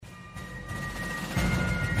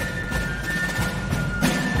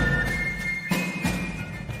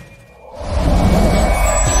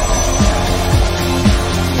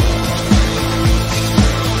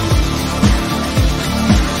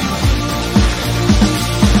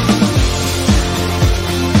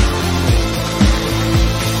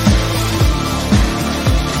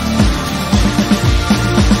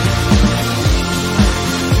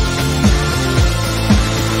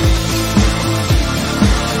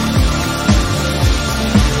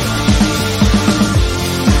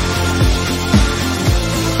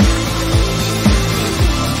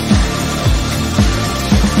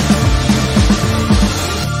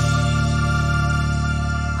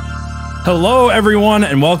Hello, everyone,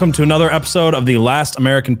 and welcome to another episode of the Last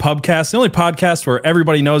American Pubcast, the only podcast where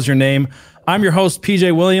everybody knows your name. I'm your host,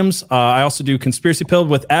 PJ Williams. I also do Conspiracy Pilled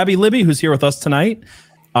with Abby Libby, who's here with us tonight.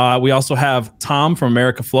 We also have Tom from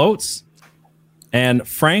America Floats and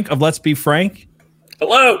Frank of Let's Be Frank.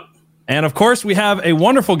 Hello. And, of course, we have a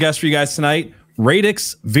wonderful guest for you guys tonight,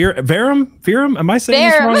 Radix. Verum? Am I saying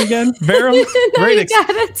this wrong again? Verum? No, Radix. you got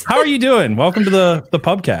it. How are you doing? Welcome to the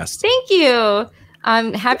Pubcast. Thank you.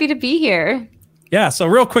 I'm happy to be here. Yeah, so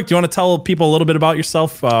real quick, do you want to tell people a little bit about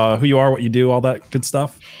yourself, who you are, what you do, all that good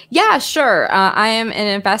stuff? Yeah, sure. I am an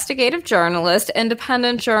investigative journalist,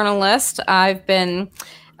 independent journalist. I've been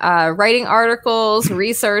writing articles,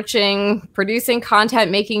 researching, producing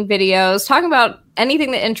content, making videos, talking about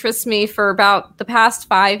anything that interests me for about the past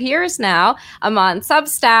 5 years now. I'm on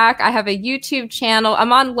Substack. I have a YouTube channel.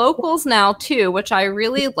 I'm on Locals now, too, which I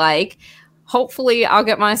really like. Hopefully I'll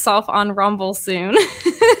get myself on Rumble soon.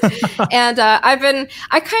 And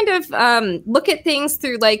I kind of look at things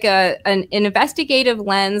through like an investigative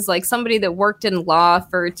lens, like somebody that worked in law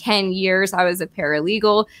for 10 years. I was a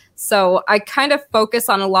paralegal. So I kind of focus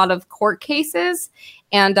on a lot of court cases.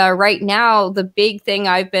 And right now, the big thing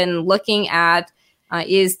I've been looking at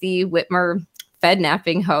is the Whitmer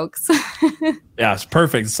Fednapping hoax. Yeah, it's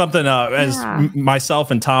perfect. It's something as myself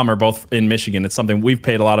and Tom are both in Michigan. It's something we've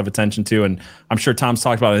paid a lot of attention to, and I'm sure Tom's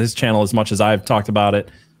talked about it on his channel as much as I've talked about it.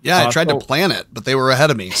 Yeah, I tried to plan it, but they were ahead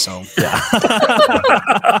of me. So yeah.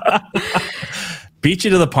 Beat you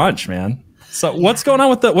to the punch, man. So what's going on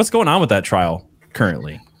with that trial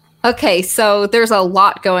currently? Okay, so there's a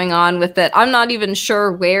lot going on with it. I'm not even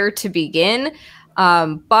sure where to begin,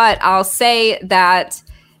 but I'll say that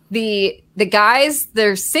the guys,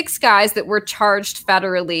 there's 6 guys that were charged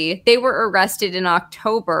federally. They were arrested in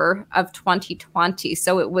October of 2020.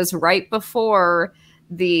 So it was right before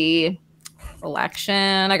the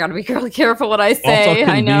election. I got to be really careful what I say.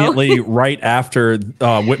 Also I know. Conveniently right after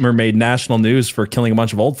Whitmer made national news for killing a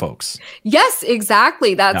bunch of old folks. Yes,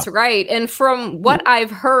 exactly. That's right. And from what I've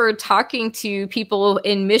heard talking to people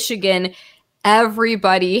in Michigan,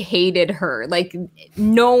 everybody hated her. Like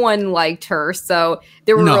no one liked her. So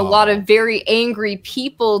there were a lot of very angry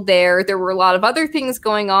people there. There were a lot of other things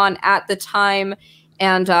going on at the time.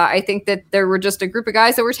 And I think that there were just a group of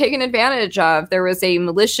guys that were taken advantage of. There was a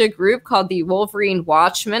militia group called the Wolverine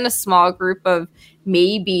Watchmen, a small group of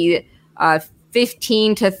maybe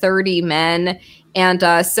 15 to 30 men. And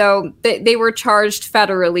so they were charged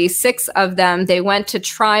federally, 6 of them. They went to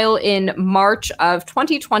trial in March of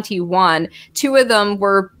 2021. 2 of them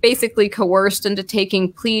were basically coerced into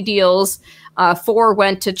taking plea deals. 4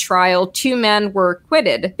 went to trial. 2 men were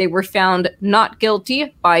acquitted. They were found not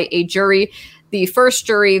guilty by a jury. The first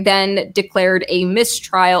jury then declared a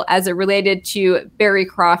mistrial as it related to Barry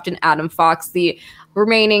Croft and Adam Fox, the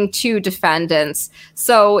remaining 2 defendants.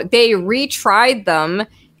 So they retried them.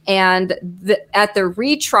 And at the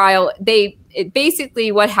retrial,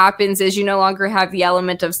 basically what happens is you no longer have the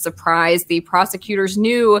element of surprise. The prosecutors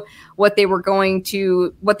knew what their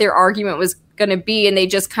argument was going to be. And they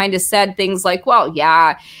just kind of said things like, well,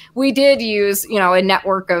 yeah, we did use, a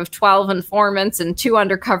network of 12 informants and 2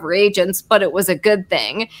 undercover agents, but it was a good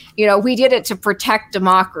thing. We did it to protect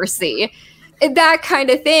democracy. That kind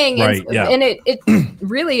of thing. Right, and it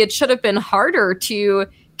really, it should have been harder to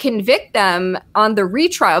convict them on the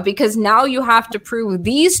retrial because now you have to prove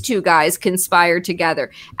these 2 guys conspired together.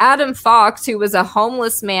 Adam Fox, who was a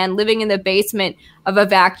homeless man living in the basement of a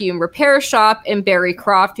vacuum repair shop, and Barry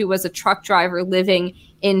Croft, who was a truck driver living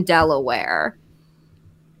in Delaware.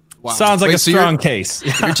 Wow. Sounds like a strong case.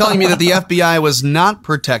 You're telling me that the FBI was not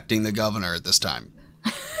protecting the governor at this time?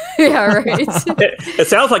 Yeah, right. It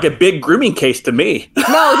sounds like a big grooming case to me.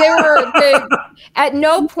 No, at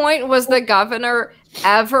no point was the governor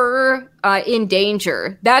ever in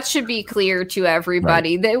danger. That should be clear to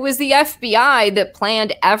everybody. Right. It was the FBI that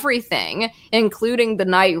planned everything, including the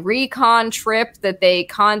night recon trip that they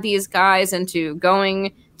conned these guys into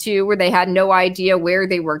going to, where they had no idea where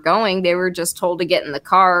they were going. They were just told to get in the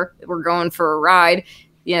car. We're going for a ride.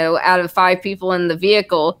 Out of 5 people in the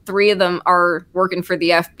vehicle, 3 of them are working for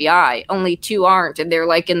the FBI. Only 2 aren't, and they're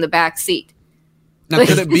like in the back seat. Now,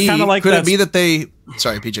 could it be that they?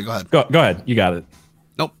 Sorry, PJ, go ahead. Go ahead. You got it.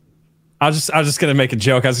 Nope. I was just gonna make a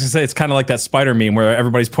joke. I was gonna say it's kind of like that spider meme where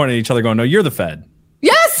everybody's pointing at each other, going, "No, you're the Fed."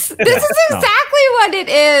 Yes, this is exactly what it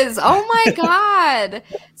is. Oh my God.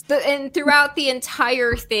 And throughout the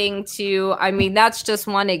entire thing too, I mean, that's just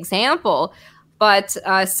one example. But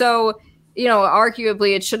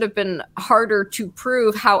arguably it should have been harder to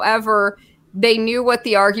prove. However, they knew what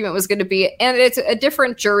the argument was going to be. And it's a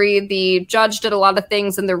different jury. The judge did a lot of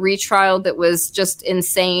things in the retrial that was just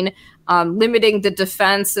insane. limiting the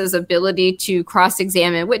defense's ability to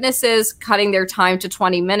cross-examine witnesses, cutting their time to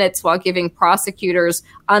 20 minutes while giving prosecutors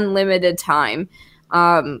unlimited time,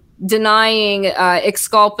 denying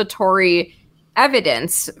exculpatory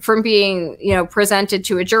evidence from being, presented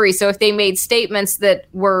to a jury. So if they made statements that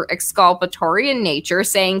were exculpatory in nature,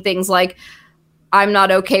 saying things like, I'm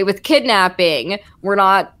not okay with kidnapping, we're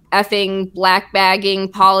not effing black bagging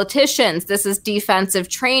politicians, this is defensive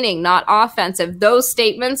training, not offensive. Those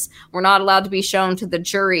statements were not allowed to be shown to the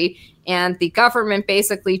jury, and the government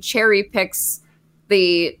basically cherry picks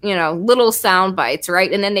the, little sound bites,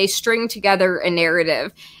 right? And then they string together a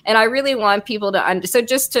narrative. And I really want people to so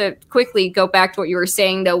just to quickly go back to what you were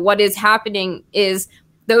saying, though, what is happening is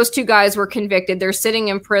those two guys were convicted. They're sitting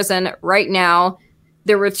in prison right now.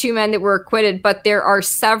 There were two men that were acquitted, but there are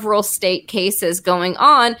several state cases going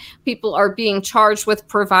on. People are being charged with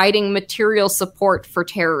providing material support for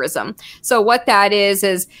terrorism. So what that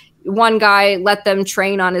is one guy let them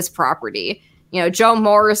train on his property. Joe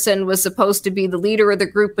Morrison was supposed to be the leader of the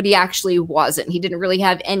group, but he actually wasn't. He didn't really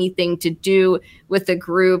have anything to do with the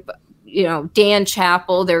group. Dan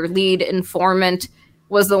Chappell, their lead informant,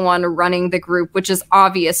 was the one running the group, which is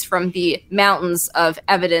obvious from the mountains of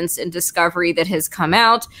evidence and discovery that has come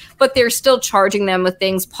out. But they're still charging them with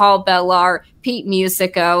things. Paul Bellar, Pete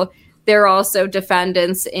Musico, they're also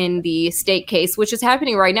defendants in the state case, which is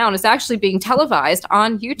happening right now, and it's actually being televised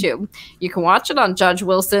on YouTube. You can watch it on Judge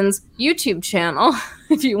Wilson's YouTube channel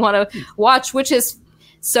if you want to watch, which is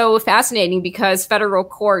so fascinating because federal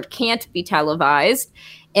court can't be televised.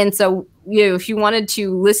 And so, if you wanted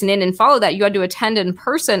to listen in and follow that, you had to attend in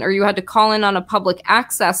person or you had to call in on a public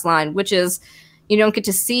access line, which is, you don't get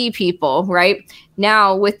to see people, right?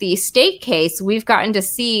 Now, with the state case, we've gotten to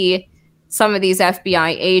see some of these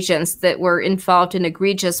FBI agents that were involved in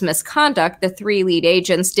egregious misconduct. The three lead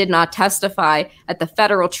agents did not testify at the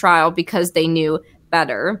federal trial because they knew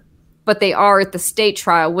better, but they are at the state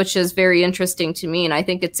trial, which is very interesting to me. And I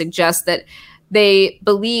think it suggests that they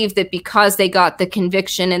believe that because they got the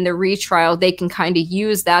conviction in the retrial, they can kind of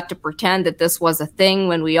use that to pretend that this was a thing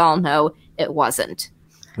when we all know it wasn't.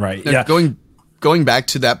 Right. Now, Yeah. Going back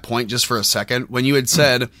to that point just for a second, when you had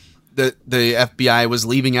said that the FBI was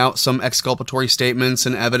leaving out some exculpatory statements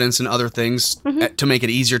and evidence and other things to make it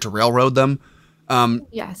easier to railroad them.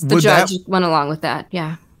 Yes, the judge went along with that.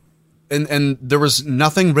 Yeah. And there was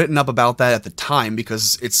nothing written up about that at the time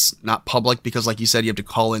because it's not public because, like you said, you have to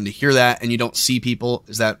call in to hear that and you don't see people.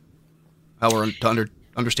 Is that how we're to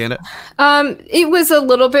understand it? It was a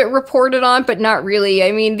little bit reported on, but not really.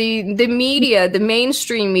 I mean, the media, the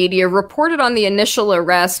mainstream media reported on the initial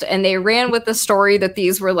arrest and they ran with the story that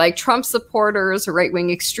these were like Trump supporters, right-wing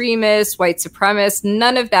extremists, white supremacists.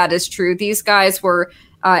 None of that is true. These guys were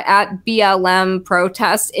at BLM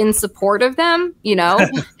protests in support of them,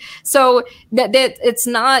 so that it's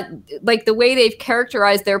not like the way they've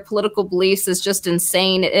characterized their political beliefs is just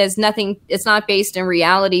insane. It is nothing. It's not based in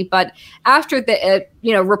reality. But after the,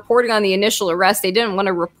 reporting on the initial arrest, they didn't want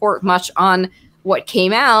to report much on what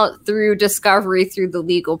came out through discovery through the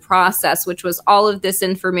legal process, which was all of this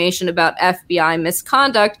information about FBI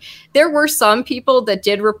misconduct. There were some people that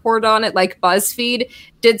did report on it, like BuzzFeed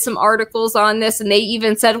did some articles on this, and they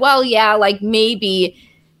even said, well, yeah, like maybe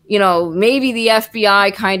the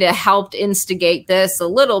FBI kind of helped instigate this a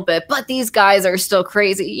little bit, but these guys are still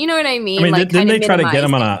crazy. You know what I mean? Like, didn't they try to get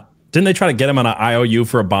him on a Didn't they try to get him on an IOU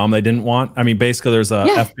for a bomb they didn't want? I mean, basically, there's a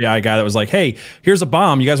FBI guy that was like, "Hey, here's a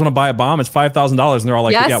bomb. You guys want to buy a bomb? It's $5,000." And they're all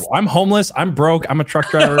like, "Yeah, well, I'm homeless. I'm broke. I'm a truck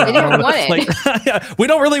driver. They didn't want it. Yeah, we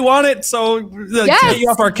don't really want it. So to get you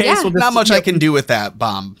off our case, we'll just, not much I can do with that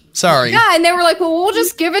bomb. Sorry." Yeah, and they were like, "Well, we'll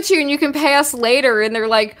just give it to you, and you can pay us later." And they're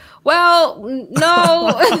like, "Well,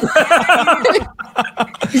 no."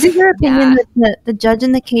 Is it your opinion that the judge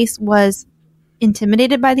in the case was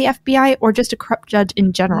intimidated by the FBI or just a corrupt judge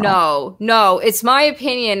in general? No. It's my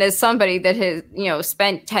opinion as somebody that has,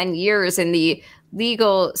 spent 10 years in the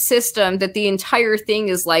legal system that the entire thing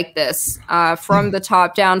is like this, from the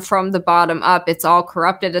top down, from the bottom up. It's all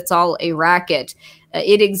corrupted. It's all a racket.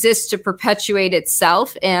 It exists to perpetuate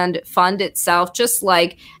itself and fund itself, just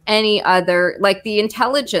like any other, like the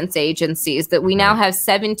intelligence agencies that we now have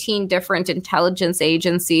 17 different intelligence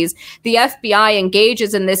agencies. The FBI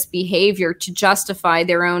engages in this behavior to justify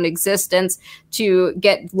their own existence, to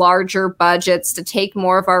get larger budgets, to take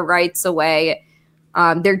more of our rights away.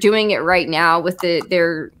 They're doing it right now with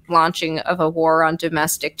their launching of a war on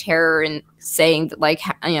domestic terror and saying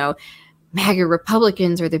that, MAGA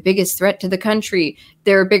Republicans are the biggest threat to the country.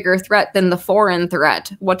 They're a bigger threat than the foreign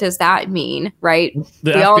threat. What does that mean, right?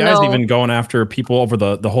 The FBI is even going after people over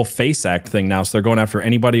the whole FACE Act thing now. So they're going after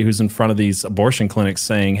anybody who's in front of these abortion clinics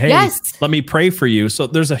saying, hey, let me pray for you. So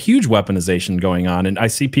there's a huge weaponization going on. And I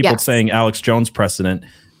see people saying Alex Jones precedent.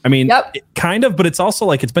 I mean, kind of, but it's also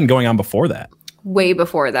like it's been going on before that. Way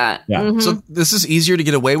before that. Yeah. Mm-hmm. So this is easier to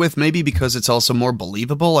get away with maybe because it's also more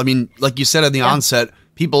believable. I mean, like you said at the onset,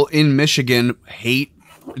 people in Michigan hate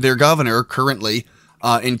their governor currently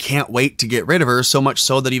and can't wait to get rid of her, so much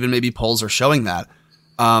so that even maybe polls are showing that.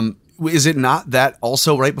 Is it not that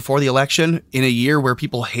also right before the election, in a year where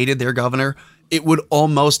people hated their governor, it would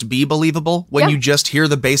almost be believable when you just hear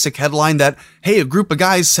the basic headline that, hey, a group of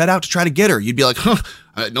guys set out to try to get her. You'd be like,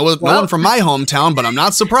 no one from my hometown, but I'm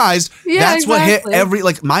not surprised. That's what hit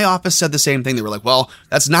like my office said the same thing. They were like, well,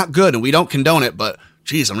 that's not good and we don't condone it, but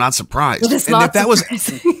geez, I'm not surprised. So that's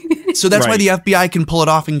why the FBI can pull it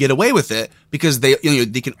off and get away with it, because they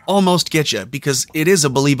can almost get you because it is a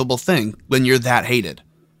believable thing when you're that hated.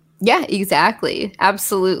 Yeah, exactly.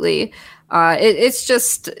 Absolutely. It's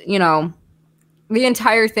just, the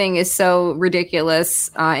entire thing is so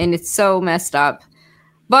ridiculous and it's so messed up.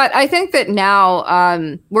 But I think that now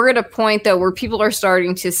we're at a point, though, where people are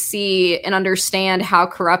starting to see and understand how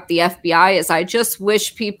corrupt the FBI is. I just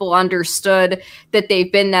wish people understood that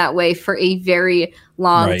they've been that way for a very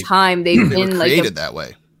long time. They've been created that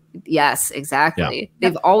way. Yes, exactly. Yeah.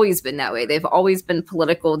 They've always been that way. They've always been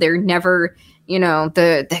political. They're never,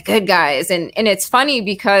 the good guys. And it's funny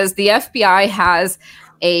because the FBI has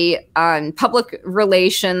a public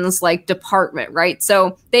relations department, right?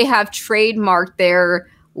 So they have trademarked their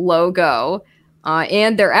logo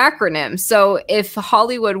and their acronym. So if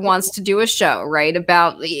Hollywood wants to do a show, right,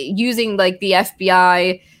 about using the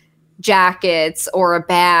FBI jackets or a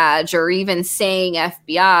badge or even saying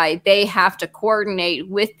FBI, they have to coordinate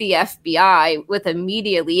with the FBI with a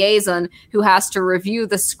media liaison who has to review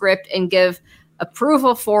the script and give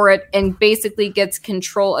approval for it, and basically gets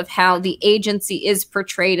control of how the agency is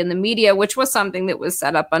portrayed in the media, which was something that was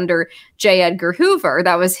set up under J. Edgar Hoover.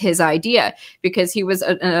 That was his idea because he was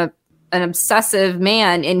an obsessive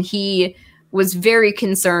man, and he was very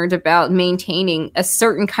concerned about maintaining a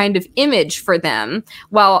certain kind of image for them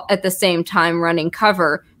while at the same time running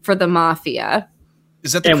cover for the mafia.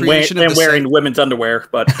 Is that the creation of wearing women's underwear?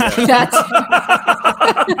 But that's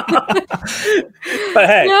but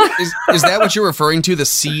hey, is that what you're referring to? The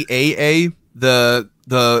CAA,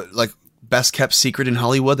 the best kept secret in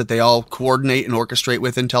Hollywood that they all coordinate and orchestrate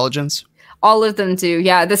with intelligence? All of them do.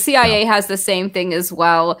 Yeah, the CIA has the same thing as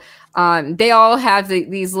well. They all have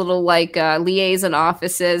these little liaison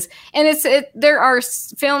offices, and there are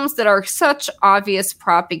films that are such obvious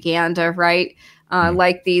propaganda, right?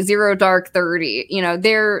 Like the Zero Dark 30,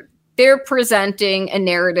 they're presenting a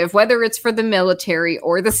narrative, whether it's for the military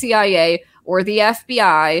or the CIA or the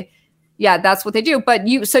FBI. Yeah, that's what they do. But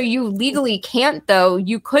you legally can't, though.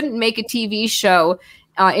 You couldn't make a TV show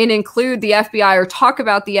and include the FBI or talk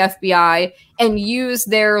about the FBI and use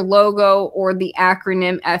their logo or the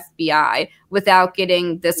acronym FBI without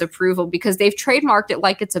getting this approval, because they've trademarked it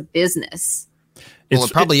like it's a business. Well,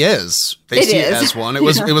 it probably is. They see it as one. It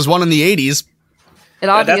was one in the 80s. It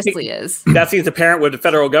obviously is. That seems apparent with the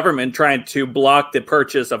federal government trying to block the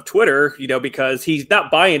purchase of Twitter, because he's not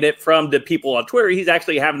buying it from the people on Twitter. He's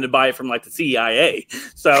actually having to buy it from the CIA.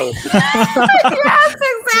 So yes,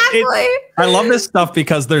 exactly. I love this stuff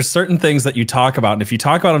because there's certain things that you talk about, and if you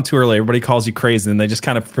talk about them too early, everybody calls you crazy, and they just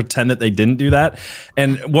kind of pretend that they didn't do that.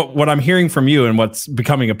 And what I'm hearing from you, and what's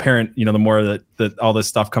becoming apparent, the more that all this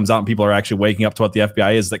stuff comes out and people are actually waking up to what the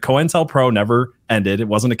FBI is, that COINTELPRO never ended. It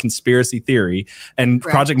wasn't a conspiracy theory, and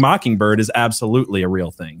Project Mockingbird is absolutely a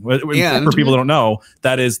real thing. For people that don't know,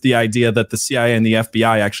 that is the idea that the CIA and the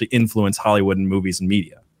FBI actually influence Hollywood and movies and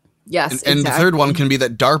media. Yes, and the third one can be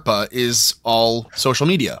that DARPA is all social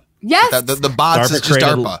media. Yes, that the bots DARPA is just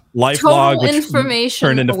DARPA. LifeLog, which information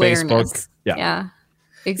turned into awareness. Facebook. Yeah,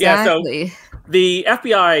 exactly. Yeah, so the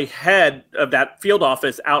FBI head of that field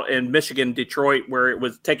office out in Michigan, Detroit, where it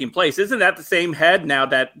was taking place, isn't that the same head now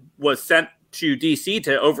that was sent to DC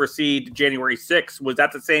to oversee January 6th? Was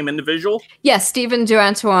that the same individual? Yes, Stephen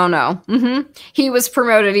D'Antuono. Mm-hmm. He was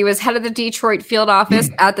promoted. He was head of the Detroit field office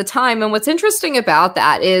at the time. And what's interesting about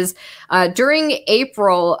that is during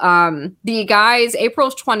April of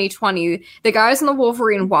 2020, the guys in the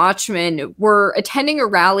Wolverine Watchmen were attending a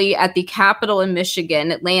rally at the Capitol in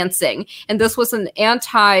Michigan at Lansing. And this was an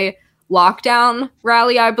lockdown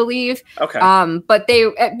rally, I believe. Okay. But they,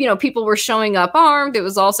 people were showing up armed. It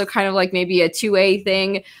was also kind of like maybe a 2A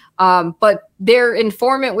thing. But their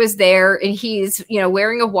informant was there, and he's,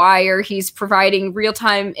 wearing a wire. He's providing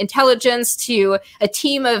real-time intelligence to a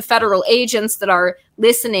team of federal agents that are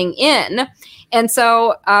listening in. And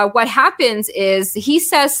so what happens is he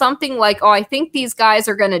says something like, oh, I think these guys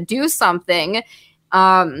are going to do something.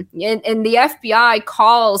 And the FBI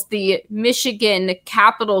calls the Michigan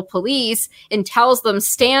Capitol Police and tells them,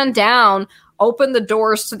 stand down, open the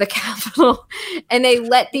doors to the Capitol, and they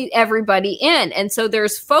let everybody in. And so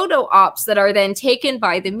there's photo ops that are then taken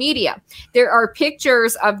by the media. There are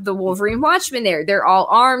pictures of the Wolverine Watchmen there. They're all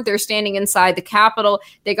armed. They're standing inside the Capitol.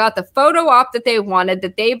 They got the photo op that they wanted,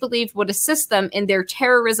 that they believed would assist them in their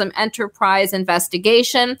terrorism enterprise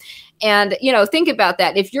investigation. And, think about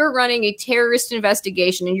that. If you're running a terrorist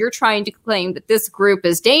investigation and you're trying to claim that this group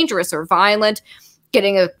is dangerous or violent,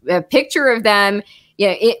 getting a picture of them,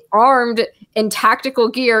 armed in tactical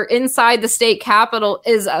gear inside the state capitol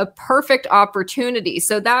is a perfect opportunity.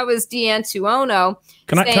 So that was Deanne Tuono.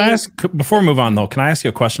 Can I ask, before we move on though, can I ask you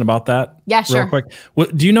a question about that? Yeah, sure. Real quick.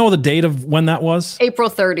 Do you know the date of when that was? April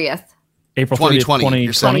 30th. April 30th,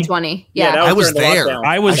 2020. Yeah. I was there.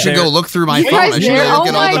 I should go look through my phone. I should go look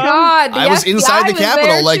at all the. God, I was inside the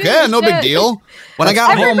Capitol, like, no big deal. When I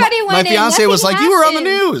got home, my fiance was like, "You were on the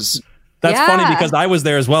news." That's funny because I was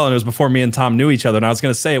there as well, and it was before me and Tom knew each other. And I was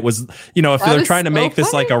going to say it was, if they're trying to make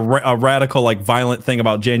this like a radical, like violent thing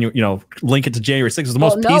about January, link it to January 6th. It was the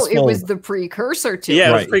most peaceful. No, it was the precursor to.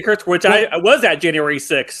 Yeah, it was precursor, which I was at January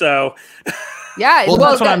 6th. So. Yeah, well,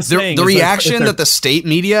 that's what I'm saying. The reaction that the state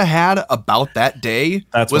media had about that day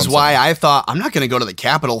was why I thought I'm not going to go to the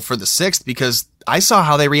Capitol for the 6th, because I saw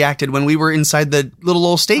how they reacted when we were inside the little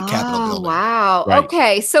old state Capitol building. Wow. Right.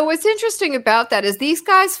 Okay. So what's interesting about that is these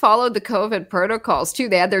guys followed the COVID protocols too.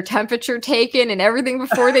 They had their temperature taken and everything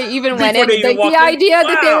before they even went in. The idea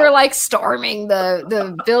that they were like storming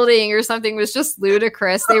the building or something was just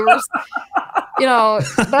ludicrous. They were,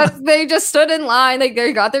 they just stood in line. Like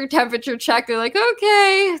they got their temperature checked. They're like,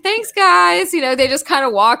 okay, thanks guys. They just kind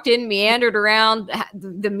of walked in, meandered around.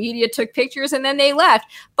 The media took pictures and then they left.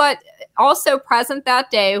 But also present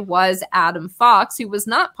that day was Adam Fox, who was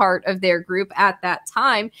not part of their group at that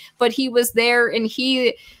time, but he was there, and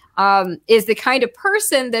he is the kind of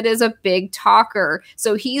person that is a big talker.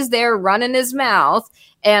 So he's there running his mouth.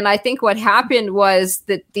 And I think what happened was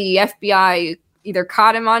that the FBI either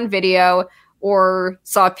caught him on video or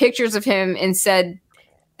saw pictures of him and said,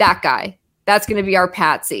 that guy, that's going to be our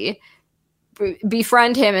patsy.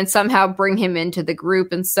 Befriend him and somehow bring him into the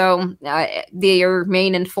group. And so their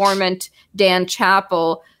main informant, Dan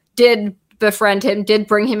Chappell, did befriend him, did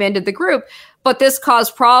bring him into the group. But this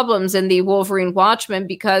caused problems in the Wolverine Watchmen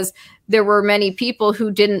because there were many people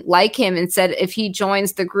who didn't like him and said, if he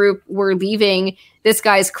joins the group, we're leaving. This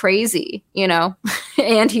guy's crazy,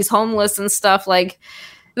 and he's homeless and stuff. Like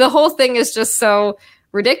the whole thing is just so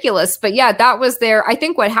ridiculous. But yeah, that was I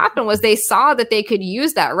think what happened was they saw that they could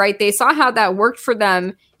use that, right? They saw how that worked for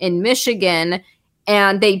them in Michigan,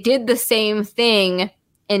 and they did the same thing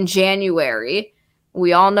in January.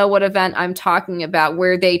 We all know what event I'm talking about,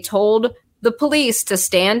 where they told the police to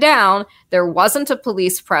stand down. There wasn't a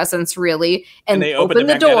police presence really, and they opened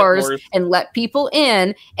the doors and let people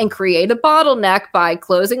in and create a bottleneck by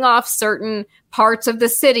closing off certain parts of the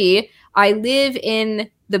city. I live in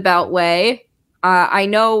the Beltway. I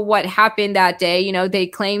know what happened that day. They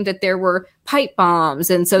claimed that there were pipe bombs.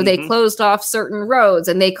 And so they closed off certain roads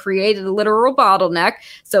and they created a literal bottleneck.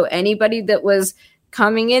 So anybody that was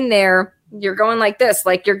coming in there, you're going like this,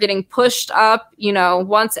 like you're getting pushed up.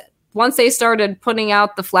 Once they started putting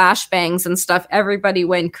out the flashbangs and stuff, everybody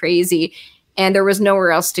went crazy and there was nowhere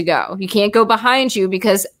else to go. You can't go behind you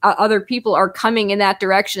because other people are coming in that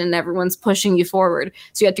direction and everyone's pushing you forward.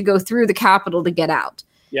 So you have to go through the Capitol to get out.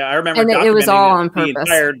 Yeah, I remember. And it was all on purpose.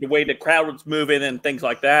 The way the crowd was moving and things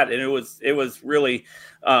like that, and it was really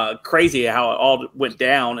crazy how it all went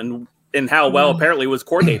down and how well apparently it was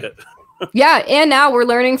coordinated. Yeah, and now we're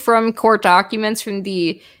learning from court documents from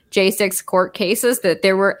the J6 court cases that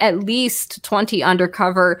there were at least 20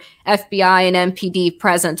 undercover FBI and MPD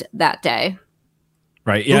present that day.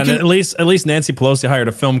 Right. Yeah. And at least Nancy Pelosi hired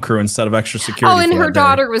a film crew instead of extra security. Oh, and her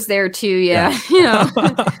daughter was there too. Yeah.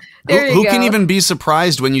 Who can even be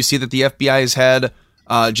surprised when you see that the FBI has had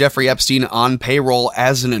Jeffrey Epstein on payroll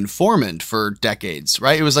as an informant for decades,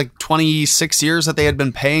 right? It was like 26 years that they had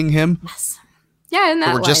been paying him. Yes. Yeah. And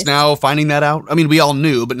that we're just now finding that out. I mean, we all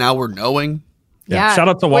knew, but now we're knowing. Yeah. Shout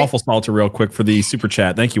out to Waffle Salter real quick for the super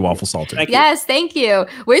chat. Thank you, Waffle Salter. Yes, thank you.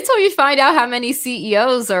 Wait till you find out how many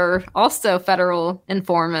CEOs are also federal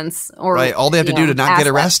informants. Or right. All they have to do to not get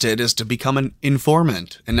arrested is to become an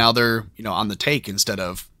informant. And now they're, on the take instead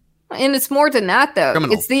of. And it's more than that, though.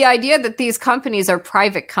 Criminal. It's the idea that these companies are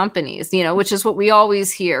private companies, which is what we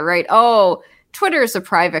always hear, right? Oh, Twitter is a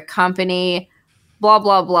private company, blah,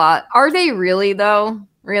 blah, blah. Are they really, though?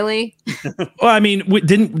 Really? Well, I mean,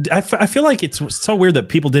 I feel like it's so weird that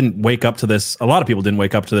people didn't wake up to this. A lot of people didn't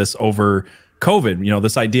wake up to this over COVID,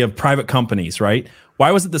 this idea of private companies, right?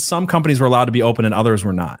 Why was it that some companies were allowed to be open and others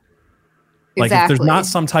were not? Like, if there's not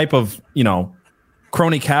some type of,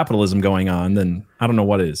 crony capitalism going on, then I don't know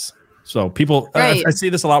what is. So people, I see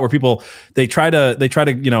this a lot where people, they try to,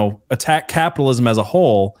 attack capitalism as a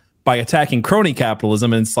whole by attacking crony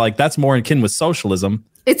capitalism. And it's like, that's more in kin with socialism.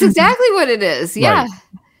 It's exactly what it is. Yeah. Right.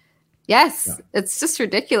 Yes. Yeah. It's just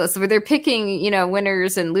ridiculous where they're picking,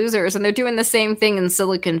 winners and losers. And they're doing the same thing in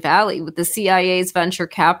Silicon Valley with the CIA's venture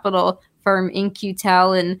capital firm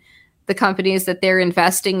In-Q-Tel and the companies that they're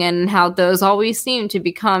investing in, and how those always seem to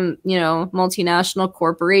become, multinational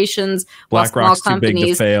corporations. BlackRock's too big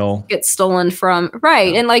to fail. Get stolen from.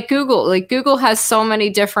 Right. Yeah. And like Google has so many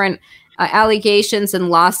different allegations and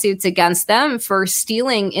lawsuits against them for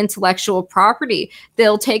stealing intellectual property.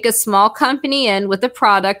 They'll take a small company in with a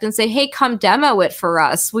product and say, hey, come demo it for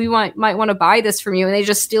us. We might want to buy this from you. And they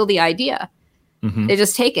just steal the idea. Mm-hmm. They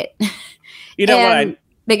just take it.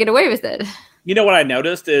 They get away with it. You know what I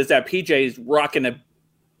noticed is that PJ's rocking a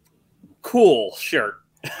cool shirt.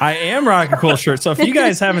 I am rocking a cool shirt. So if you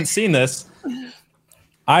guys haven't seen this,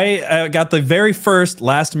 I got the very first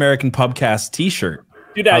Last American Pubcast t-shirt.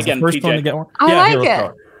 Do that again, first PJ. one to get one. I like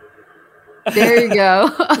it. There you go.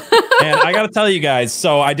 And I got to tell you guys,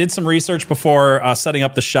 so I did some research before setting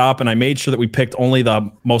up the shop, and I made sure that we picked only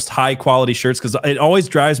the most high quality shirts, because it always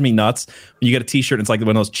drives me nuts when you get a t-shirt and it's like one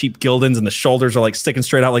of those cheap Gildans and the shoulders are like sticking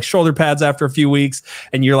straight out like shoulder pads after a few weeks.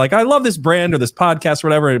 And you're like, I love this brand or this podcast or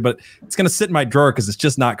whatever, but it's going to sit in my drawer because it's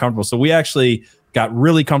just not comfortable. So we actually got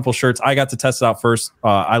really comfortable shirts. I got to test it out first.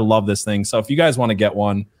 I love this thing. So if you guys want to get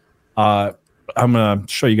one, I'm going to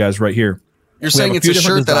show you guys right here. You're saying it's a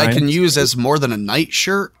shirt that I can use as more than a night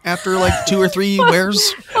shirt after like 2 or 3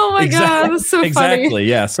 wears? Oh my God, that's so funny. Exactly,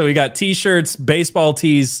 yeah. So we got t-shirts, baseball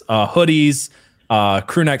tees, hoodies,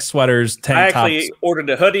 crew neck sweaters, tank tops. I actually ordered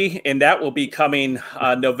a hoodie, and that will be coming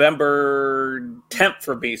November 10th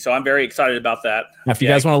for me. So I'm very excited about that. If you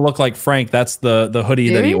guys want to look like Frank, that's the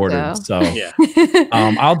hoodie that he ordered. So yeah.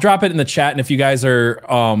 I'll drop it in the chat. And if you guys are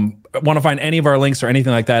want to find any of our links or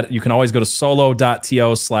anything like that, you can always go to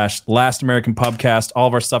solo.to/LastAmericanPubcast. All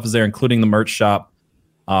of our stuff is there, including the merch shop.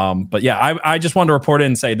 But yeah, I just wanted to report in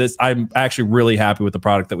and say this. I'm actually really happy with the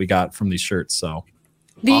product that we got from these shirts. So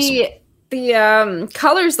awesome. The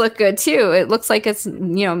colors look good too. It looks like it's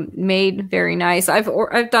made very nice.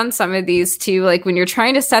 I've done some of these too. Like when you're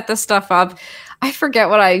trying to set the stuff up, I forget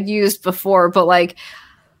what I used before, but like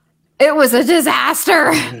it was a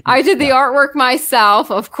disaster. I did the artwork myself,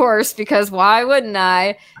 of course, because why wouldn't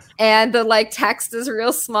I? And the like text is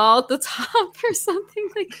real small at the top or something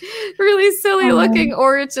like really silly looking,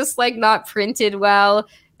 or it's just like not printed well.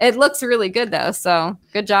 It looks really good though. So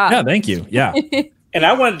good job. Yeah, thank you. Yeah. And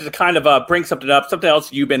I wanted to kind of bring something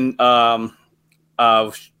else you've been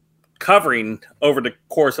covering over the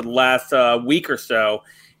course of the last week or so,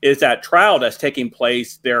 is that trial that's taking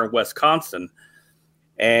place there in Wisconsin.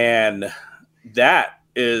 And that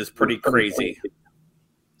is pretty crazy.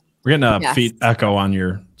 We're getting a feet echo on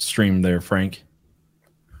your stream there, Frank.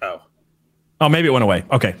 Oh, maybe it went away.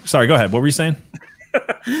 Okay. Sorry. Go ahead. What were you saying?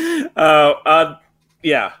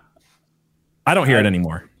 Yeah. I don't hear it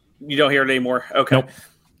anymore. You don't hear it anymore? Okay. Nope.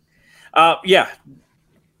 Yeah.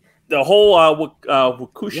 The whole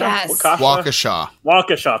Waukesha.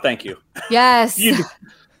 Thank you. Yes.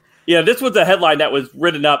 This was a headline that was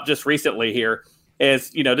written up just recently here.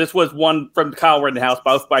 This was one from Kyle Rittenhouse,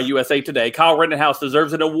 both by USA Today. Kyle Rittenhouse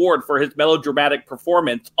deserves an award for his melodramatic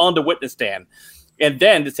performance on the witness stand. And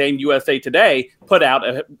then the same USA Today put out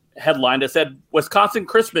a headline that said, Wisconsin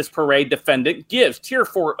Christmas Parade defendant gives Tier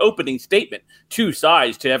 4 opening statement. 2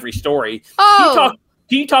 sides to every story. Oh.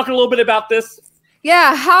 Can you talk a little bit about this?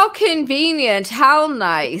 Yeah, how convenient. How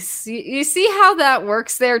nice. You see how that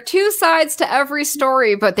works there? 2 sides to every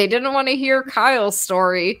story, but they didn't want to hear Kyle's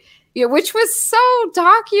story, which was so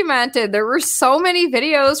documented. There were so many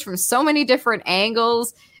videos from so many different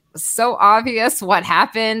angles. It was so obvious what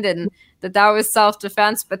happened and that was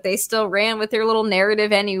self-defense, but they still ran with their little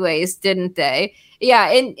narrative anyways, didn't they?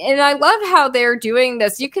 Yeah, and I love how they're doing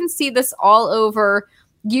this. You can see this all over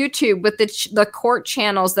YouTube with the court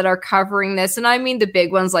channels that are covering this, and I mean the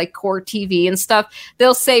big ones like Court TV and stuff,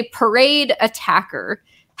 they'll say parade attacker.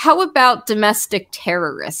 How about domestic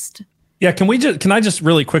terrorist? Yeah, can I just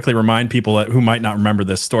really quickly remind people who might not remember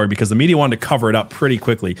this story, because the media wanted to cover it up pretty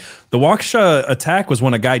quickly. The Waukesha attack was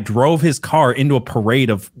when a guy drove his car into a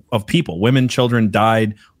parade of people. Women, children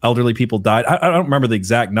died, elderly people died. I don't remember the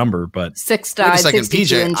exact number, but 6 died,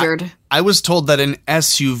 62 injured. I was told that an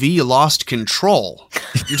SUV lost control.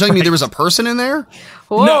 You're telling me there was a person in there?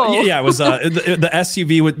 Whoa. No, yeah, it was the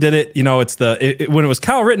SUV did it. You know, it's when it was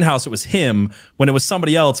Kyle Rittenhouse, it was him. When it was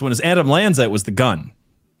somebody else, when it was Adam Lanza, it was the gun.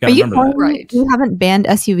 Are you telling me you haven't banned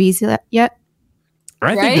SUVs yet?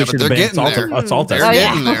 I think they should they're ban getting there. assault. They're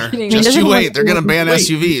getting there. Just you wait. They're going to ban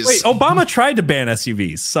SUVs. Wait, Obama tried to ban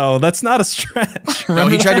SUVs, so that's not a stretch. No,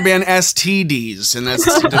 he tried to ban STDs, and that's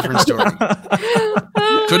a different story.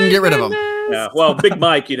 Couldn't get rid of them. Yeah, well, Big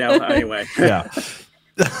Mike, anyway. Yeah.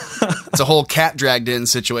 It's a whole cat dragged in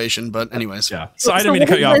situation, but anyways. Yeah. So I didn't mean to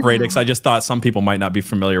cut you off, Radix. I just thought some people might not be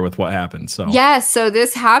familiar with what happened. So yes, so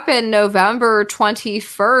this happened November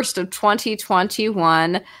 21st of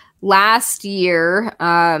 2021. Last year,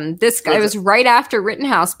 this guy was right after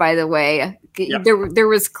Rittenhouse, by the way. Yep. There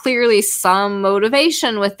was clearly some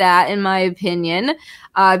motivation with that, in my opinion,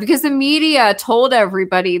 because the media told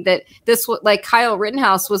everybody that this was like Kyle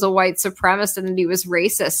Rittenhouse was a white supremacist and that he was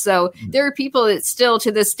racist. So there are people that still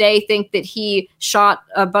to this day think that he shot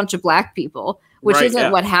a bunch of black people, which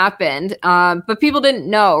isn't what happened. But people didn't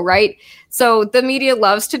know, right? So the media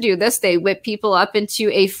loves to do this. They whip people up into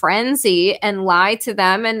a frenzy and lie to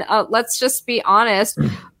them. And let's just be honest.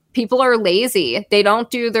 People are lazy. They don't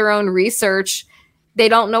do their own research. They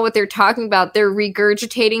don't know what they're talking about. They're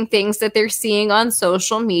regurgitating things that they're seeing on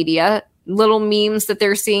social media, little memes that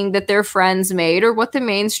they're seeing that their friends made, or what the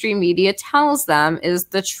mainstream media tells them is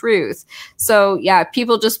the truth. So yeah,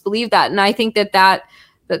 people just believe that. And I think that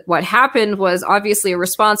what happened was obviously a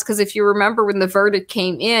response, because if you remember when the verdict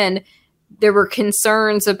came in, there were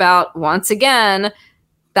concerns about, once again,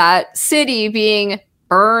 that city being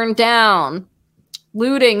burned down,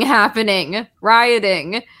 looting happening,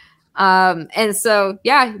 rioting. And so,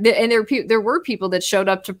 yeah, and there were people that showed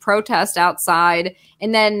up to protest outside.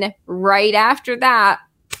 And then right after that,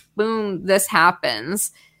 boom, this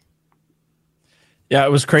happens. Yeah, it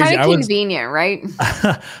was crazy. Kind of convenient, right?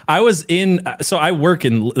 I live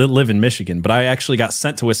in Michigan, but I actually got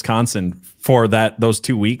sent to Wisconsin for those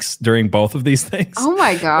 2 weeks during both of these things. Oh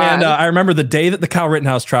my God. And I remember the day that the Kyle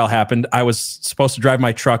Rittenhouse trial happened, I was supposed to drive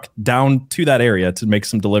my truck down to that area to make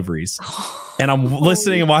some deliveries. And I'm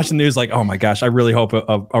listening and watching the news like, oh my gosh, I really hope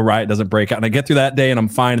a riot doesn't break out. And I get through that day and I'm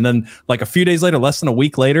fine. And then like a few days later, less than a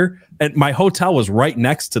week later, and my hotel was right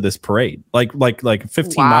next to this parade, like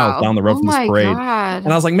 15 miles down the road from this parade. God.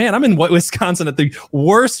 And I was like, man, I'm in Wisconsin at the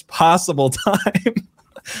worst possible time.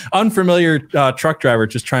 Unfamiliar truck driver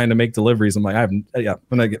just trying to make deliveries. I'm like, I'm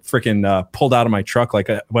gonna get freaking pulled out of my truck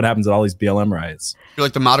like what happens at all these BLM riots. You're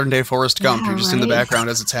like the modern day Forrest Gump. You're just in the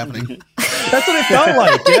background as it's happening. That's what it felt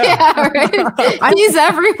like. Yeah, right. He's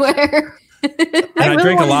everywhere. And I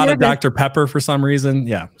drank a lot of Dr. Pepper for some reason.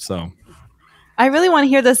 Yeah, so. I really want to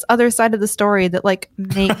hear this other side of the story that like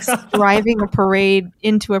makes driving a parade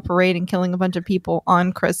into a parade and killing a bunch of people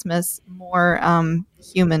on Christmas more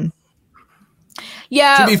human.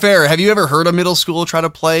 Yeah. To be fair, have you ever heard a middle school try to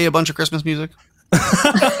play a bunch of Christmas music?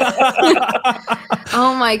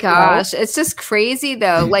 Oh my gosh. It's just crazy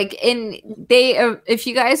though. Like if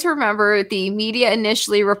you guys remember, the media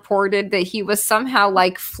initially reported that he was somehow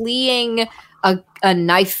like fleeing a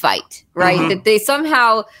knife fight, right? Mm-hmm. That they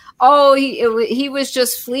somehow, he was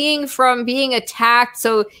just fleeing from being attacked.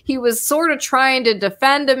 So he was sort of trying to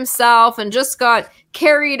defend himself and just got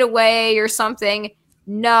carried away or something.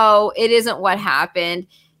 No, it isn't what happened.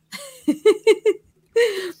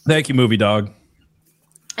 Thank you, Movie Dog.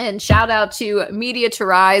 And shout out to Media to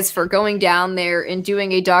Rise for going down there and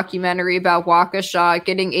doing a documentary about Waukesha,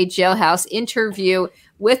 getting a jailhouse interview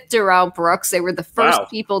with Darrell Brooks. They were the first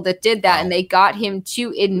people that did that, and they got him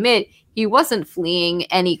to admit he wasn't fleeing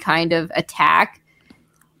any kind of attack.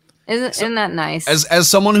 Isn't that nice? As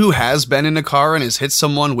someone who has been in a car and has hit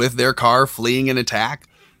someone with their car fleeing an attack,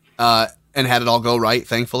 and had it all go right,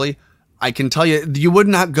 thankfully, I can tell you, you would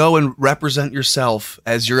not go and represent yourself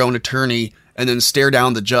as your own attorney and then stare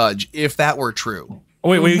down the judge if that were true.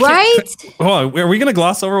 Wait, right? Hold on. Are we going to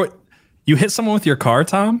gloss over what you hit someone with your car,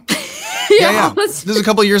 Tom? Yeah. This is a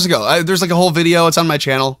couple of years ago. There's like a whole video. It's on my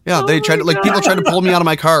channel. Yeah, they tried to people tried to pull me out of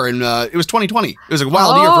my car, and it was 2020. It was a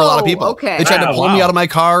wild year for a lot of people. Okay. They tried to pull me out of my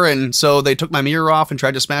car, and so they took my mirror off and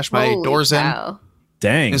tried to smash my doors in.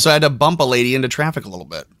 Dang. And so I had to bump a lady into traffic a little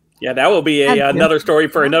bit. Yeah, that will be another story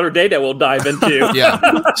for another day that we'll dive into. Yeah.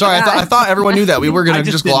 Sorry, I thought everyone knew that. We were going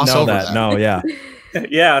to just gloss over that. No, yeah.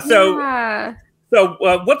 Yeah. So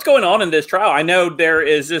what's going on in this trial? I know there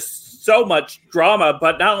is just so much drama,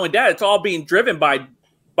 but not only that, it's all being driven by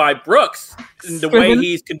Brooks and the way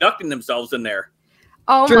he's conducting themselves in there.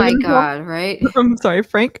 Oh my God! Right? I'm sorry,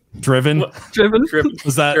 Frank. Driven.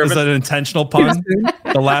 Was that an intentional pun?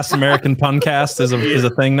 The last American pun cast is a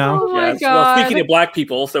thing now. Oh my God! Well, speaking of black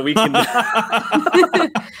people, so we can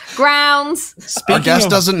grounds. Our guest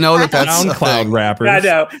doesn't know that that's SoundCloud rappers. I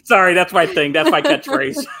know. Sorry, that's my thing. That's my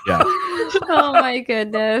catchphrase. Yeah. Oh my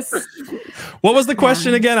goodness. What was the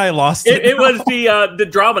question again? I lost it. It was the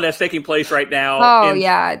drama that's taking place right now.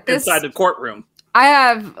 Inside the courtroom. I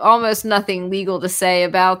have almost nothing legal to say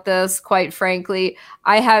about this, quite frankly.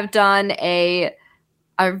 I have done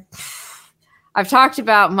I've talked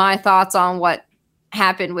about my thoughts on what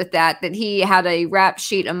happened with that he had a rap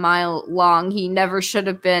sheet a mile long. He never should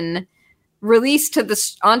have been released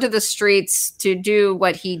onto the streets to do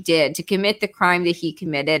what he did, to commit the crime that he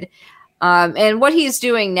committed. And what he's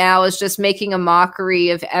doing now is just making a mockery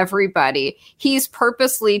of everybody. He's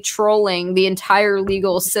purposely trolling the entire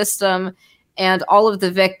legal system and all of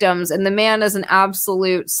the victims. And the man is an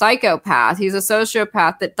absolute psychopath. He's a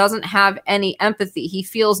sociopath that doesn't have any empathy. He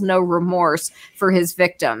feels no remorse for his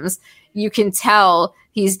victims. You can tell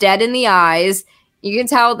he's dead in the eyes. You can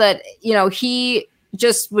tell that, he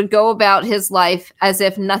just would go about his life as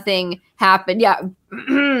if nothing happened. Yeah.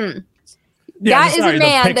 That is a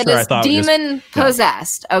man that is demon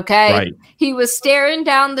possessed. Okay. Right. He was staring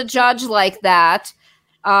down the judge like that.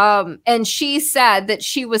 And she said that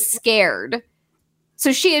she was scared.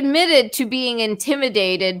 So she admitted to being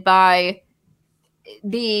intimidated by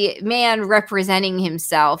the man representing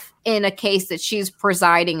himself in a case that she's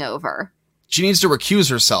presiding over. She needs to recuse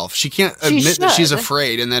herself. She can't admit that she's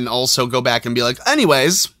afraid and then also go back and be like,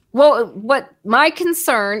 anyways. Well, what my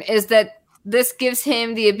concern is that this gives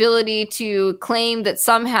him the ability to claim that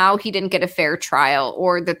somehow he didn't get a fair trial,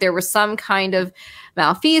 or that there was some kind of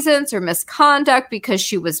malfeasance or misconduct because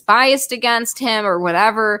she was biased against him or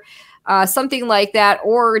whatever, something like that,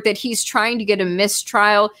 or that he's trying to get a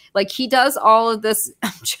mistrial. Like, he does all of this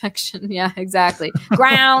objection. Yeah, exactly.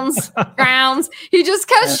 Grounds. He just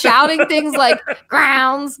kept shouting things like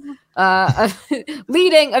grounds,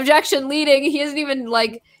 objection, leading. He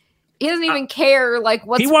doesn't even care like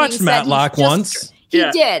what's being said. He watched Matlock once. He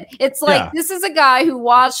did. It's like, this is a guy who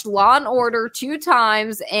watched Law and Order 2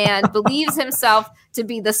 times and believes himself to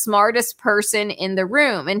be the smartest person in the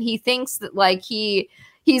room. And he thinks that like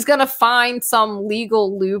he's going to find some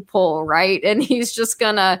legal loophole, right? And he's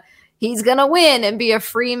going to win and be a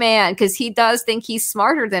free man because he does think he's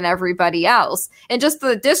smarter than everybody else. And just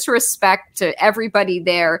the disrespect to everybody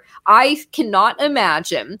there, I cannot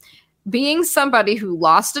imagine being somebody who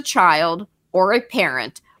lost a child or a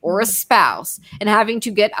parent or a spouse and having to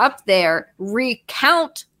get up there,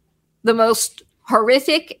 recount the most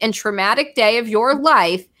horrific and traumatic day of your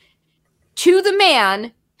life to the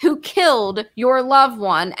man who killed your loved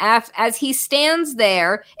one as he stands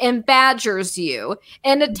there and badgers you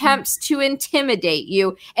and attempts to intimidate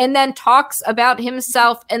you, and then talks about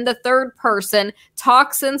himself in the third person,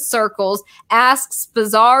 talks in circles, asks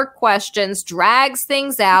bizarre questions, drags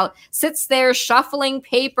things out, sits there shuffling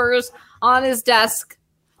papers on his desk,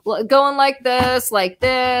 going like this,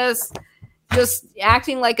 just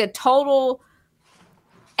acting like a total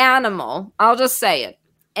animal. I'll just say it.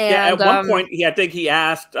 And, at one point, I think he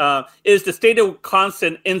asked, is the state of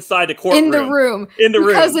constant inside the courtroom? In the room.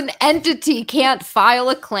 Because an entity can't file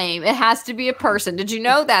a claim. It has to be a person. Did you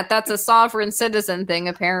know that? That's a sovereign citizen thing,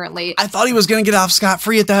 apparently. I thought he was going to get off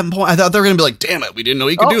scot-free at that point. I thought they were going to be like, damn it, we didn't know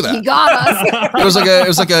he could do that. He got us. It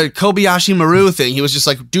was like a Kobayashi Maru thing. He was just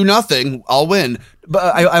like, do nothing, I'll win.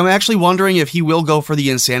 But I'm actually wondering if he will go for the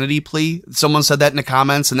insanity plea. Someone said that in the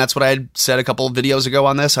comments, and that's what I had said a couple of videos ago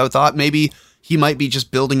on this. I thought maybe he might be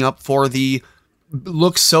just building up for the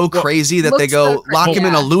looks so crazy that they go lock him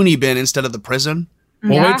in a loony bin instead of the prison.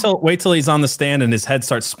 Well, wait till he's on the stand and his head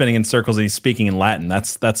starts spinning in circles and he's speaking in Latin.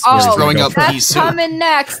 That's he's growing up. That's coming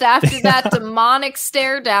next after that demonic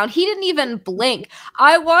stare down. He didn't even blink.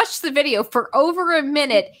 I watched the video for over a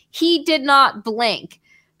minute. He did not blink.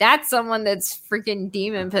 That's someone that's freaking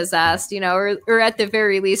demon possessed, or at the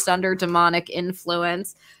very least under demonic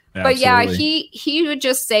influence. But Absolutely. he would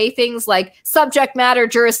just say things like subject matter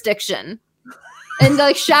jurisdiction and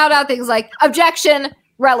like shout out things like objection,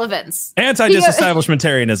 relevance.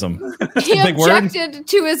 Anti-disestablishmentarianism. He objected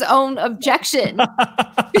to his own objection.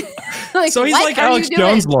 So he's like Alex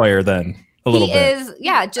Jones' lawyer then. A little he bit. is,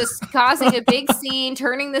 just causing a big scene,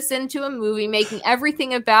 turning this into a movie, making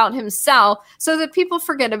everything about himself so that people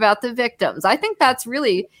forget about the victims. I think that's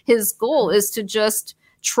really his goal, is to just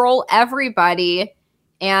troll everybody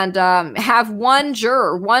and have one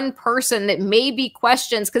juror, one person that maybe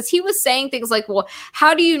questions, because he was saying things like, well,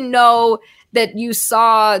 how do you know that you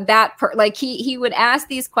saw that? Like he would ask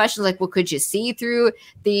these questions like, well, could you see through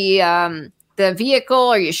the vehicle?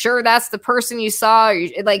 Are you sure that's the person you saw?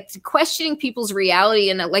 Like questioning people's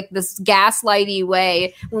reality in like this gaslighty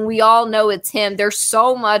way when we all know it's him. There's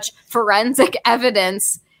so much forensic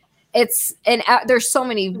evidence. There's so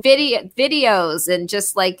many videos and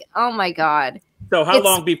just like, oh my God. So how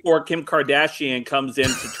long before Kim Kardashian comes in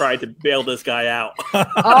to try to bail this guy out?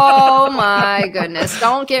 Oh my goodness.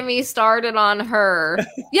 Don't get me started on her.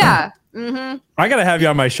 Yeah. Mm-hmm. I gotta have you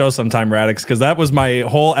on my show sometime, Radix, because that was my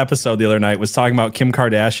whole episode the other night, was talking about Kim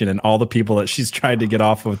Kardashian and all the people that she's tried to get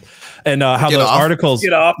off with, and how those articles.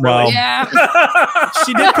 Get off, well, yeah.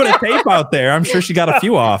 She did put a tape out there. I'm sure she got a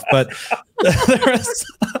few off, but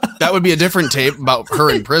that would be a different tape about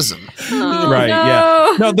her in prison. Right? No.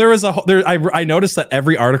 Yeah. No, there was I noticed that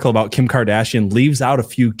every article about Kim Kardashian leaves out a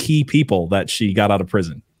few key people that she got out of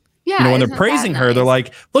prison. Yeah, when they're praising her, they're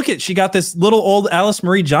like, look at, she got this little old Alice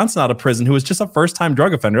Marie Johnson out of prison who was just a first-time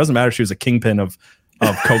drug offender. Doesn't matter if she was a kingpin of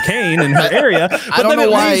cocaine in her area. But then it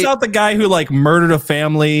leaves out the guy who like murdered a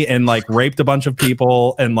family and like raped a bunch of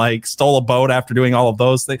people and like stole a boat after doing all of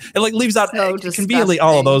those things. It like leaves out conveniently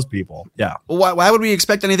all of those people. Yeah. Well, why would we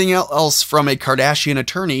expect anything else from a Kardashian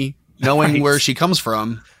attorney knowing where she comes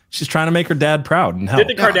from? She's trying to make her dad proud and help.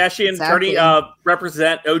 Did the Kardashian attorney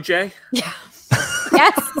represent OJ? Yeah.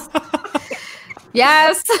 Yes.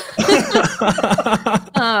 Yes.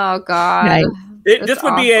 Oh God. Right. This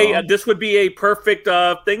would be a perfect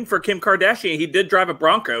thing for Kim Kardashian. He did drive a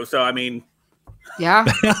Bronco, so I mean, yeah.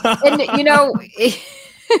 And you know,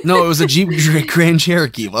 no, it was a Jeep Grand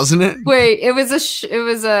Cherokee, wasn't it? Wait, it was a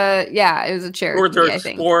Cherokee. I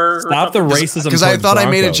think. Stop the racism. Because I thought Broncos. I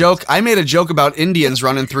made a joke. I made a joke about Indians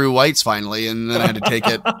running through whites finally, and then I had to take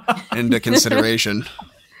it into consideration.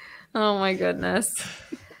 Oh my goodness.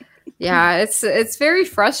 Yeah, it's very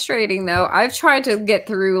frustrating though. I've tried to get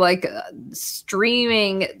through like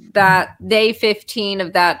streaming that day 15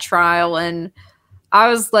 of that trial, and I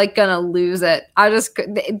was like gonna lose it.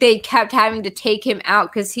 They kept having to take him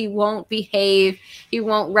out because he won't behave. He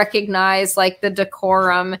won't recognize like the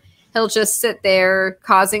decorum. He'll just sit there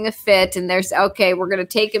causing a fit, and there's okay, we're gonna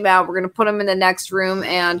take him out. We're gonna put him in the next room,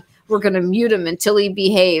 and we're going to mute him until he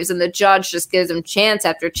behaves. And the judge just gives him chance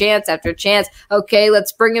after chance after chance. Okay,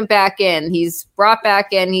 let's bring him back in. He's brought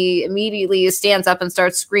back in. He immediately stands up and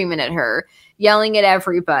starts screaming at her, yelling at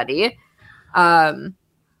everybody. Why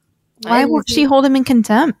won't she hold him in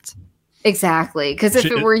contempt? Exactly. Because if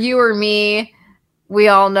it were you or me, we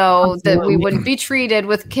all know that we wouldn't be treated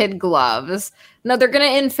with kid gloves. No, they're going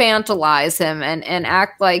to infantilize him and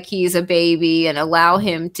act like he's a baby and allow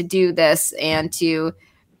him to do this and to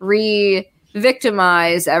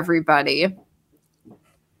re-victimize everybody.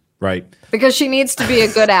 Right. Because she needs to be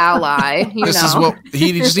a good ally. This is what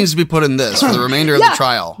he just needs to be put in this for the remainder of the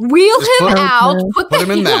trial. Wheel him out. Put him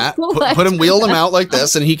in that. Wheel him out like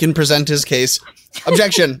this, and he can present his case.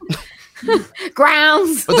 Objection.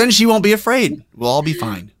 Grounds. But then she won't be afraid. We'll all be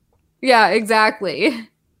fine. Yeah, exactly.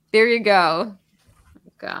 There you go.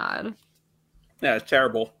 God. Yeah, it's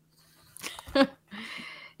terrible.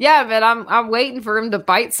 Yeah, but I'm waiting for him to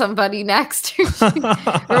bite somebody next,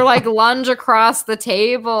 or like lunge across the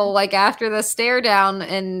table, like after the stare down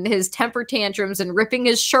and his temper tantrums and ripping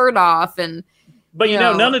his shirt off. But you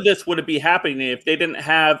know, none of this would be happening if they didn't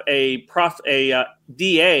have a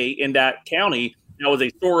DA in that county that was a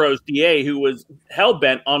Soros DA who was hell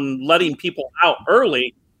bent on letting people out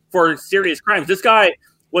early for serious crimes. This guy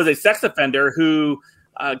was a sex offender who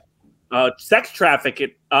sex trafficked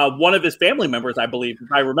one of his family members, I believe,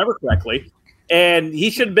 if I remember correctly. And he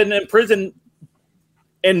should have been in prison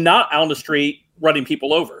and not out on the street running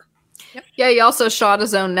people over. Yep. Yeah, he also shot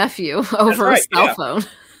his own nephew over a cell phone.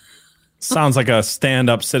 Sounds like a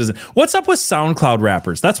stand-up citizen. What's up with SoundCloud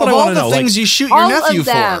rappers? That's what I want to know. All the things you shoot your nephew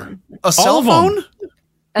for. A cell phone?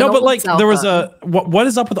 No, but like there was what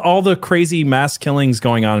is up with all the crazy mass killings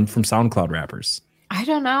going on from SoundCloud rappers? I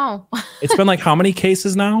don't know. It's been like how many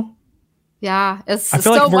cases now? Yeah, it's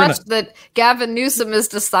so much that Gavin Newsom has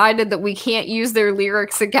decided that we can't use their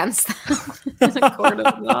lyrics against them in a court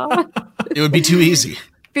of law. It would be too easy.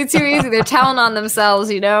 Be too easy. They're telling on themselves,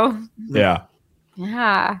 you know? Yeah.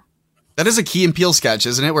 Yeah. That is a Key and Peele sketch,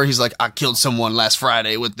 isn't it? Where he's like, I killed someone last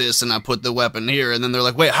Friday with this and I put the weapon here. And then they're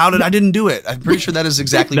like, wait, I didn't do it. I'm pretty sure that is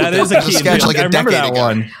exactly that what is that was a sketch like I a remember decade that ago.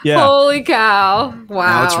 one. Yeah. Holy cow. Wow.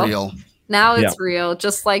 Now it's real. Now it's real.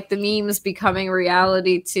 Just like the memes becoming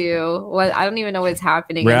reality too. What I don't even know what's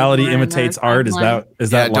happening. Reality anymore in imitates our art. Is timeline.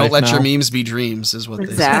 that don't life let now? your memes be dreams is what they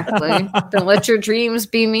say. Exactly. Don't let your dreams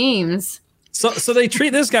be memes. So they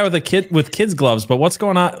treat this guy with kids gloves, but what's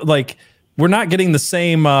going on? Like, we're not getting the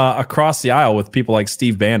same across the aisle with people like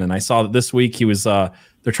Steve Bannon. I saw that this week he was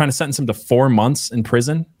they're trying to sentence him to 4 months in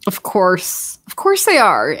prison. Of course they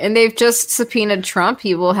are. And they've just subpoenaed Trump.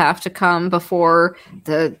 He will have to come before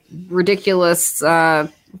the ridiculous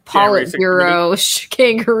Politburo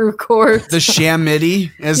kangaroo court. The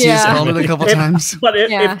Shamity, as he's called it a couple times. But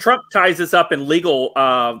if Trump ties this up in legal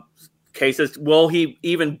cases, will he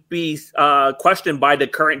even be questioned by the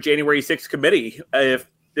current January 6th committee? If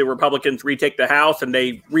the Republicans retake the House and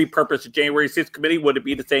they repurpose the January 6th committee, would it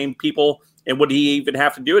be the same people? And would he even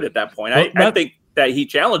have to do it at that point? Well, I think that he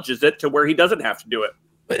challenges it to where he doesn't have to do it.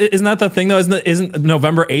 Isn't that the thing, though? Isn't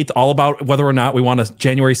November 8th all about whether or not we want a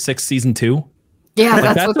January 6th season 2? Yeah,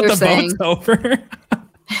 Like, that's what they're the saying. vote's over.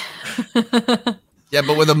 Yeah,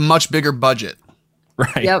 but with a much bigger budget.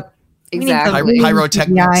 Right. Yep. We need Exactly. some-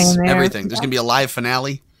 Pyrotechnics, in there. everything. There's going to be a live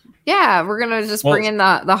finale. Yeah, we're gonna just bring in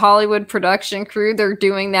the Hollywood production crew. They're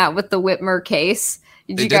doing that with the Whitmer case.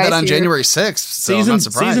 They did that on January 6th, so I'm not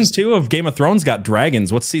surprised. Season 2 of Game of Thrones got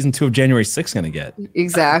dragons. What's season 2 of January 6th going to get?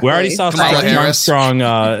 Exactly. We already saw Kamala Harris.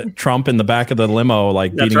 Armstrong Trump in the back of the limo,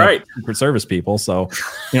 like That's beating right. up Secret Service people. So,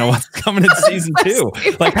 what's coming in season 2?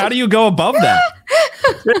 Like, how do you go above that?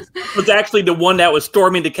 This was actually the one that was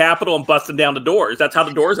storming the Capitol and busting down the doors. That's how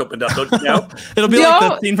the doors opened up, don't you know? It'll be like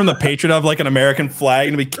the scene from The Patriot of like an American flag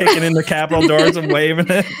and be kicking in the Capitol doors and waving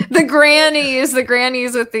it. the grannies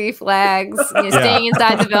with the flags, staying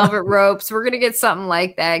inside the velvet ropes. We're gonna get something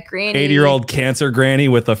like that. Granny, 80-year-old cancer granny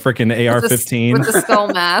with a freaking AR-15 with the skull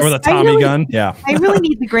mask. or the Tommy gun. Yeah. I really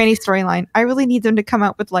need the granny storyline. I really need them to come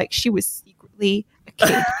out with like she was secretly a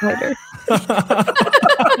cave fighter.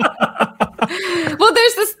 Well,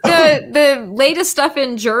 there's the latest stuff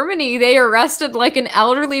in Germany. They arrested like an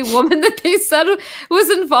elderly woman that they said was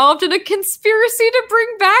involved in a conspiracy to bring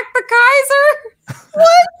back the Kaiser.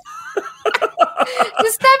 What?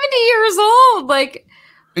 She's 70 years old. Like,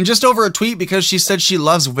 And just over a tweet because she said she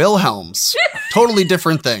loves Wilhelms. Totally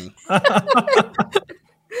different thing.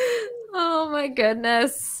 oh my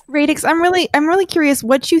goodness. Radix, I'm really curious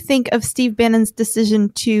what you think of Steve Bannon's decision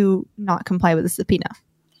to not comply with the subpoena.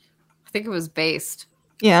 I think it was based.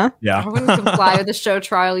 Yeah. I wouldn't comply with the show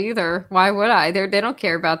trial either. Why would I? They don't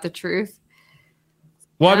care about the truth.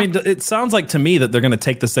 Well, I mean, it sounds like to me that they're going to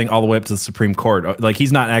take this thing all the way up to the Supreme Court. Like,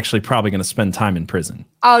 he's not actually probably going to spend time in prison.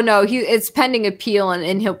 Oh no, it's pending appeal,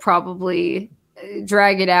 and he'll probably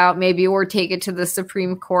drag it out, maybe, or take it to the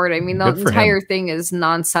Supreme Court. I mean, the entire thing is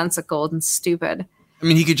nonsensical and stupid. I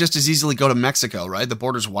mean, he could just as easily go to Mexico, right? The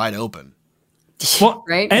border's wide open. Well,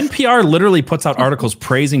 right? NPR literally puts out articles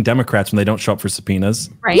praising Democrats when they don't show up for subpoenas.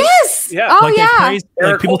 Right. Yes. Yeah. Oh Like, yeah.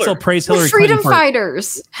 Eric people still Holder. praise The Hillary freedom Clinton.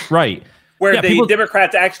 fighters. Right. Where Yeah, the people-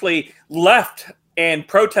 Democrats actually left and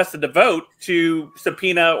protested the vote to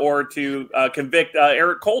subpoena or to convict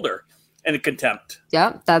Eric Holder in contempt.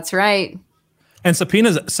 Yep, that's right. And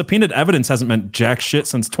subpoenaed evidence hasn't meant jack shit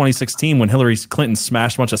since 2016 when Hillary Clinton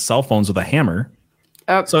smashed a bunch of cell phones with a hammer.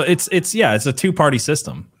 Oh. So it's a two-party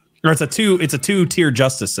system. Or it's a two-tier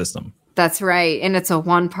justice system. That's right. And it's a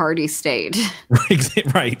one-party state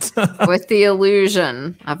Right. with the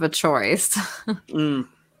illusion of a choice.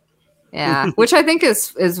 Yeah, which I think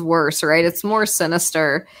is worse, right? It's more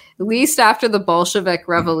sinister. At least after the Bolshevik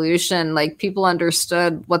Revolution, like, people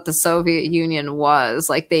understood what the Soviet Union was.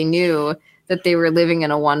 Like, they knew that they were living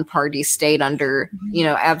in a one-party state under,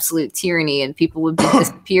 absolute tyranny, and people would be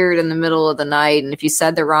disappeared in the middle of the night. And if you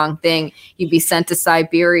said the wrong thing, you'd be sent to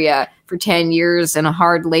Siberia for 10 years in a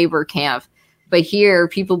hard labor camp. But here,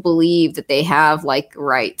 people believe that they have like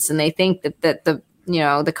rights, and they think that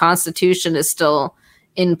the Constitution is still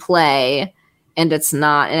in play, and it's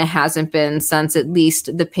not, and it hasn't been since at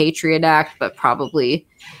least the Patriot Act, but probably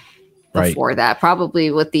before that,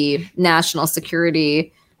 probably with the national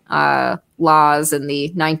security laws in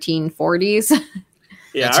the 1940s.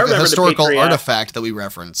 Yeah, It's I like a remember historical the Patriot Act. artifact that we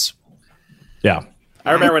reference. Yeah.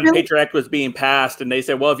 I remember when the Patriot Act was being passed, and they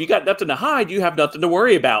said, "Well, if you got nothing to hide, you have nothing to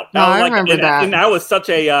worry about." No, I remember that. And I was such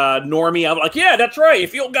a normie. I'm like, "Yeah, that's right.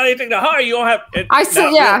 If you don't got anything to hide, you don't have." I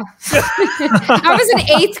was in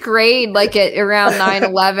 8th grade, like at around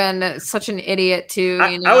 9/11. Such an idiot too.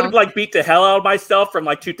 I would have like beat the hell out of myself from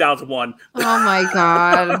like 2001. Oh my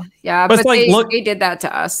god, yeah, But but it's like, they did that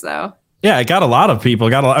to us though. Yeah, it got a lot of people.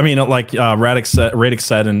 Radix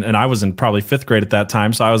said, and I was in probably 5th grade at that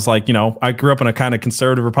time. So I was like, I grew up in a kind of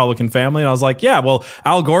conservative Republican family. And I was like, yeah, well,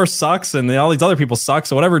 Al Gore sucks and all these other people suck.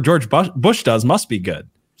 So whatever George Bush does must be good.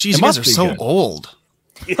 Jeez, you guys are so old.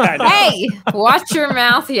 Yeah, hey, watch your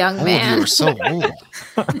mouth, young man. You are so old.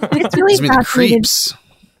 It's really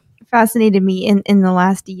fascinated me in the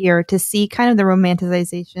last year to see kind of the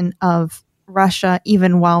romanticization of Russia,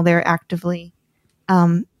 even while they're actively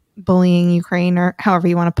bullying Ukraine, or however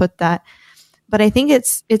you want to put that. But I think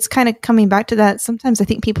it's kind of coming back to that. Sometimes I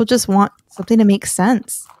think people just want something to make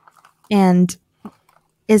sense, and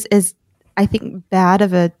is I think bad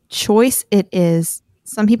of a choice it is.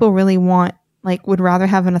 Some people really would rather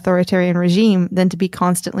have an authoritarian regime than to be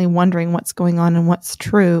constantly wondering what's going on and what's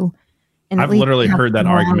true. And I've literally heard that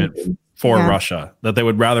argument for Russia, that they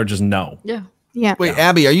would rather just know. Yeah. Yeah. Wait,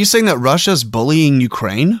 Abby, are you saying that Russia's bullying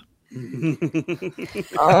Ukraine?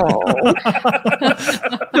 Oh. That's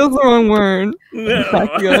the wrong word.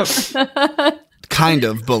 Back you up. Kind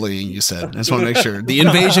of bullying, you said. I just want to make sure. The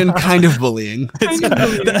invasion, kind of bullying.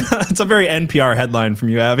 It's a very NPR headline from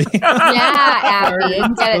you, Abby. Yeah, Abby,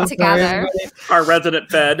 get it together. Our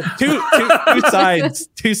resident Fed.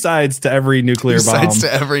 two sides to every nuclear bomb. Sides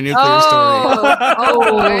to every nuclear story.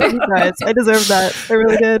 Oh, guys, I deserve that. I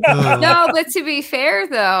really did. No, but to be fair,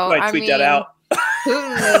 though, Might tweet that out.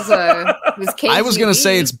 Putin was KGB. I was going to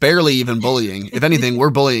say it's barely even bullying. If anything, we're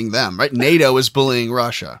bullying them, right? NATO is bullying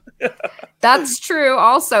Russia. That's true.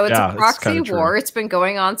 Also, it's Yeah, a proxy it's war. true. It's been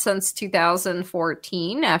going on since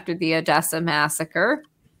 2014 after the Odessa massacre.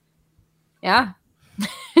 Yeah.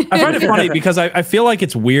 I find it funny because I feel like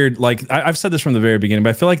it's weird. Like I've said this from the very beginning, but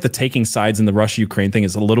I feel like the taking sides in the Russia-Ukraine thing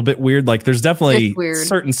is a little bit weird. Like there's definitely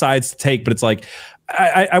certain sides to take, but it's like,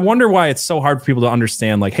 I wonder why it's so hard for people to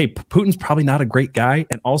understand. Like, hey, Putin's probably not a great guy,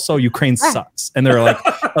 and also Ukraine sucks. And they're like,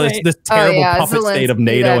 it's this terrible puppet state of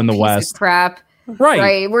NATO in the West. Crap.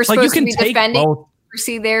 Right. We're supposed to be take defending. both.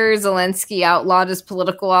 See, there, Zelensky outlawed his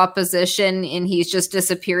political opposition, and he's just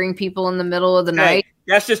disappearing people in the middle of the night.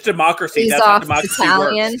 That's just democracy. He's That's how off democracy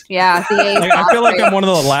Italian. works. Yeah. I feel like I'm one of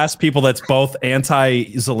the last people that's both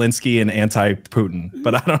anti-Zelensky and anti-Putin,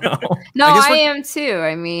 but I don't know. No, I am too.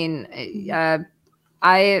 I mean,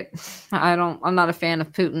 I'm not a fan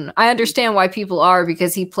of Putin. I understand why people are,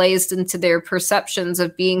 because he plays into their perceptions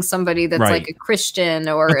of being somebody that's like a Christian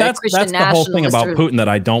or a Christian nationalist. That's the whole thing about Putin that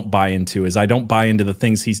I don't buy into. Is I don't buy into the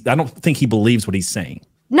things I don't think he believes what he's saying.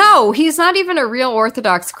 No, he's not even a real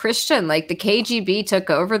Orthodox Christian. Like the KGB took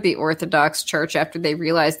over the Orthodox Church after they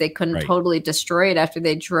realized they couldn't totally destroy it after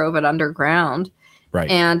they drove it underground. Right.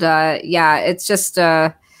 And it's just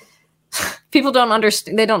people don't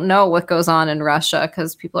understand. They don't know what goes on in Russia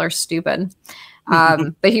because people are stupid.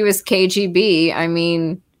 But he was KGB. I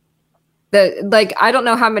mean, I don't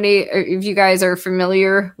know how many of you guys are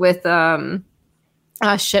familiar with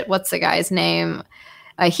what's the guy's name?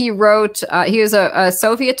 He wrote, he was a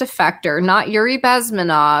Soviet defector, not Yuri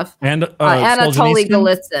Bezmenov, and Anatoly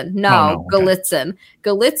Golitsyn. No, okay. Golitsyn.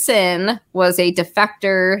 Golitsyn was a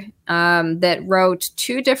defector that wrote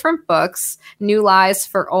 2 different books, New Lies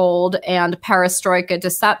for Old and Perestroika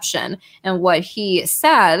Deception. And what he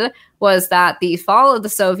said was that the fall of the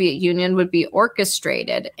Soviet Union would be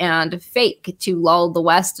orchestrated and fake to lull the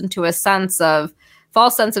West into a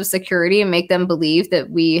false sense of security and make them believe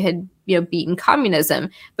that we had beaten communism.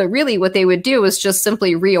 But really what they would do was just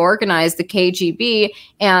simply reorganize the KGB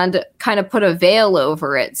and kind of put a veil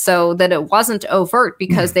over it so that it wasn't overt,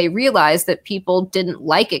 because they realized that people didn't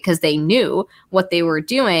like it because they knew what they were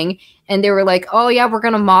doing. And they were like, oh yeah, we're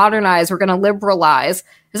going to modernize, we're going to liberalize.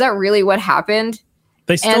 Is that really what happened?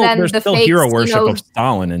 There's still hero worship of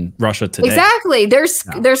Stalin in Russia today. Exactly.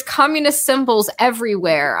 There's communist symbols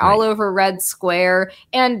everywhere, all over Red Square.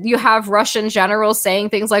 And you have Russian generals saying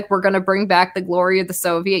things like, we're going to bring back the glory of the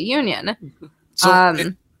Soviet Union. So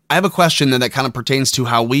I have a question that kind of pertains to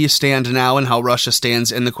how we stand now and how Russia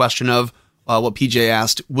stands in the question of what PJ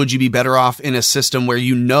asked. Would you be better off in a system where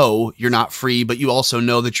you know you're not free, but you also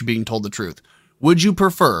know that you're being told the truth? Would you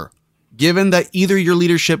prefer, given that either your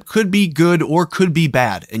leadership could be good or could be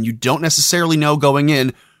bad, and you don't necessarily know going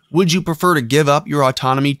in, would you prefer to give up your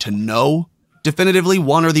autonomy to know definitively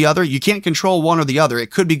one or the other? You can't control one or the other.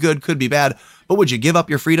 It could be good, could be bad, but would you give up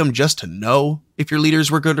your freedom just to know if your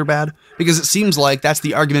leaders were good or bad? Because it seems like that's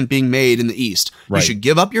the argument being made in the East. Right. You should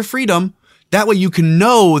give up your freedom. That way you can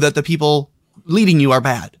know that the people leading you are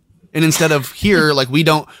bad. And instead of here, like we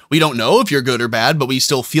don't know if you're good or bad, but we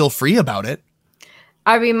still feel free about it.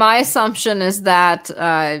 I mean, my assumption is that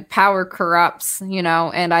power corrupts,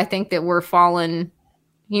 and I think that we're fallen,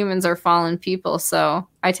 humans are fallen people, so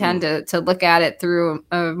I tend to look at it through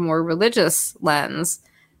a more religious lens,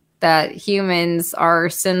 that humans are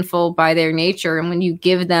sinful by their nature, and when you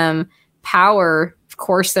give them power, of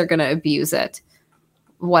course they're going to abuse it.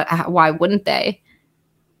 Why wouldn't they?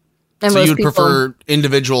 And so you'd prefer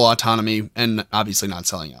individual autonomy and obviously not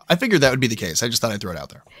selling out. I figured that would be the case. I just thought I'd throw it out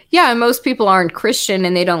there. Yeah, and most people aren't Christian,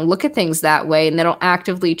 and they don't look at things that way, and they don't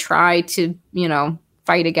actively try to,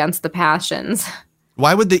 fight against the passions.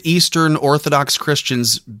 Why would the Eastern Orthodox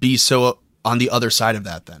Christians be so on the other side of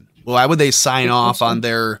that then? Why would they sign off on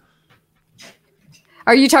their...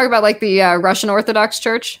 Are you talking about like the Russian Orthodox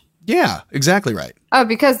Church? Yeah, exactly right. Oh,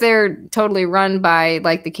 because they're totally run by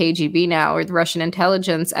like the KGB now, or the Russian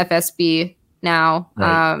intelligence, FSB now.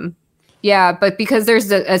 Right. Yeah, but because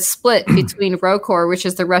there's a split between ROKOR, which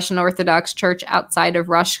is the Russian Orthodox Church outside of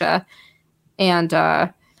Russia, and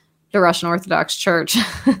the Russian Orthodox Church.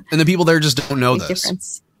 And the people there just don't know this.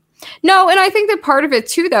 Difference. No, and I think that part of it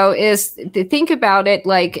too, though, is to think about it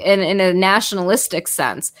like in a nationalistic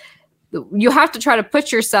sense. You have to try to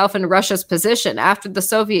put yourself in Russia's position. After the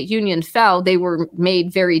Soviet Union fell, they were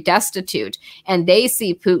made very destitute, and they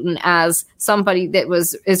see Putin as somebody that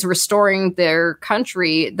is restoring their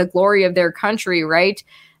country, the glory of their country, right?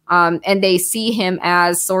 And they see him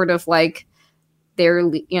as sort of like their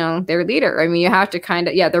leader. I mean, you have to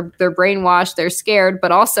they're brainwashed, they're scared,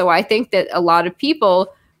 but also I think that a lot of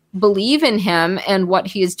people believe in him and what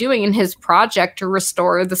he is doing in his project to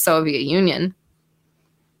restore the Soviet Union.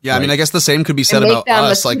 Yeah, I mean, I guess the same could be said about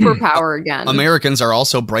us. Like, superpower again. Americans are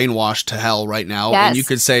also brainwashed to hell right now. Yes. And you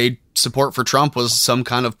could say support for Trump was some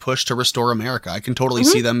kind of push to restore America. I can totally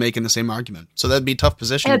see them making the same argument. So that'd be a tough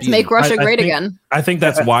position to be make in. Russia great again. I think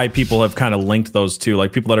that's why people have kind of linked those two.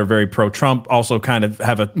 Like people that are very pro-Trump also kind of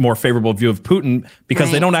have a more favorable view of Putin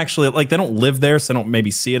because they don't actually they don't live there, so they don't maybe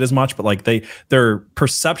see it as much. But like their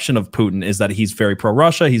perception of Putin is that he's very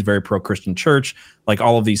pro-Russia, he's very pro-Christian church, like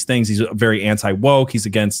all of these things. He's very anti-woke. He's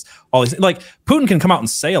against all these. Like Putin can come out and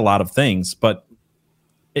say a lot of things, but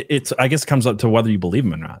it's I guess it comes up to whether you believe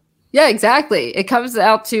him or not. Yeah, exactly. It comes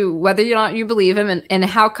out to whether or not you believe him, and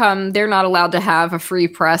how come they're not allowed to have a free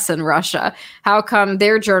press in Russia? How come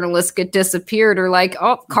their journalists get disappeared or like,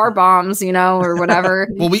 car bombs, or whatever?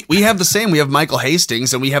 Well, we have the same. We have Michael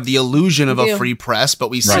Hastings, and we have the illusion of a free press, but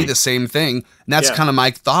we see the same thing. And that's kind of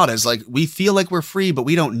my thought is like, we feel like we're free, but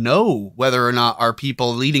we don't know whether or not our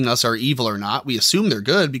people leading us are evil or not. We assume they're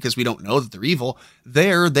good because we don't know that they're evil.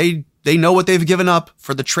 They know what they've given up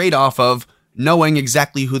for the trade-off of knowing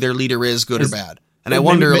exactly who their leader is, good or bad. And I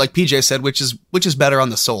wonder, like PJ said, which is better on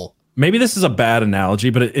the soul. Maybe this is a bad analogy,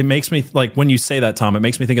 but it makes me like when you say that, Tom, it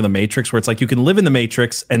makes me think of the Matrix, where it's like you can live in the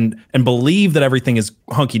Matrix and believe that everything is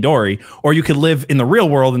hunky dory, or you could live in the real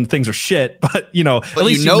world and things are shit, but at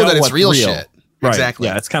least you know that it's real shit. Right. Exactly.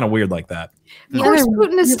 Yeah, it's kind of weird like that. Of course,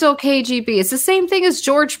 Putin is still KGB. It's the same thing as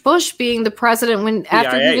George Bush being the president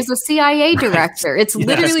after he was a CIA director. It's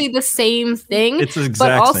literally the same thing. It's the exact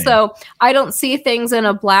but also, same. I don't see things in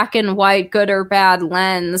a black and white, good or bad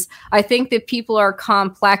lens. I think that people are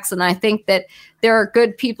complex, and I think that there are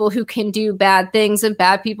good people who can do bad things and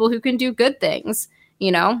bad people who can do good things.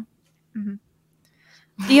 Mm-hmm.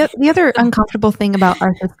 The other uncomfortable thing about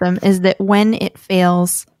our system is that when it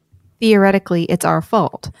fails, theoretically, it's our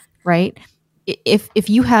fault, right? If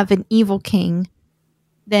you have an evil king,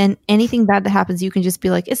 then anything bad that happens, you can just be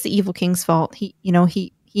like, it's the evil king's fault.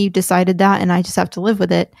 He decided that, and I just have to live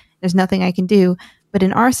with it. There's nothing I can do. But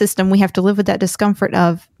in our system, we have to live with that discomfort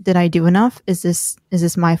of, did I do enough? Is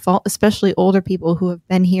this my fault? Especially older people who have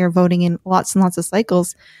been here voting in lots and lots of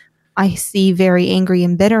cycles. I see very angry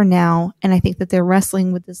and bitter now, and I think that they're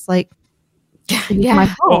wrestling with this like,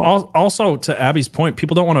 yeah. Well, also to Abby's point,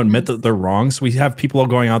 people don't want to admit that they're wrong. So we have people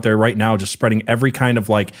going out there right now just spreading every kind of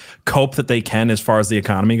like cope that they can as far as the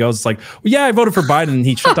economy goes. It's like, well, yeah, I voted for Biden and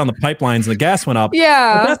he shut down the pipelines and the gas went up.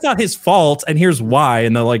 Yeah, but that's not his fault. And here's why.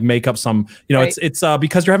 And they'll like make up some, right. it's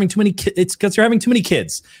because you're having too many. It's because you're having too many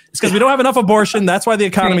kids. It's because we don't have enough abortion. That's why the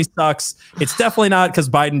economy sucks. It's definitely not because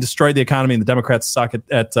Biden destroyed the economy and the Democrats suck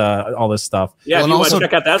at all this stuff. Yeah, if you want to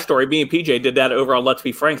check out that story, me and PJ did that over on Let's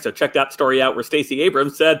Be Frank. So check that story out where Stacey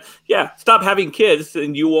Abrams said, yeah, stop having kids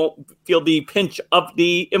and you won't feel the pinch of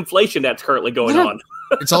the inflation that's currently going on.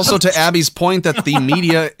 It's also to Abby's point that the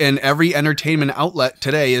media and every entertainment outlet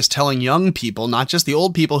today is telling young people, not just the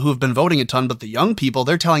old people who have been voting a ton, but the young people,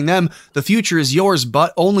 they're telling them the future is yours,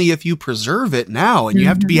 but only if you preserve it now. And you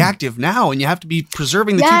have to be active now, and you have to be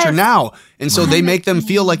preserving the future now. And so they make them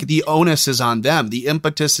feel like the onus is on them. The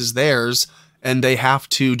impetus is theirs, and they have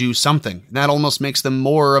to do something. And that almost makes them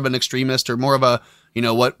more of an extremist or more of a You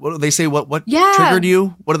know, what do they say? What Yeah. triggered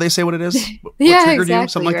you? What do they say? What it is? What Yeah, triggered exactly. you?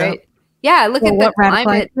 Something like right. Yeah, look at the what radicalized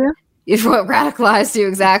climate. you? Is what radicalized you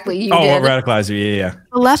exactly. You Oh, did. what radicalized you? Yeah.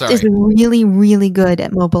 The left is Sorry. really, really good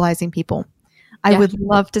at mobilizing people. I Yeah. would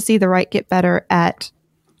love to see the right get better at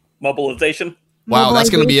Mobilization. Wow, that's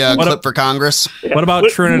going to be a mobilization. clip for Congress. What about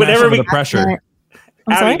true Whenever international we- under pressure?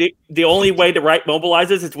 I'm sorry? Abby, the only way the right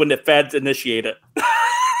mobilizes is when the feds initiate it.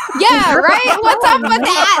 Yeah, right? What's up with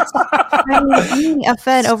that? I mean, being a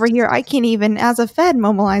Fed over here, I can't even, as a Fed,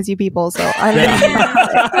 mobilize you people. So I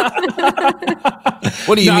don't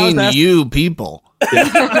What do you No, I was mean, asking- you people?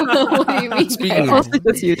 What do you mean? Speaking know. of, Mostly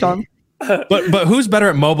just you, Tom. But who's better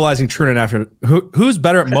at mobilizing true international? Who's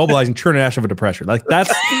better at mobilizing true international under pressure? Like that's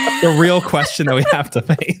the real question that we have to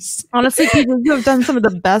face. Honestly, people, you have done some of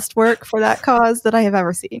the best work for that cause that I have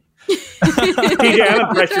ever seen. PJ, I'm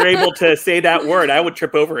impressed you're able to say that word. I would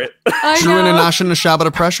trip over it. I true know. international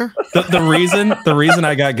Shabbat pressure? The reason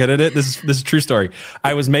I got good at it. This is a true story.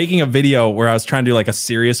 I was making a video where I was trying to do like a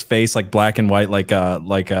serious face, like black and white, like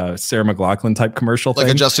a Sarah McLachlan type commercial Like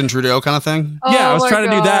thing. a Justin Trudeau kind of thing? Yeah, I Oh was my trying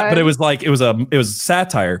to do that, but God. it was like it was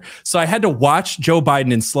satire. So I had to watch Joe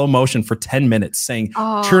Biden in slow motion for 10 minutes saying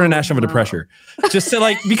Oh, true international under no. pressure. Just to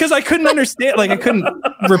like because I couldn't understand, like I couldn't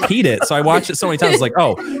repeat it. So I watched it so many times. Like,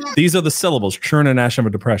 oh, these are the syllables, true international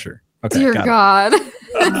under pressure. Okay. Dear got it. God.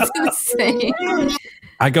 That's insane.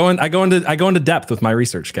 I go into depth with my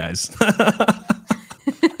research, guys.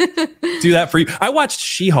 Do that for you. I watched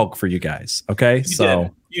She-Hulk for you guys. Okay.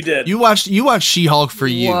 You did. You watched She-Hulk for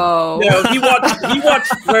you. Whoa. No, he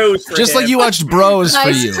watched Bros for Just him. like you watched Bros for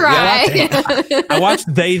Nice you. try. I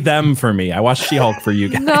watched They Them for me. I watched She-Hulk for you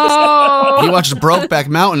guys. No. You watched Brokeback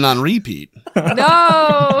Mountain on repeat.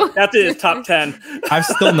 No. That's in his top 10. I've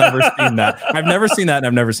still never seen that. I've never seen that, and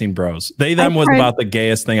I've never seen Bros. They Them was tried- about the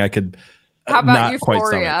gayest thing I could. How about not quite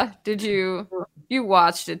stomach. Euphoria? Did you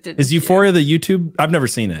watched it? Didn't Is you? Euphoria the YouTube? I've never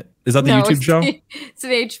seen it. Is that the No, YouTube it's show? It's an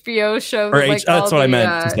HBO show. Or that, like, that's all what I the,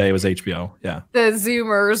 meant to say. It was HBO. Yeah. The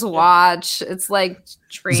Zoomers watch. It's like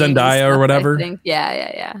trains and Zendaya or stuff, I whatever? think.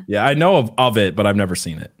 Yeah. Yeah, I know of it, but I've never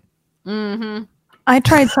seen it. Mm-hmm. I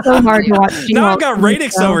tried so hard to watch She-Hulk. Now I've got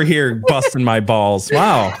Radix over here busting my balls.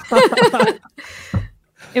 Wow.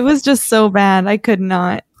 It was just so bad. I could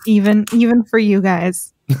not, even for you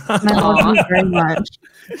guys. And I love you very much.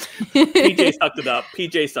 PJ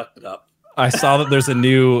sucked it up. I saw that there's a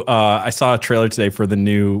new. I saw a trailer today for the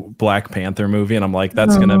new Black Panther movie, and I'm like,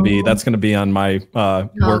 that's gonna be on my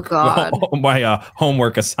work, God. my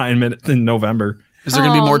homework assignment in November. Is there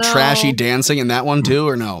going to be Oh, more no. trashy dancing in that one too,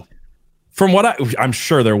 or no? From what I'm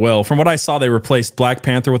sure there will. From what I saw, they replaced Black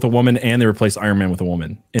Panther with a woman, and they replaced Iron Man with a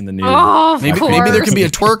woman in the new. Oh, of Maybe course. there could be a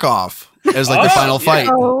twerk off as like the final fight.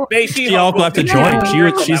 Oh, She all left to join.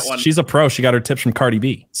 Yeah. She's a pro. She got her tips from Cardi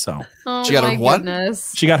B. So Oh, She got her my what?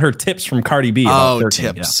 goodness. she got her tips from Cardi B. about Oh,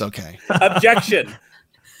 twerking, tips. Okay. Objection.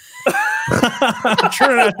 Yeah.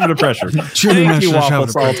 Turn it under pressure. Turn it Thank you, under Waffle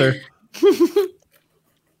pressure. Salter.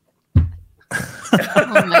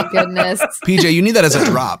 Oh my goodness. PJ, you need that as a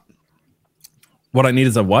drop. What I need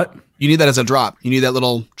is a what? You need that as a drop. You need that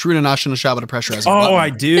little true international Shabbat pressure as a Oh, button. I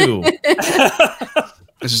do.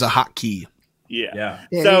 This is a hot key. Yeah. Yeah.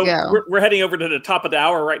 There So you go. we're heading over to the top of the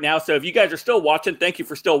hour right now. So if you guys are still watching, thank you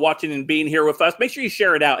for still watching and being here with us. Make sure you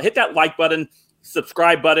share it out. Hit that like button,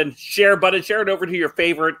 subscribe button, share it over to your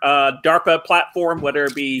favorite DARPA platform, whether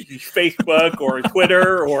it be Facebook or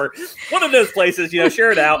Twitter or one of those places.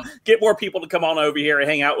 Share it out. Get more people to come on over here and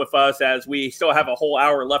hang out with us as we still have a whole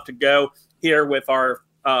hour left to go here with our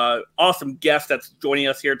awesome guest that's joining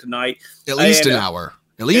us here tonight. At least And, an hour.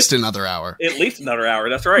 At least another hour. At least another hour.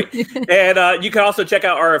 That's right. And you can also check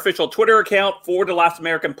out our official Twitter account for the Last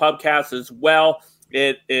American Podcast as well.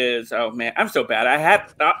 It is, oh man, I'm so bad.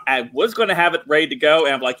 I was going to have it ready to go.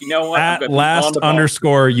 And I'm like, you know what? I'm At gonna be on the ball.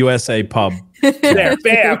 _USA pub. There,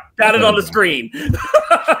 bam, got it on the screen.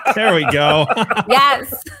 There we go.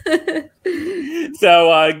 Yes.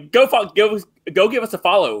 So go give us a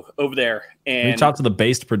follow over there. And Reach out to the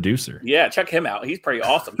based producer. yeah, check him out. He's pretty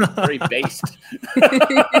awesome. Pretty based.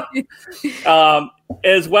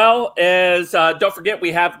 As well as, don't forget,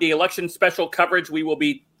 we have the election special coverage we will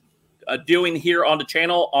be doing here on the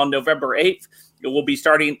channel on November 8th. It will be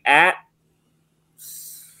starting at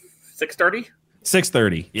 6:30.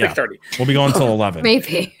 6:30. Yeah. 6:30. We'll be going till 11.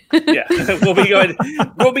 Maybe. Yeah, we'll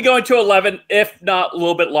be going to 11, if not a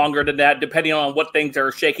little bit longer than that, depending on what things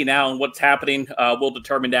are shaking out and what's happening. We'll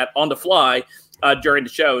determine that on the fly during the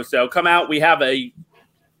show. So come out. We have a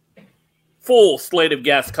full slate of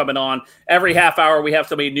guests coming on. Every half hour, we have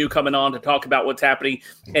somebody new coming on to talk about what's happening.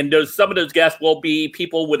 And some of those guests will be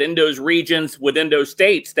people within those regions, within those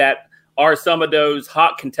states that are some of those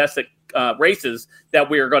hot contested races that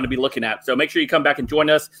we are going to be looking at. So make sure you come back and join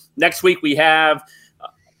us. Next week we have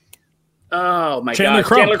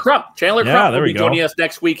Chandler Crump. Chandler Crump will be joining us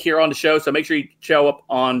next week here on the show. So make sure you show up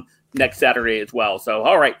on next Saturday as well. So,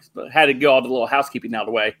 all right, had to get all the little housekeeping out of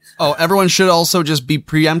the way. Oh, everyone should also just be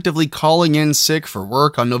preemptively calling in sick for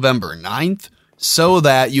work on November 9th so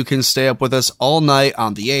that you can stay up with us all night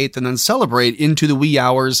on the 8th and then celebrate into the wee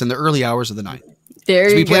hours and the early hours of the night. There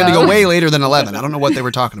you go. We plan to go way later than 11. I don't know what they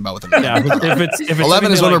were talking about with them. Yeah, if it's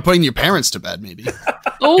 11 is when we're putting your parents to bed, maybe.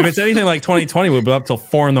 If it's anything like 2020, we'll be up till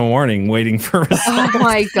 4 a.m. waiting for results. Oh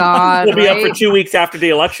my God. We'll be up for 2 weeks after the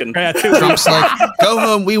election. Yeah, 2 weeks. Trump's like, go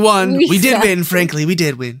home, we won. We did win, frankly. We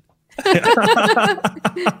did win.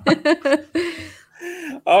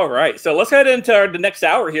 All right, so let's head into the next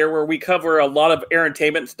hour here where we cover a lot of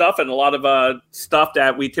entertainment stuff and a lot of stuff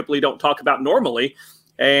that we typically don't talk about normally.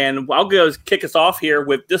 And I'll go kick us off here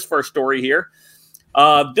with this first story here.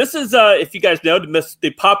 This is, if you guys know,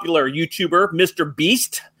 the popular YouTuber, Mr.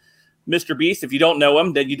 Beast. Mr. Beast, if you don't know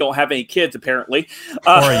him, then you don't have any kids, apparently.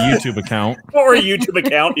 Or a YouTube account. Or a YouTube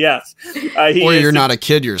account, yes. Or you're not a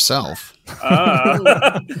kid yourself. So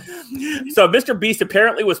Mr. Beast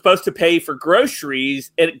apparently was supposed to pay for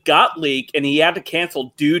groceries. It got leaked, and he had to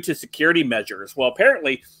cancel due to security measures. Well,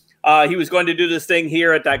 apparently... he was going to do this thing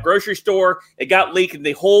here at that grocery store. It got leaked, and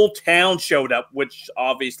the whole town showed up, which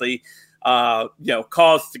obviously,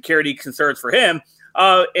 caused security concerns for him.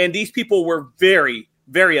 And these people were very,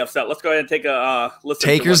 very upset. Let's go ahead and take a listen.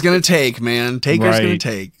 Taker's going to take, man. Taker's going to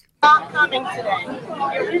take. Not coming today.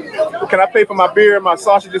 Can I pay for my beer and my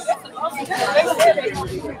sausages? They'll take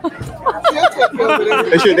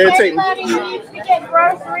Everybody needs to get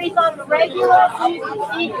groceries on the regular so you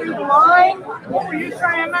can see through the line. What were you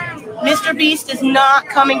saying, man? Mr. Beast is not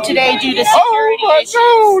coming today due to security issues.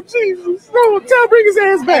 Oh, Jesus. No, bring his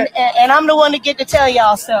ass back. And I'm the one to get to tell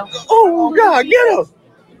y'all so. Oh, God, get him.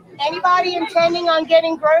 Anybody intending on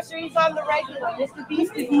getting groceries on the regular, Mr.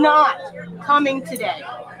 Beast is not coming today.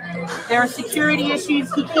 There are security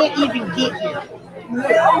issues. He can't even get here.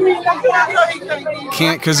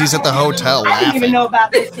 Can't because he's at the hotel I didn't laughing. even know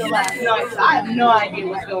about this till last night, so I have no idea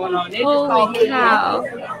what's going on. They just called Holy me. cow.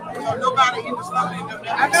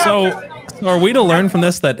 So are we to learn from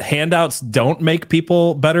this that handouts don't make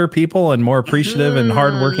people better people and more appreciative and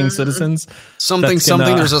hardworking citizens? Something.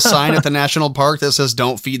 There's a sign at the national park that says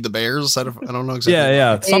 "Don't feed the bears." I don't know exactly.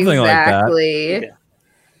 Yeah, something like that.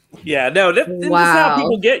 Yeah, no, this is how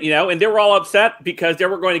people get, and they were all upset because they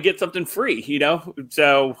were going to get something free,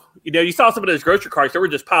 So, you saw some of those grocery carts, they were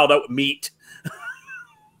just piled up with meat.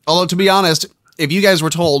 Although, to be honest, if you guys were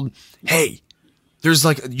told, hey, there's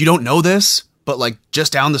you don't know this, but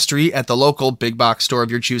just down the street at the local big box store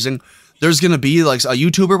of your choosing, there's going to be a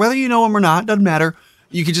YouTuber, whether you know him or not, doesn't matter.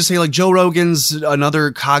 You could just say Joe Rogan's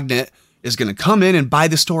another cognate is going to come in and buy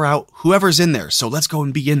the store out, whoever's in there. So let's go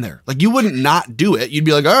and be in there. You wouldn't not do it. You'd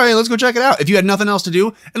be like, all right, let's go check it out. If you had nothing else to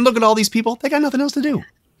do, and look at all these people, they got nothing else to do.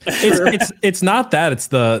 It's not that. It's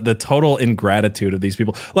the total ingratitude of these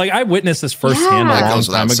people. I witnessed this firsthand a long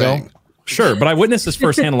time ago. Saying. Sure, but I witnessed this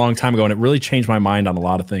firsthand a long time ago, and it really changed my mind on a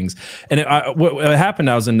lot of things. And what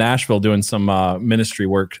happened, I was in Nashville doing some ministry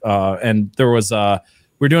work, and there was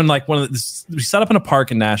we're doing we set up in a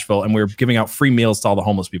park in Nashville, and we were giving out free meals to all the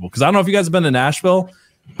homeless people. Because I don't know if you guys have been to Nashville,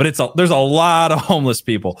 but there's a lot of homeless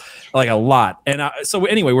people, a lot. And so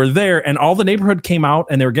anyway, we're there, and all the neighborhood came out,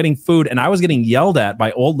 and they were getting food, and I was getting yelled at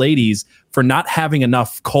by old ladies for not having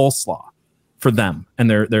enough coleslaw for them and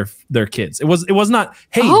their kids. It was not,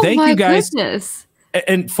 hey, thank you guys. Goodness.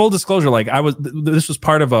 And full disclosure, this was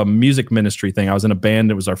part of a music ministry thing. I was in a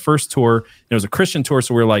band. It was our first tour. It was a Christian tour,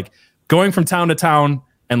 so we were going from town to town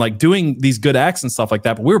and doing these good acts and stuff like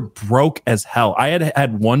that. But we were broke as hell. I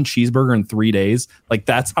had one cheeseburger in 3 days.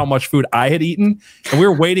 That's how much food I had eaten. And we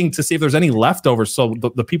were waiting to see if there's any leftovers so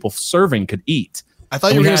the people serving could eat. I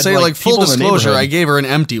thought you were going to say, full disclosure, I gave her an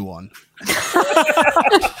empty one.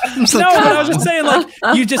 But I was just saying,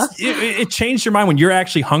 it changed your mind when you're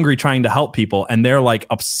actually hungry trying to help people, and they're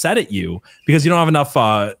upset at you because you don't have enough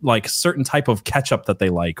certain type of ketchup that they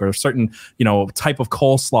like, or a certain type of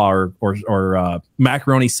coleslaw or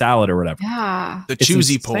macaroni salad or whatever. Yeah, the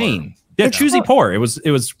choosy pour. Yeah, choosy pour. It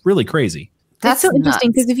was really crazy. That's so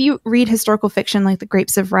interesting because if you read historical fiction like The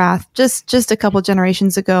Grapes of Wrath, just a couple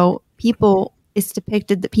generations ago, it's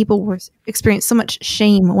depicted that people were experienced so much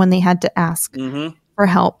shame when they had to ask for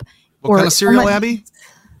help. What kind of cereal, Abby?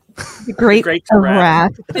 The Grapes of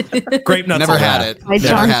Wrath. Grape nuts. Never had it.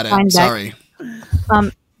 Never had it. Sorry.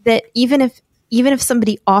 That even if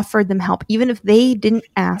somebody offered them help, even if they didn't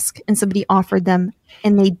ask and somebody offered them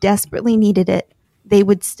and they desperately needed it, they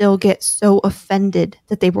would still get so offended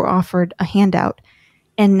that they were offered a handout.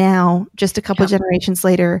 And now, just a couple generations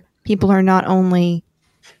later, people are not only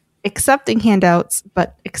accepting handouts,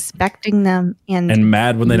 but expecting them and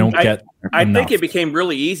mad when they don't get I enough. think it became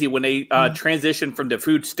really easy when they transitioned from the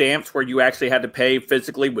food stamps, where you actually had to pay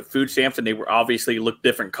physically with food stamps, and they were obviously looked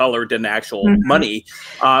different colored than the actual money,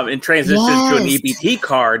 and transitioned to an EBT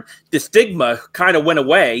card. The stigma kind of went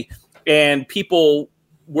away, and people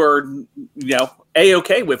were,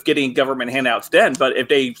 A-okay with getting government handouts then. But if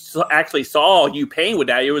they actually saw you paying with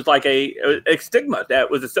that, it was like a stigma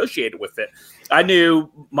that was associated with it. I knew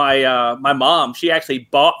my mom, she actually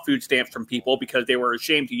bought food stamps from people because they were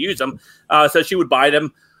ashamed to use them. So she would buy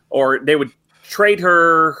them, or they would trade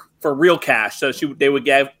her for real cash. So they would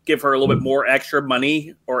give her a little bit more extra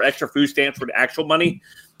money or extra food stamps for the actual money.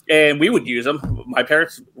 And we would use them. My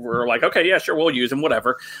parents were like, okay, yeah, sure, we'll use them,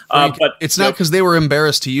 whatever. But it's not because they were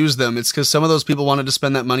embarrassed to use them. It's because some of those people wanted to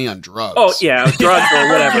spend that money on drugs. Oh, yeah, drugs or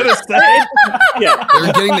whatever. Yeah, they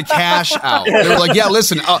were getting the cash out. They were like, yeah,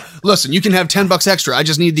 listen, you can have $10 extra. I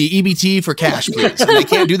just need the EBT for cash, please. And they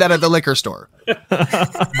can't do that at the liquor store.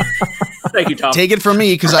 Thank you, Tom. Take it from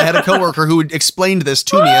me, because I had a coworker who explained this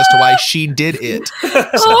to me as to why she did it.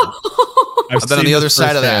 So, I've been on the other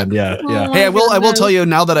side of that. Yeah. Hey, I will tell you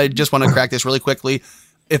now that I just want to crack this really quickly.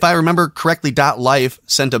 If I remember correctly, .life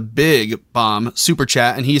sent a big bomb super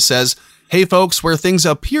chat, and he says, hey folks, where things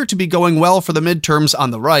appear to be going well for the midterms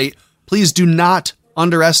on the right, please do not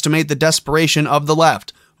underestimate the desperation of the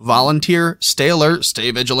left. Volunteer, stay alert,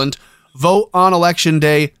 stay vigilant, vote on election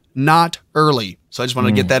day, not early. So I just want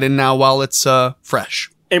to get that in now while it's fresh.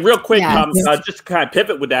 And real quick, just to kind of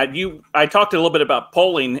pivot with that, I talked a little bit about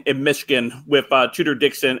polling in Michigan with Tudor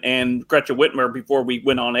Dixon and Gretchen Whitmer before we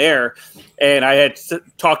went on air. And I had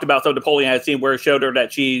talked about some of the polling I had seen where it showed her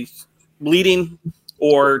that she's leading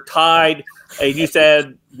or tied. And you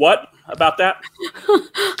said, what about that?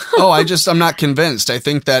 I'm not convinced. I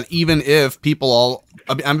think that even if people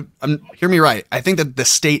hear me right, I think that the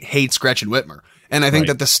state hates Gretchen Whitmer. And I think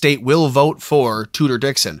that the state will vote for Tudor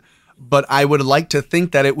Dixon. But I would like to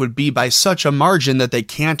think that it would be by such a margin that they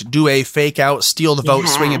can't do a fake out, steal the vote,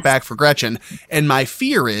 swing it back for Gretchen. And my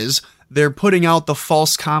fear is they're putting out the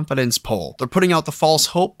false confidence poll. They're putting out the false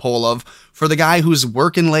hope poll for the guy who's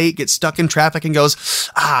working late, gets stuck in traffic and goes,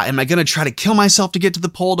 am I going to try to kill myself to get to the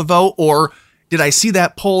poll to vote? Or did I see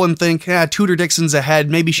that poll and think, Tudor Dixon's ahead.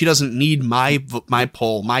 Maybe she doesn't need my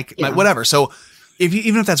poll, my whatever. So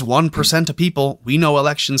even if that's 1% of people, we know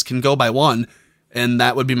elections can go by one. And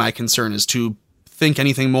that would be my concern, is to think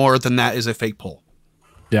anything more than that is a fake poll.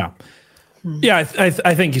 Yeah. Yeah,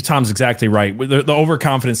 I think Tom's exactly right. The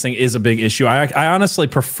overconfidence thing is a big issue. I honestly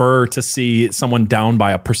prefer to see someone down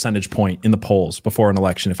by a percentage point in the polls before an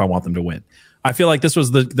election if I want them to win. I feel like this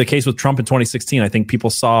was the case with Trump in 2016. I think people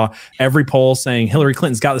saw every poll saying Hillary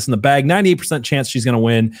Clinton's got this in the bag, 98% chance she's going to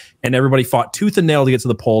win. And everybody fought tooth and nail to get to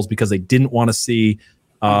the polls because they didn't want to see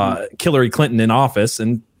Hillary Clinton in office.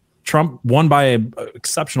 And Trump won by an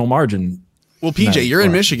exceptional margin. Well, PJ, you're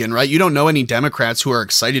in Michigan, right? You don't know any Democrats who are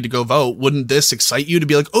excited to go vote. Wouldn't this excite you to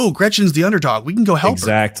be like, oh, Gretchen's the underdog, we can go help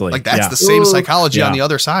her? Like, that's the same psychology on the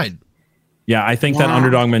other side. Yeah, I think that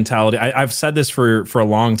underdog mentality, I've said this for a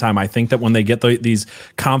long time. I think that when they get these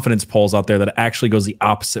confidence polls out there, that it actually goes the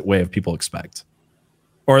opposite way of people expect.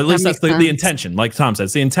 Or at least that's the intention. Like Tom said,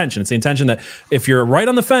 it's the intention. It's the intention that if you're right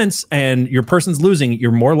on the fence and your person's losing,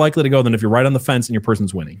 you're more likely to go than if you're right on the fence and your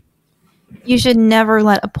person's winning. You should never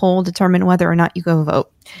let a poll determine whether or not you go vote.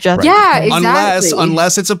 Yeah, exactly.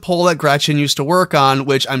 Unless it's a poll that Gretchen used to work on,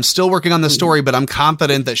 which I'm still working on the story, but I'm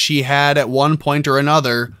confident that she had at one point or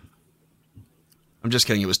another. I'm just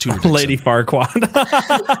kidding. It was Tudor Dixon. Lady Farquaad.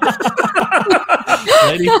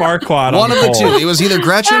 Lady Farquaad. One of the two. It was either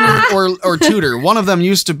Gretchen or Tudor. One of them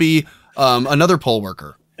used to be another poll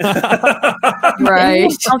worker. Right.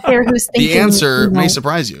 Out there who's thinking, the answer may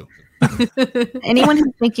surprise you. Anyone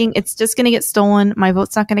who's thinking it's just going to get stolen, my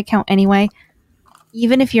vote's not going to count anyway.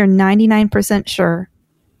 Even if you're 99% sure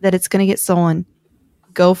that it's going to get stolen,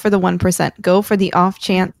 go for the 1%. Go for the off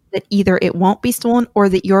chance that either it won't be stolen or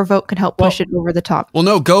that your vote could help push it over the top. Well,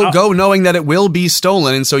 no, go knowing that it will be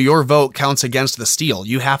stolen, and so your vote counts against the steal.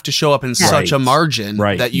 You have to show up in such a margin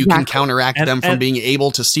that you can counteract them from being able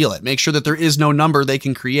to steal it. Make sure that there is no number they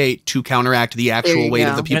can create to counteract the actual weight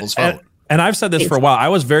of the people's vote. And I've said this for a while. I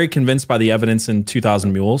was very convinced by the evidence in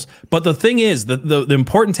 2000 Mules. But the thing is, the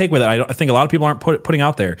important takeaway that I think a lot of people aren't putting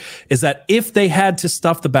out there is that if they had to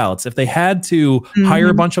stuff the ballots, if they had to hire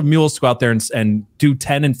a bunch of mules to go out there and do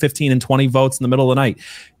 10 and 15 and 20 votes in the middle of the night,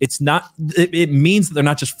 it means that they're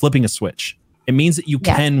not just flipping a switch. it means that you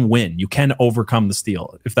can win. You can overcome the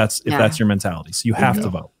steal if that's your mentality. So you have to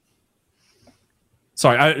vote.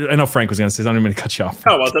 Sorry, I know Frank was going to say something. I'm going to cut you off.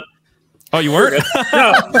 Oh, was it? Oh, you weren't?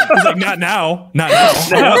 No. He's like, not now. Not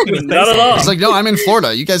now. Not at all. He's like, no, I'm in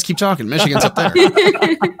Florida. You guys keep talking. Michigan's up there.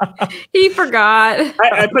 He forgot.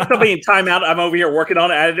 I put something in timeout. I'm over here working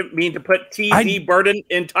on it. I didn't mean to put TZ Burden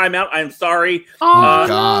in timeout. I'm sorry. Oh,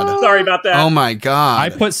 God. Sorry about that. Oh, my God. I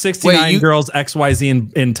put 69 girls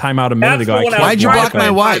XYZ in timeout a minute ago. Why'd you block my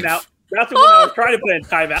wife? That's the one I was trying to put in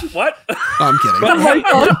timeout. What? I'm kidding.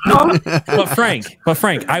 But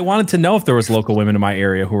Frank, I wanted to know if there was local women in my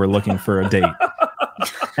area who were looking for a date.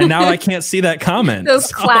 And now I can't see that comment.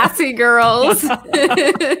 Those classy girls.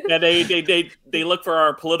 Yeah, they look for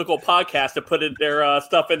our political podcast to put their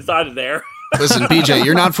stuff inside of there. Listen, PJ,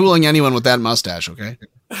 you're not fooling anyone with that mustache, okay?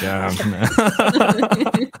 Yeah.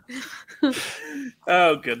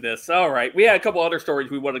 Oh, goodness. All right. We had a couple other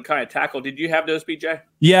stories we wanted to kind of tackle. Did you have those, PJ?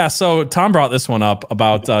 Yeah, so Tom brought this one up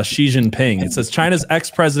about Xi Jinping. It says China's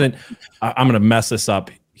ex-president, I'm going to mess this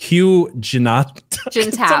up, Jintao.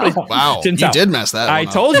 Wow, Jintao. You did mess that I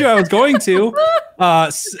up. told you I was going to.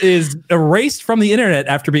 Is erased from the internet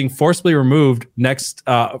after being forcibly removed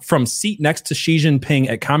from seat next to Xi Jinping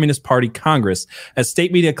at Communist Party Congress, as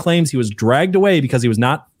state media claims he was dragged away because he was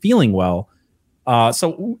not feeling well.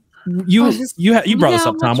 So you brought this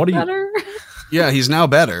up, Tom. What do you? Yeah, he's now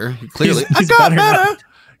better. Clearly, he's better.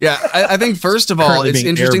 Yeah, I think first of all, Currently it's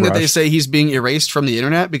interesting that they say he's being erased from the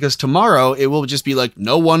internet, because tomorrow it will just be like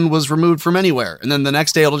no one was removed from anywhere, and then the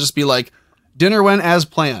next day it'll just be like dinner went as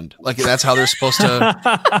planned. Like that's how they're supposed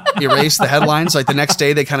to erase the headlines. Like the next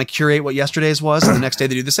day they kind of curate what yesterday's was, and the next day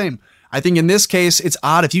they do the same. I think in this case it's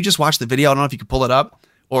odd. If you just watch the video, I don't know if you can pull it up.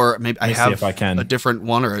 Or maybe I have if I can. A different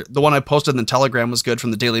one, or the one I posted in the Telegram was good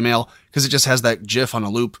from the Daily Mail because it just has that GIF on a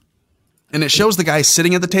loop. And it shows the guy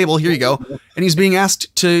sitting at the table. Here you go. And he's being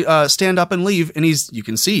asked to stand up and leave. And you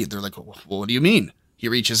can see, they're like, well, what do you mean? He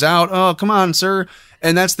reaches out. Oh, come on, sir.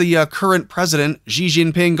 And that's the current president, Xi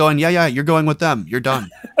Jinping, going, yeah, you're going with them. You're done.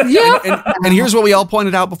 Yeah. And here's what we all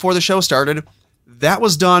pointed out before the show started. That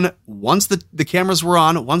was done once the cameras were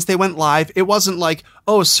on, once they went live. It wasn't like,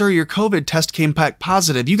 oh, sir, your COVID test came back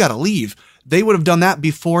positive. You got to leave. They would have done that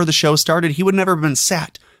before the show started. He would never have been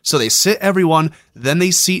sat. So they sit everyone, then they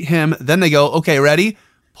seat him, then they go, okay, ready?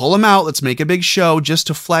 Pull him out. Let's make a big show just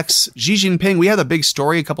to flex Xi Jinping. We had a big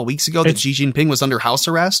story a couple weeks ago that Xi Jinping was under house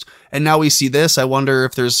arrest. And now we see this. I wonder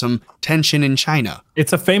if there's some tension in China.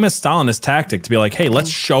 It's a famous Stalinist tactic to be like, hey, let's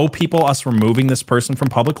show people us removing this person from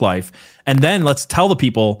public life. And then let's tell the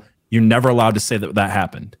people you're never allowed to say that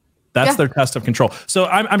happened. That's their test of control. So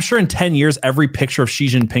I'm sure in 10 years, every picture of Xi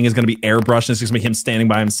Jinping is going to be airbrushed, and it's going to be him standing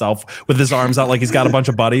by himself with his arms out like he's got a bunch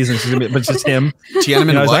of buddies, and it's just him.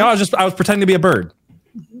 Tiananmen, he's like, oh, I was pretending to be a bird.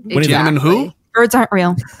 Tiananmen who? Birds aren't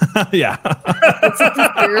real. Yeah. It's a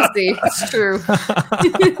conspiracy. It's true.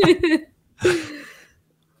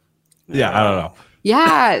 Yeah, I don't know.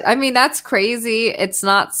 Yeah, I mean, that's crazy. It's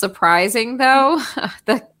not surprising, though.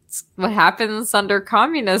 That's what happens under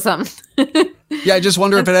communism. Yeah, I just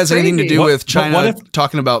wonder if it has anything to do with China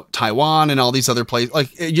talking about Taiwan and all these other places.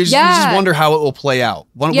 Like, you just wonder how it will play out.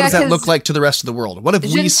 What does that look like to the rest of the world? What if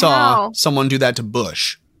we saw someone do that to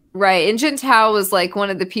Bush? Right. And Jintao was like one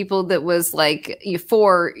of the people that was like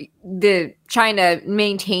for the China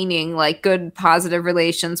maintaining like good, positive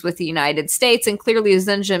relations with the United States. And clearly Xi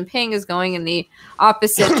Jinping is going in the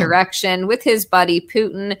opposite direction with his buddy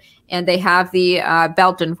Putin. And they have the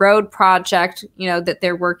Belt and Road project, that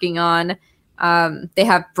they're working on. They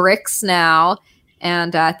have BRICS now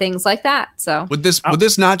and things like that. So would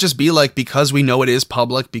this not just be like, because we know it is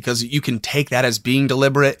public, because you can take that as being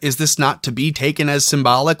deliberate? Is this not to be taken as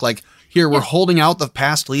symbolic? Like, here, we're holding out the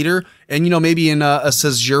past leader, and maybe in a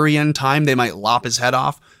Caesarian time, they might lop his head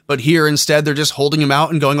off. But here, instead, they're just holding him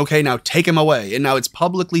out and going, okay, now take him away. And now it's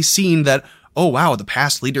publicly seen that, oh, wow, the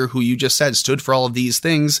past leader who you just said stood for all of these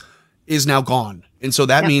things is now gone. And so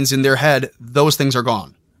that means in their head, those things are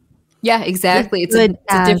gone. Yeah, exactly. It's a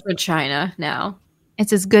different China now.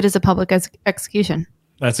 It's as good as a public execution.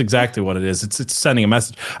 That's exactly what it is. It's sending a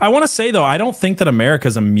message. I want to say, though, I don't think that America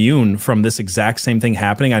is immune from this exact same thing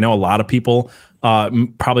happening. I know a lot of people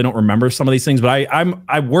probably don't remember some of these things, but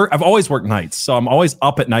I've always worked nights. So I'm always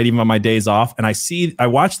up at night, even on my days off. And I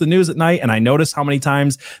watch the news at night, and I notice how many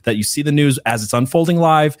times that you see the news as it's unfolding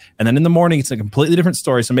live. And then in the morning, it's a completely different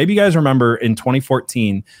story. So maybe you guys remember in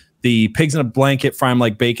 2014, the pigs in a blanket, fry 'em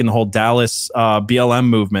like bacon, the whole Dallas BLM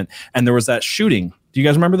movement. And there was that shooting. Do you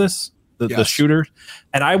guys remember this? The shooter?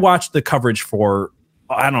 And I watched the coverage for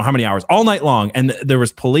I don't know how many hours, all night long. And there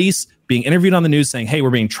was police being interviewed on the news saying, hey, we're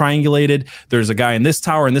being triangulated. There's a guy in this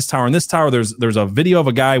tower, in this tower, in this tower. There's a video of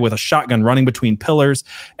a guy with a shotgun running between pillars.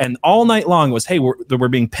 And all night long it was, hey, we're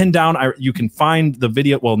being pinned down. You can find the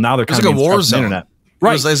video. Well, now they're kind of like a war zone. Internet.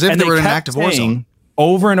 Right. It was as if they were in an active war zone.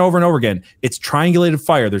 Over and over and over again, it's triangulated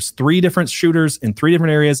fire. There's 3 different shooters in 3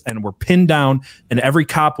 different areas, and we're pinned down. And every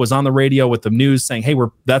cop was on the radio with the news saying, "Hey,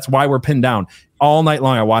 that's why we're pinned down." All night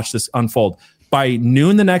long, I watched this unfold. By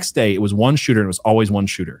noon the next day, it was one shooter, and it was always one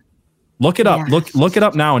shooter. Look it up. Yeah. Look it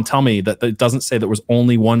up now, and tell me that it doesn't say that was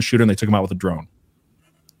only one shooter, and they took him out with a drone.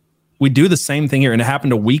 We do the same thing here, and it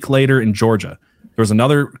happened a week later in Georgia. There was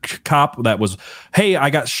another cop that was, hey, I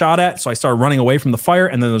got shot at, so I started running away from the fire.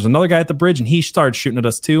 And then there's another guy at the bridge, and he started shooting at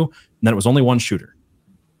us too. And then it was only one shooter.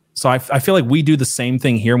 So I feel like we do the same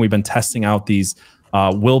thing here, and we've been testing out these.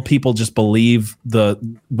 Will people just believe what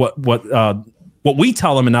we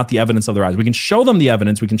tell them and not the evidence of their eyes? We can show them the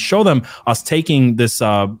evidence. We can show them us taking this.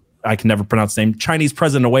 I can never pronounce his name. Chinese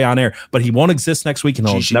president away on air, but he won't exist next week, and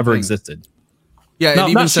he'll never existed. Yeah, no, it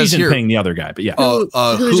even says here, the other guy, but yeah. Hu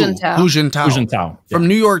Jintao. From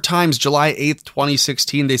New York Times, July 8th,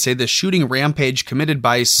 2016, they say the shooting rampage committed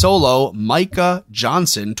by solo Micah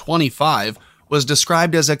Johnson, 25, was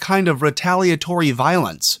described as a kind of retaliatory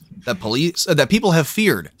violence that people have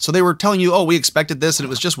feared. So they were telling you, oh, we expected this, and it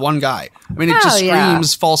was just one guy. I mean, it just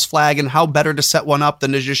screams false flag, and how better to set one up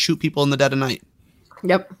than to just shoot people in the dead of night.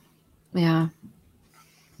 Yep. Yeah.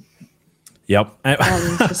 Yep.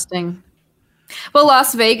 Interesting. Well,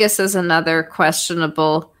 Las Vegas is another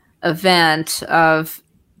questionable event of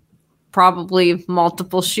probably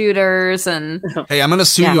multiple shooters and. Hey, I'm going to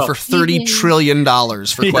sue you for $30 trillion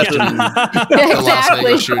for questioning the Las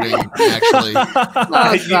Vegas shooting. Actually,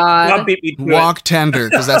 oh god, walk tender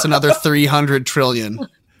because that's another $300 trillion.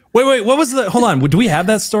 Wait, what was the? Hold on, do we have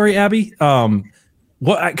that story, Abby?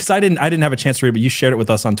 What? Because I didn't have a chance to read, but you shared it with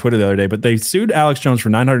us on Twitter the other day. But they sued Alex Jones for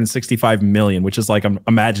 $965 million, which is like an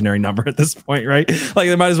imaginary number at this point, right? Like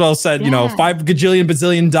they might as well have said, $5 gajillion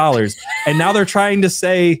bazillion dollars, and now they're trying to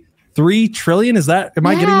say $3 trillion. Is that? Am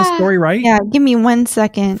I getting the story right? Yeah. Give me 1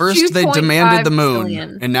 second. First, they demanded the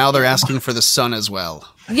moon, and now they're asking for the sun as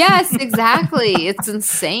well. Yes, exactly. It's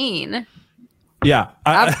insane. Yeah,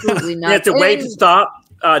 absolutely not. It's a way to stop.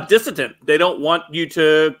 Dissident. They don't want you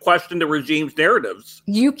to question the regime's narratives.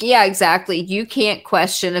 Yeah, exactly. You can't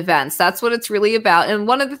question events. That's what it's really about. And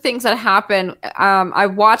one of the things that happened,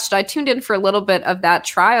 I tuned in for a little bit of that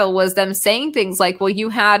trial, was them saying things like, well, you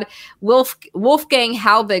had Wolfgang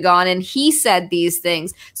Halbig on, and he said these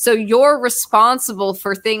things. So you're responsible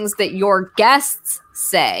for things that your guests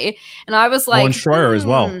say. And I was like, and Schreier as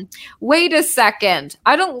well. Wait a second.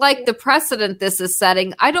 I don't like the precedent this is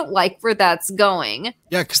setting. I don't like where that's going.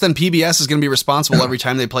 Yeah, because then PBS is going to be responsible every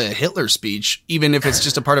time they play a Hitler speech, even if it's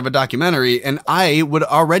just a part of a documentary. And I would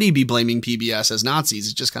already be blaming PBS as Nazis.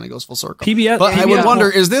 It just kind of goes full circle. But I would wonder,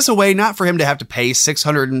 is this a way not for him to have to pay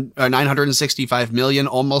 $965 million,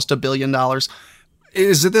 almost $1 billion?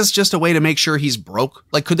 Is this just a way to make sure he's broke?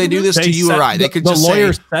 Like, could they do this to you or I? They could just say... The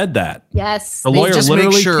lawyer said that. Yes. The lawyer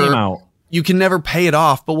literally came out. You can never pay it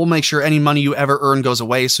off, but we'll make sure any money you ever earn goes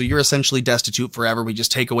away, so you're essentially destitute forever. We just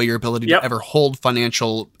take away your ability to ever hold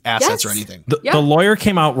financial assets or anything. The lawyer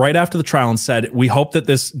came out right after the trial and said, we hope that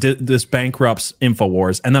this bankrupts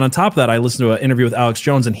InfoWars. And then on top of that, I listened to an interview with Alex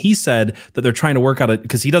Jones, and he said that they're trying to work out it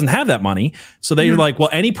because he doesn't have that money. So they're like, well,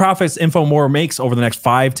 any profits InfoWars makes over the next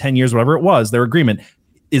 5-10 years, whatever it was, their agreement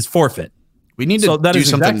is forfeit. We need to do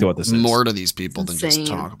something more to these people than just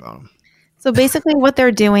talk about them. So basically what they're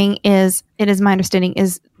doing is, it is my understanding,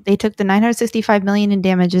 is they took the $965 million in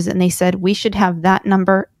damages and they said we should have that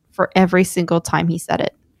number for every single time he said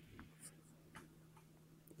it.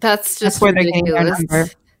 That's just ridiculous.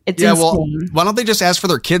 It's insane. Well, why don't they just ask for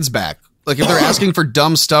their kids back? Like, if they're asking for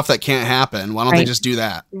dumb stuff that can't happen, why don't they just do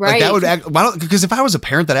that? Right. Like, that would because if I was a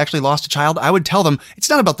parent that actually lost a child, I would tell them, it's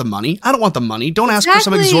not about the money. I don't want the money. Don't ask for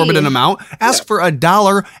some exorbitant amount. Ask for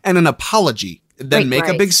 $1 and an apology. Then make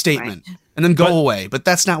a big statement and then go away. But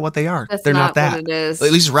that's not what they are. They're not that. What it is.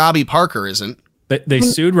 At least Robbie Parker isn't. They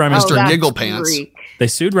sued Remington. Mr. Gigglepants. They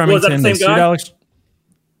sued Remington. They sued Alex.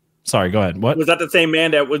 Sorry, go ahead. What? Was that the same man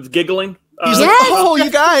that was giggling? He's like, oh, you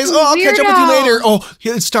guys. Oh, I'll catch up with you later. Oh,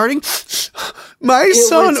 it's starting. My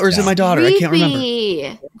son. Or is it my daughter? I can't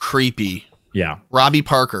remember. Creepy. Yeah. Robbie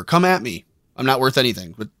Parker. Come at me. I'm not worth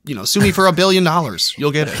anything, but sue me for $1 billion.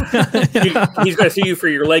 You'll get it. He's going to sue you for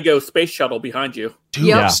your Lego space shuttle behind you.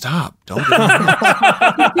 Dude, stop. Don't do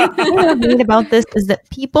that. What I read about this is that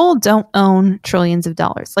people don't own trillions of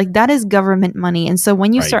dollars. Like, that is government money. And so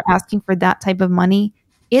when you start asking for that type of money,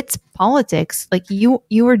 it's politics. Like you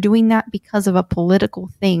are doing that because of a political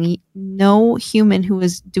thing. No human who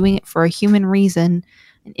is doing it for a human reason,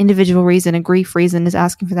 an individual reason, a grief reason, is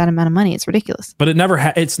asking for that amount of money. It's ridiculous. But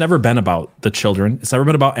it's never been about the children. It's never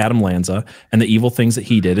been about Adam Lanza and the evil things that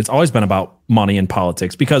he did. It's always been about money and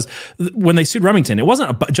politics, because when they sued Remington, it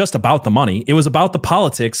wasn't just about the money. It was about the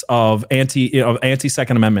politics of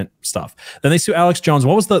anti-Second Amendment stuff. Then they sue Alex Jones.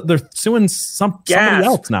 They're suing somebody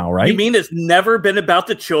else now, right? You mean it's never been about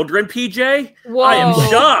the children, PJ? Whoa. I am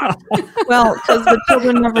shocked. Well, because the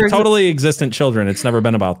children never totally existent children. It's never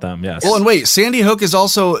been about them. Yes. Well, and wait, Sandy Hook is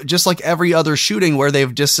also just like every other shooting where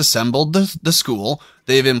they've disassembled the school,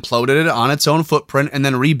 they've imploded it on its own footprint, and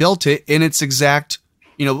then rebuilt it in its exact,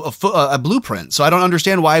 a blueprint. So I don't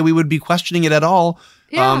understand why we would be questioning it at all.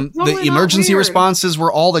 Yeah, the emergency responses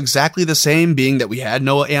were all exactly the same, being that we had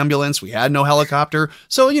no ambulance, we had no helicopter.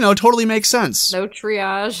 So, totally makes sense. No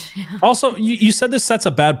triage. Also, you said this sets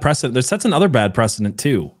a bad precedent. This sets another bad precedent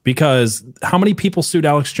too, because how many people sued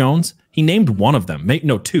Alex Jones? He named one of them.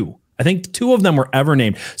 Two. I think two of them were ever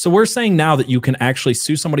named. So we're saying now that you can actually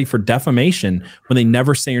sue somebody for defamation when they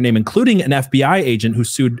never say your name, including an FBI agent who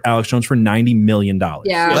sued Alex Jones for $90 million.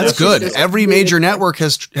 Yeah, that's good. Every major network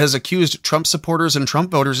has accused Trump supporters and Trump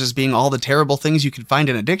voters as being all the terrible things you could find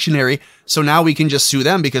in a dictionary. So now we can just sue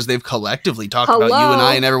them because they've collectively talked about you and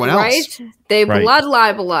I and everyone else. They blood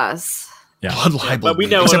libel us. Yeah. Blood libel. But we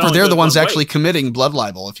know except for they're the ones actually committing blood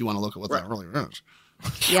libel, if you want to look at what that really is.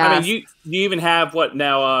 Yeah, I mean, you even have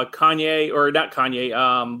Kanye, or not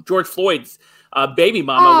Kanye, George Floyd's baby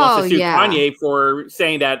mama wants to sue Kanye for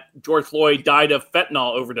saying that George Floyd died of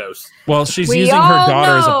fentanyl overdose. Well, she's using her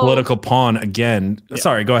daughter as a political pawn again. Yeah.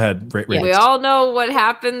 Sorry, go ahead. We all know what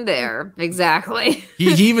happened there. Exactly.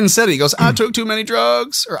 He even said it. He goes, I took too many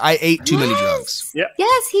drugs, or I ate too many drugs. Yeah.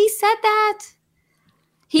 Yes, he said that.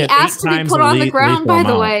 He asked to be put on the ground, by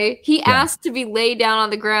the way. He asked to be laid down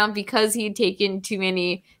on the ground because he'd taken too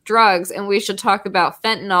many drugs. And we should talk about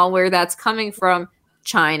fentanyl, where that's coming from,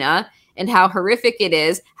 China, and how horrific it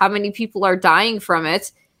is, how many people are dying from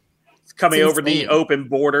it. It's coming over the open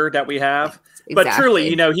border that we have. Exactly. But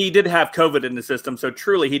truly, he did have COVID in the system. So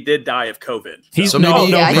truly, he did die of COVID. He's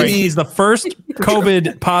he's the first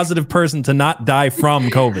COVID positive person to not die from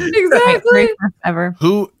COVID. Exactly. Ever.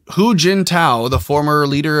 Hu Jintao, the former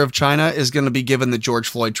leader of China, is going to be given the George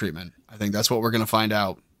Floyd treatment. I think that's what we're going to find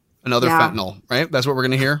out. Another fentanyl, right? That's what we're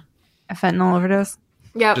going to hear? A fentanyl overdose?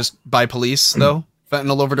 Yeah. Just by police, though?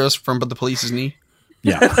 Fentanyl overdose from the police's knee?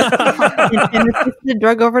 Yeah. and the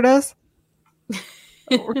drug overdose?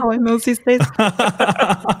 We're calling those these days.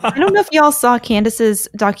 I don't know if y'all saw Candace's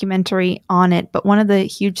documentary on it, but one of the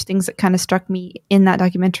huge things that kind of struck me in that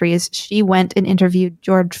documentary is she went and interviewed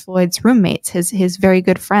George Floyd's roommates, his very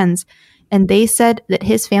good friends, and they said that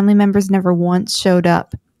his family members never once showed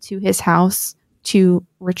up to his house to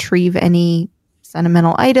retrieve any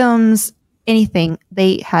sentimental items, anything.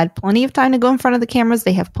 They had plenty of time to go in front of the cameras.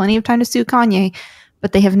 They have plenty of time to sue Kanye,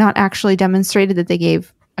 but they have not actually demonstrated that they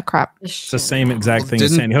gave a crap. It's the same exact thing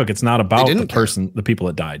as Sandy Hook. It's not about the people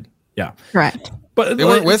that died. Yeah. Correct. But they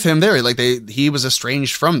weren't with him there. He was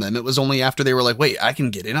estranged from them. It was only after they were like, wait, I can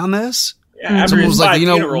get in on this? Yeah, someone was like,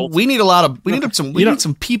 we need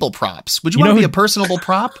some people props. Would you want to be a personable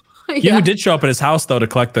prop? You know who did show up at his house though to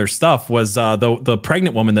collect their stuff was the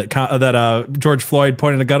pregnant woman that George Floyd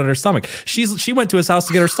pointed a gun at her stomach. She went to his house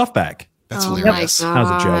to get her stuff back. That's hilarious. That was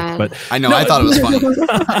a joke, but I know. I thought it was funny.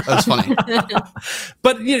 That was funny.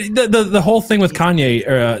 But the whole thing with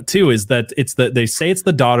Kanye too is that they say it's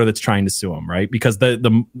the daughter that's trying to sue him, right? Because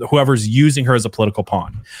the whoever's using her as a political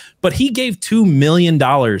pawn. But he gave $2 million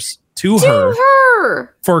to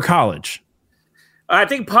her for college. I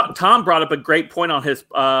think Tom brought up a great point on his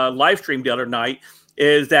live stream the other night.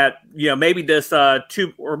 Is that maybe this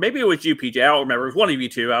or maybe it was you, PJ. I don't remember. It was one of you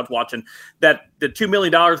two. I was watching that the $2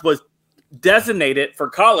 million was designated for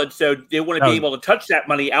college, so they wouldn't be able to touch that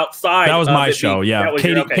money outside. That was my show. Yeah,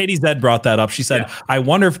 Katie Zed brought that up. She said, "I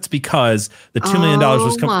wonder if it's because the $2 million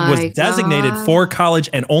was designated for college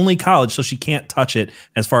and only college, so she can't touch it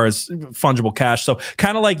as far as fungible cash. So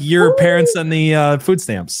kind of like your parents and the food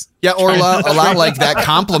stamps." Yeah, or a lot like that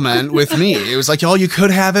compliment with me. It was like, you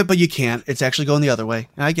could have it, but you can't. It's actually going the other way.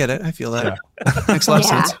 I get it. I feel that. Yeah. Makes a lot of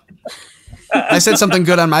sense. I said something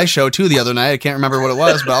good on my show too the other night. I can't remember what it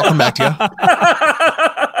was, but I'll come back to you.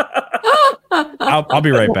 I'll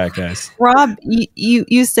be right back, guys. Rob,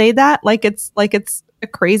 you say that like it's a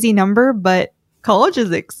crazy number, but college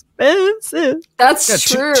is expensive. That's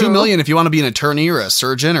true. $2 million if you want to be an attorney or a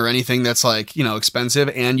surgeon or anything that's like, expensive,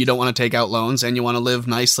 and you don't want to take out loans and you want to live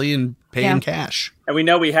nicely and pay in cash. And we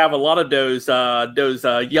know we have a lot of those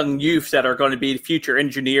young youths that are going to be future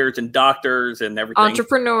engineers and doctors and everything.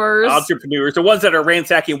 Entrepreneurs, the ones that are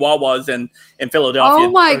ransacking Wawas in Philadelphia.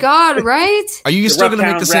 Oh my God! Right? Are you still going to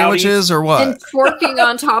make the sandwiches or what? And twerking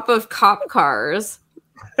on top of cop cars.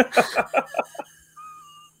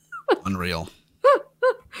 Unreal.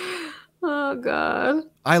 Oh God.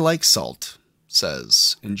 I like salt.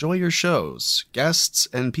 Says, enjoy your shows, guests,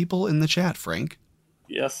 and people in the chat, Frank.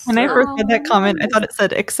 Yes. When I first read that comment, I thought it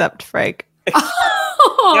said except Frank. That's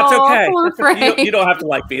okay. Poor Frank. You don't have to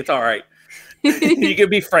like me. It's all right. You can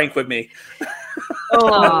be frank with me.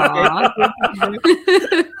 That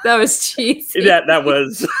was cheesy. That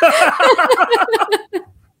was.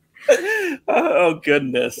 Oh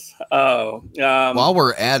goodness. While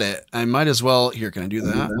we're at it, I might as well. Here, can I do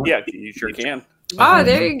that? Yeah, you sure can. Oh,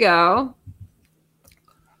 there you go.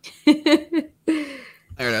 There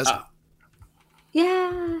it is.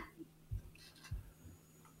 Yeah.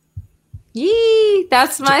 Yee,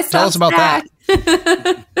 that's my Tell us about that.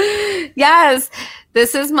 Yes,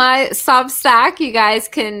 this is my Substack. You guys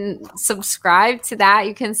can subscribe to that.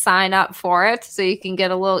 You can sign up for it so you can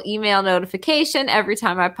get a little email notification every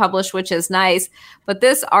time I publish, which is nice. But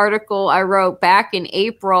this article I wrote back in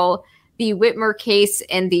April, the Whitmer case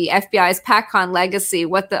and the FBI's PatCon legacy,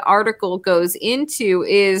 what the article goes into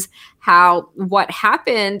is how what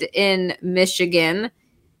happened in Michigan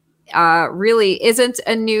really isn't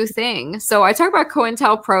a new thing. So I talk about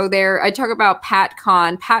COINTELPRO there. I talk about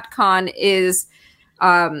PatCon. PatCon is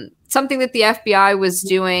something that the FBI was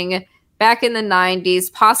doing back in the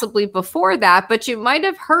 90s, possibly before that, but you might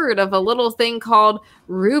have heard of a little thing called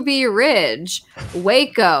Ruby Ridge,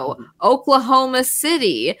 Waco, Oklahoma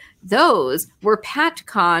City. Those were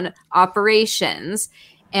PatCon operations.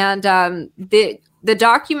 And the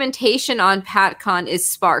documentation on PatCon is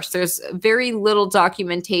sparse. There's very little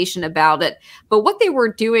documentation about it. But what they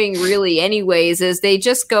were doing really anyways is they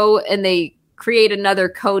just go and they create another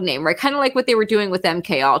code name, right? Kind of like what they were doing with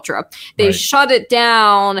MK Ultra. They shut it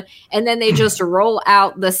down and then they just roll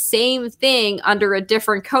out the same thing under a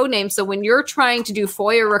different code name. So when you're trying to do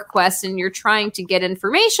FOIA requests and you're trying to get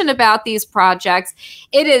information about these projects,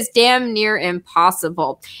 it is damn near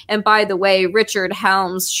impossible. And by the way, Richard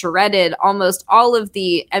Helms shredded almost all of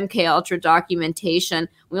the MK Ultra documentation.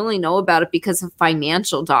 We only know about it because of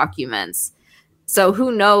financial documents. So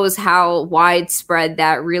who knows how widespread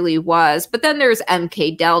that really was. But then there's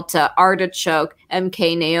MK Delta, Artichoke,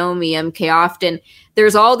 MK Naomi, MK Often.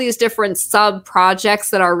 There's all these different sub-projects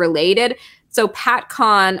that are related. So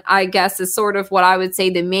PatCon, I guess, is sort of what I would say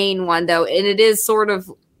the main one, though. And it is sort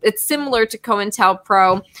of, it's similar to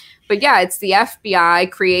COINTELPRO. But yeah, it's the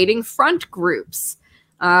FBI creating front groups.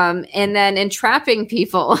 And then entrapping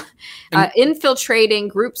people, infiltrating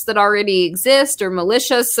groups that already exist or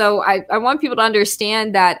militias. So I want people to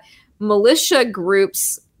understand that militia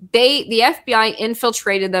groups, the FBI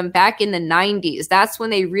infiltrated them back in the 90s. That's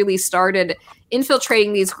when they really started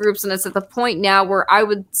infiltrating these groups. And it's at the point now where I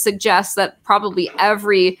would suggest that probably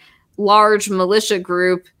every large militia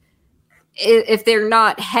group, if they're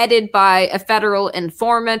not headed by a federal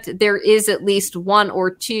informant, there is at least one or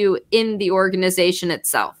two in the organization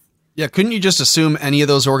itself. Yeah, couldn't you just assume any of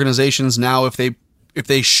those organizations now, if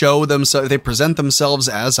they show themselves, if they present themselves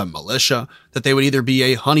as a militia, that they would either be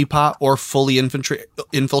a honeypot or fully infiltrated?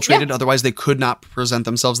 Yeah. Otherwise, they could not present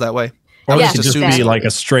themselves that way. Or it could just be like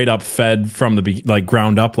a straight up fed from the like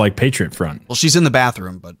ground up, like Patriot Front. Well, she's in the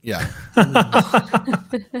bathroom, but yeah.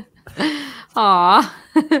 Aw.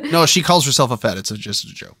 No, she calls herself a Fed. It's just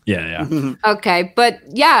a joke. Yeah. Okay, but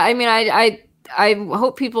yeah, I mean, I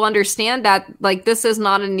hope people understand that like this is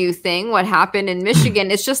not a new thing. What happened in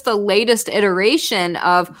Michigan is just the latest iteration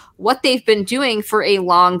of what they've been doing for a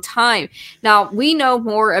long time. Now we know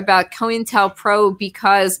more about COINTELPRO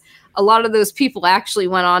because a lot of those people actually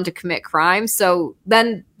went on to commit crimes. So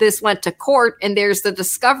then this went to court, and there's the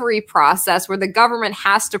discovery process where the government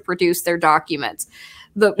has to produce their documents.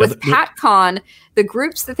 With PatCon, the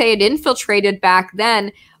groups that they had infiltrated back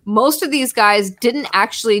then, most of these guys didn't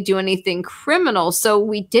actually do anything criminal. So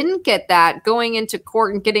we didn't get that going into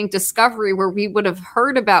court and getting discovery where we would have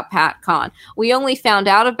heard about PatCon. We only found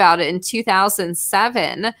out about it in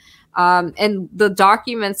 2007. And the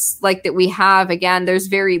documents like that we have, again, there's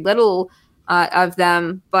very little of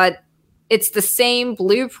them, but it's the same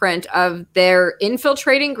blueprint of they're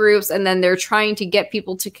infiltrating groups and then they're trying to get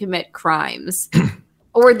people to commit crimes.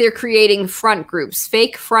 Or they're creating front groups,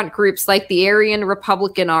 fake front groups like the Aryan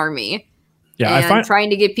Republican Army. Yeah, and trying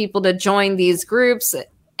to get people to join these groups,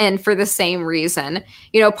 and for the same reason.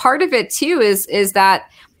 Part of it too is that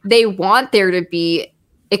they want there to be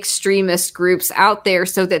extremist groups out there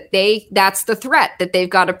so that that's the threat that they've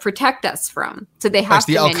got to protect us from. So they have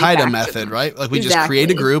to. That's the Al-Qaeda method, right? Like we just create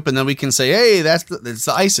a group and then we can say, hey, it's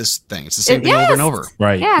the ISIS thing. It's the same thing over and over.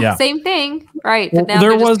 Right. Yeah, same thing. Right. Well,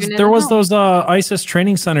 there was those ISIS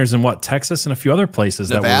training centers in Texas and a few other places.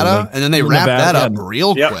 Nevada, and then they wrapped that up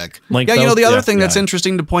real quick. Like the other thing that's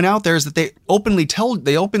interesting to point out there is that they openly told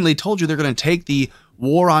you they're going to take the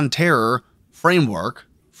war on terror framework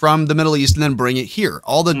from the Middle East and then bring it here.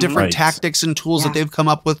 All the different tactics and tools that they've come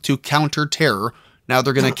up with to counter terror. Now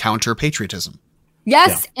they're going to counter patriotism.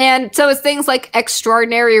 Yes. Yeah. And so it's things like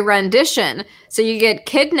extraordinary rendition. So you get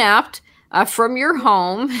kidnapped from your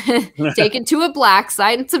home, taken to a black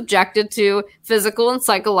site and subjected to physical and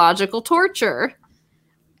psychological torture.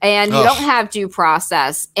 And you don't have due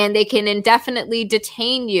process, and they can indefinitely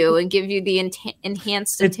detain you and give you the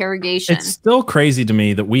enhanced interrogation. It's still crazy to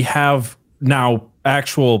me that we have now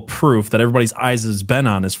actual proof that everybody's eyes has been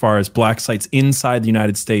on as far as black sites inside the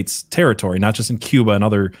United States territory, not just in Cuba and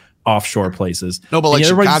other offshore places. No, but like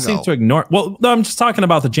everybody Chicago seems to ignore. Well, no, I'm just talking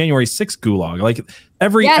about the January 6th gulag. Like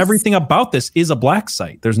everything about this is a black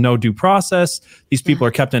site. There's no due process. These people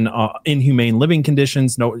are kept in inhumane living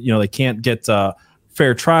conditions. No, they can't get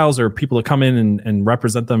fair trials or people to come in and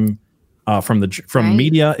represent them from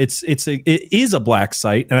media. It is a black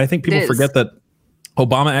site, and I think people forget that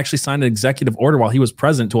Obama actually signed an executive order while he was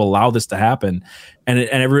president to allow this to happen, and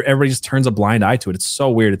everybody just turns a blind eye to it. It's so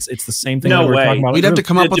weird. It's the same thing. No that we were way. talking about. We'd have to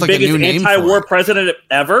come up with like a new name. Anti-war president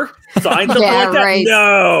ever signed something like that? Right.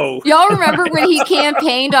 No. Y'all remember when he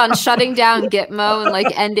campaigned on shutting down Gitmo and like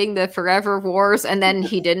ending the forever wars, and then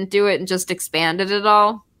he didn't do it and just expanded it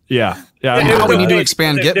all? Yeah. We need to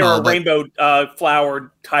expand Gitmo. There were rainbow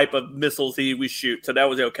flower type of missiles he would shoot, so that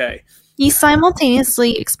was okay. He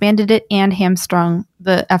simultaneously expanded it and hamstrung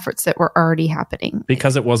the efforts that were already happening.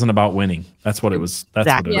 Because it wasn't about winning. That's what it was. That's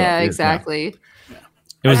exactly. what it Exactly. Yeah.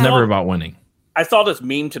 It was never about winning. I saw this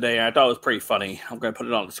meme today, and I thought it was pretty funny. I'm going to put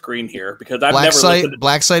it on the screen here because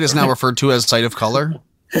Black site is now referred to as site of color.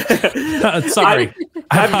 Sorry.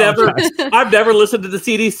 I've never listened to the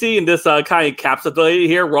CDC, and this kind of encapsulated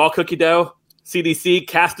here. Raw cookie dough. CDC,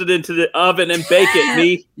 cast it into the oven and bake it.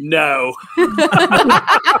 Me, no.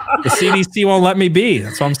 The CDC won't let me be.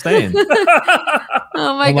 That's what I'm saying.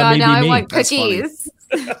 Oh my God! Now I want cookies.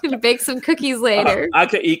 Bake some cookies later. I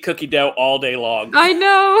could eat cookie dough all day long. I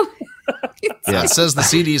know. Yeah, it says the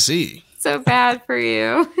CDC. So bad for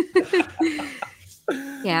you.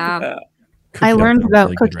 Yeah. I learned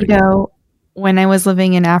about cookie dough when I was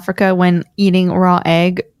living in Africa, when eating raw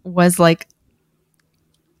egg was like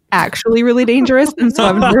actually really dangerous, and so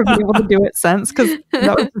I've never been able to do it since because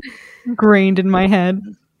that was ingrained in my head.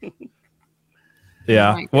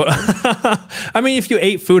 Yeah. Well, I mean, if you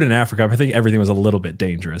ate food in Africa, I think everything was a little bit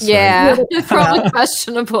dangerous. Yeah, right? it's probably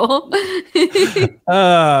questionable.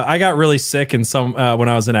 I got really sick in when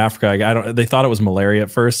I was in Africa. They thought it was malaria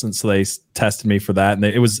at first, and so they tested me for that. And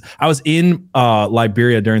I was in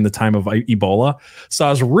Liberia during the time of Ebola, so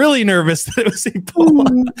I was really nervous that it was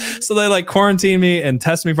Ebola. So they quarantined me and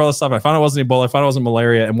tested me for all this stuff. I found it wasn't Ebola. I found it wasn't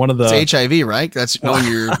malaria. And one of the it's HIV, right? That's knowing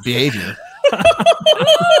your behavior.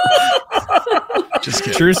 Just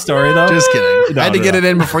kidding. True story, though. Just kidding. I had to get it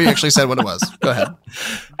in before you actually said what it was. Go ahead.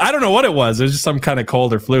 I don't know what it was. It was just some kind of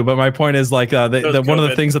cold or flu. But my point is, one of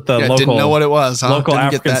the things that the local didn't know what it was. Huh? Local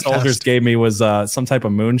African soldiers gave me was some type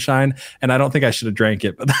of moonshine, and I don't think I should have drank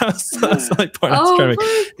it. But that's the point I was trying to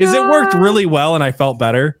make. Is it worked really well, and I felt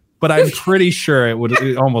better. But I'm pretty sure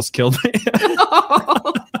it almost killed me.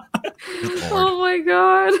 Oh my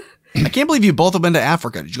God! I can't believe you both have been to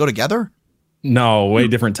Africa. Did you go together? No, way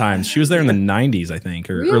different times. She was there in the 90s, I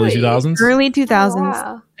think, or early 2000s. Early 2000s.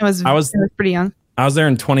 Wow. I was pretty young. I was there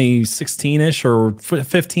in 2016-ish or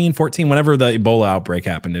 15, 14, whenever the Ebola outbreak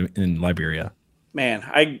happened in Liberia. Man,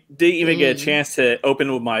 I didn't even get a chance to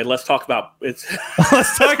open with my let's talk about Let's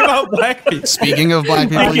talk about black people. Speaking of black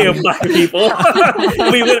people.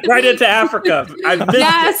 We went right into Africa.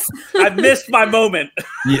 I missed my moment.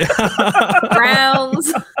 Yeah.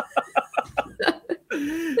 Browns.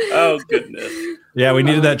 Oh goodness! Yeah, we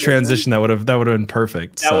needed that transition. That would have been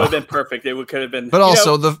perfect. That would have been perfect. It could have been. But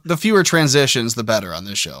also, the fewer transitions, the better on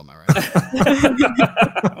this show. Am I right?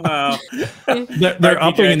 Wow. They're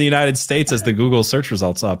upping in the United States as the Google search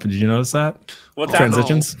results up. Did you notice that? What's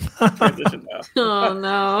transitions? Transition now. Oh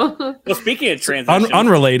no! Well, speaking of transitions,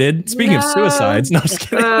 unrelated. Speaking of suicides, no, I'm just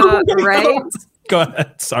kidding. Right? Go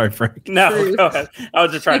ahead. Sorry, Frank. No, go ahead. I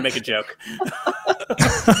was just trying to make a joke.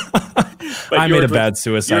 I made a bad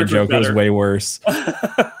suicide joke. It was way worse.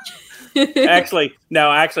 Actually,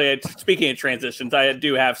 speaking of transitions, I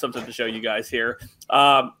do have something to show you guys here.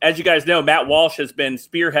 As you guys know, Matt Walsh has been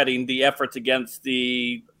spearheading the efforts against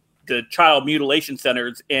the child mutilation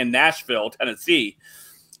centers in Nashville, Tennessee.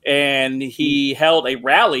 And he held a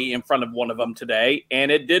rally in front of one of them today, and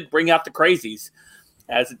it did bring out the crazies,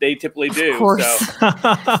 as they typically do. Of course. So,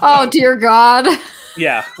 oh, dear God.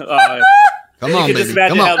 Yeah. Come on, baby.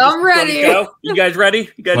 Come on. I'm ready. You guys ready?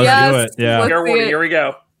 You guys Let's do it. Yeah. Fair warning. Here we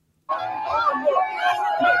go.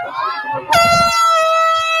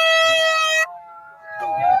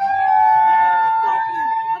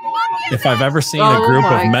 If I've ever seen a group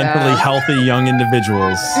of mentally healthy young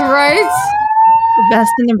individuals. Right? The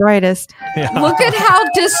best and the brightest. Yeah. Look at how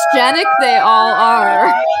dysgenic they all are.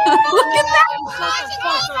 Look at that.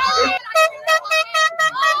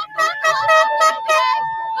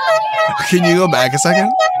 Can you go back a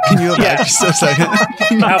second? Can you go back just a second?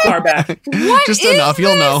 How far back? Just enough.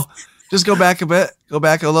 You'll know. Just go back a bit. Go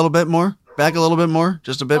back a little bit more. Back a little bit more.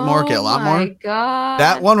 Just a bit more. Okay, a lot more. Oh my God.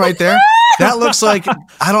 That one right there. That looks like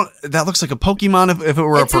that looks like a Pokemon if it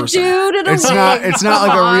were It's a person. dude and a It's not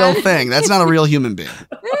like a real thing. That's not a real human being.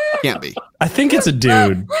 Can't be. I think it's a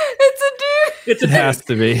dude. It's a It has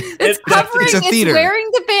to be. It's covering. It's a theater. It's wearing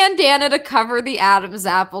the bandana to cover the Adam's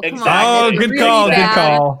apple. Come Exactly. Oh, on. good It's call. really Good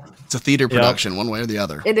bad. call. It's a theater production, one way or the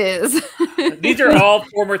other. It is. These are all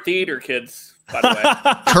former theater kids, by the way.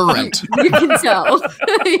 Correct. You can tell.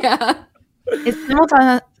 Yeah.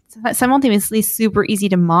 It's simultaneously super easy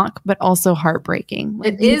to mock, but also heartbreaking.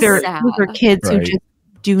 Like, It is these are kids who Right. just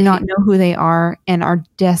do not know who they are and are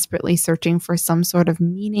desperately searching for some sort of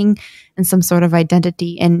meaning and some sort of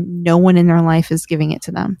identity, and no one in their life is giving it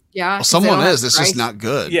to them. Yeah. Well, someone is. It's just not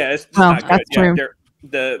good. Yeah, it's Well, not good. that's true.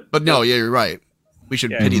 But no, yeah, you're right. We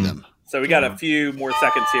should pity them. So we got a few more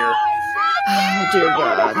seconds here. Oh, dear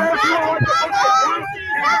God.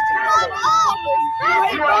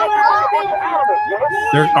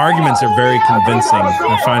 Their arguments are very convincing.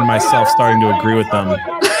 I find myself starting to agree with them.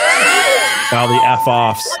 All the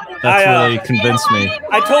F-offs. That's really convinced me.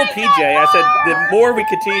 I told PJ, I said, the more we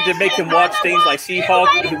continue to make him watch things like She-Hulk,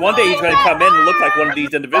 one day he's going to come in and look like one of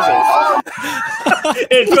these individuals.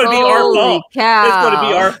 It's going to be our fault. Cow. It's going to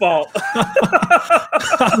be our fault.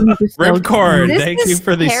 Ripcord, This thank is you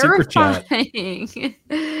for the super chat. terrifying.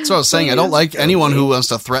 That's what I was saying. I don't like anyone who wants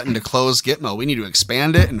to threaten to close Gitmo. We need to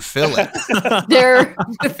expand it and fill it. They're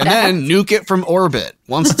And then nuke it from orbit.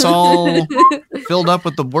 Once it's all filled up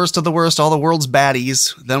with the worst of the worst, all the world's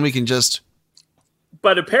baddies, then we can just...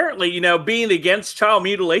 But apparently, being against child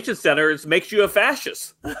mutilation centers makes you a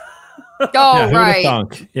fascist. Oh, Yeah, who'da right.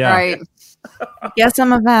 thunk? Yeah. Right. Guess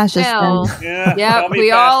I'm a fascist. Well, then. yeah,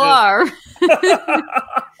 we all are.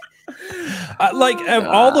 Of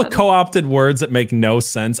all the co-opted words that make no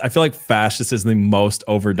sense, I feel like fascist is the most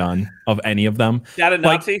overdone of any of them. Is that a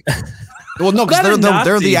Nazi? Well, no, because Not a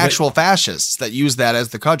they're the Nazi, actual fascists that use that as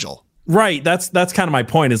the cudgel. Right. That's kind of my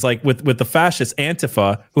point. Is like with the fascist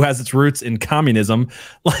Antifa, who has its roots in communism,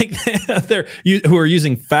 like who are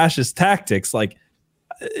using fascist tactics. Like,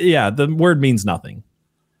 yeah, the word means nothing.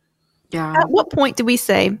 Yeah. At what point do we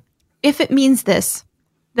say, if it means this,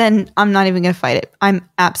 then I'm not even going to fight it? I'm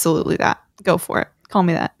absolutely that. Go for it. Call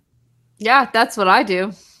me that. Yeah, that's what I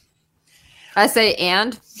do. I say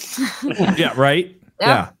and. Yeah. Right.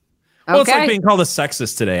 Yeah. Well, it's like Okay. being called a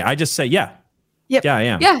sexist today. I just say, yeah. Yep. Yeah, I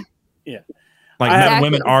am. Yeah. Like men and Exactly.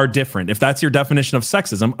 women are different. If that's your definition of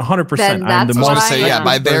sexism, 100%. Then I'm the that's I was what going to most say, yeah,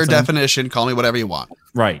 by their person. definition, call me whatever you want.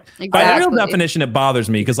 Right. By the real Exactly. definition, it bothers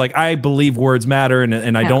me because like I believe words matter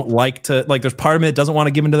and I don't like to like there's part of me that doesn't want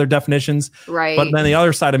to give into their definitions. Right. But then the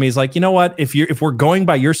other side of me is like, you know what? If we're going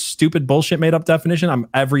by your stupid bullshit made up definition, I'm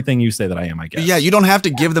everything you say that I am, I guess. Yeah, you don't have to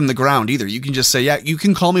give them the ground either. You can just say, yeah, you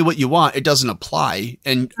can call me what you want. It doesn't apply.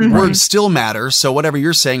 And words still matter. So whatever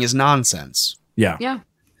you're saying is nonsense. Yeah. Yeah.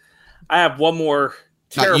 I have one more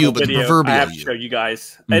Not terrible you, but the video proverbial I have to you. show you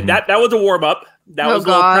guys. And that was a warm-up. That Oh, was a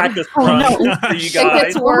little God. practice run for you It guys.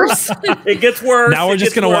 gets worse. It gets worse. Now we're It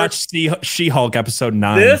just gets gonna worse. watch She-Hulk episode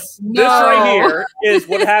 9. This No. right here is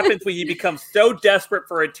what happens when you become so desperate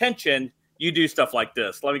for attention, you do stuff like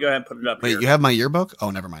this. Let me go ahead and put it up Wait, here. you have my yearbook? Oh,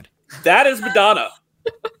 never mind. That is Madonna.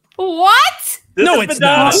 What? This No, is it's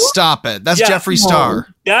Madonna. not. Stop it. That's Yeah. Jeffree Star.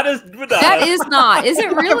 That is Madonna. That is not. Is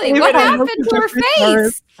it really? What happened to her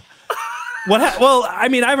face? Well, I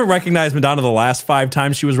mean, I haven't recognized Madonna the last 5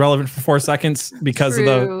 times she was relevant for 4 seconds because of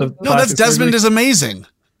True. the No, that's plastic Desmond surgery. is amazing.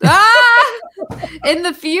 Ah! In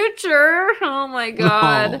the future. Oh my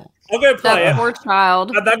God. No. I'm going to play That it. poor child.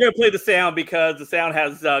 I'm not going to play the sound because the sound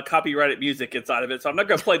has copyrighted music inside of it, so I'm not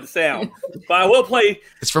going to play the sound. But I will play.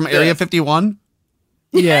 It's from Area 51.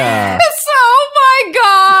 Yeah. Oh my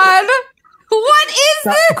god! What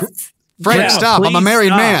is this? Frank, Grandma, stop. I'm a please married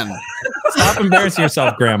stop. man. Stop embarrassing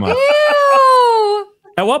yourself, Grandma. Ew!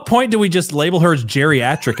 At what point do we just label her as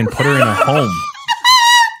geriatric and put her in a home?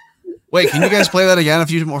 Wait, can you guys play that again a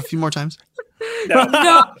few more times? No.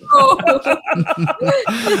 No.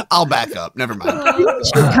 I'll back up. Never mind.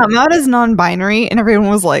 She come out as non-binary, and everyone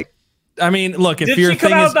was like, I mean, look, if Did your she come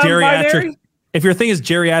thing is out non-binary? geriatric, if your thing is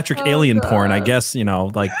geriatric alien porn, I guess,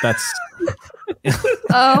 like that's.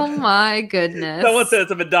 Oh my goodness. Someone says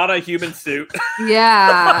a Madonna human suit.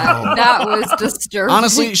 Yeah, that was disturbing.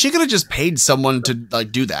 Honestly, she could have just paid someone to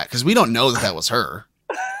do that because we don't know that was her.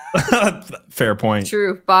 Fair point.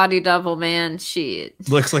 True body double, man. Shit.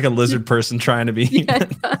 Looks like a lizard person trying to be. Yeah,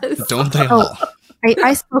 it does. Don't they all?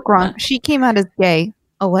 I spoke wrong. She came out as gay,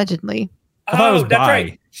 allegedly. I thought it was that's bi.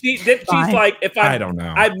 right. She's Bi. like, if I don't know.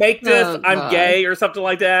 I make this, Oh, I'm God. gay or something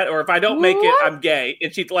like that. Or if I don't make it, What? I'm gay.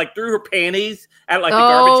 And she like threw her panties at like the Oh,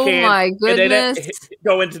 garbage can. my And then goodness. it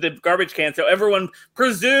go into the garbage can. So everyone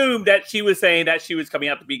presumed that she was saying that she was coming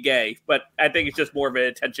out to be gay. But I think it's just more of an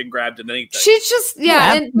attention grab than anything. She's just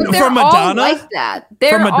Yeah. but they're From all Madonna? like that.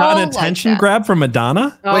 They're From Madonna all attention like that. grab from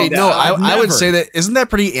Madonna? Oh, Wait, no, I Never. would say that isn't that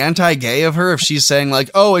pretty anti-gay of her if she's saying like,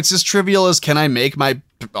 oh, it's as trivial as can I make my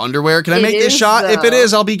underwear? Can I It make this is, shot? If it though.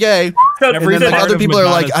 is, I'll be gay. So, Every And then part other of people are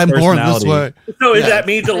like, I'm Madonna's born this way. personality. so Yeah. that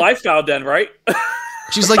means a lifestyle then, right?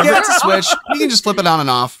 She's like, yeah, it's a switch. You can just flip it on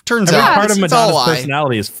and off. Turns Every out part of it's all a Madonna's lie.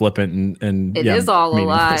 personality is flippant and It yeah, is all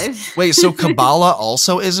meaningless. alive. Wait, so Kabbalah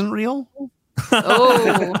also isn't real?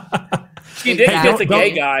 Oh, She did Yeah. kiss a gay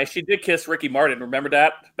Don't- guy. She did kiss Ricky Martin. Remember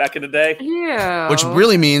that back in the day? yeah. Which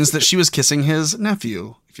really means that she was kissing his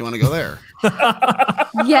nephew, if you want to go there.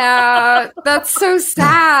 Yeah, that's so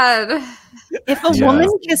sad. If a Yeah. woman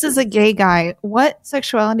kisses a gay guy, what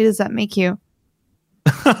sexuality does that make you?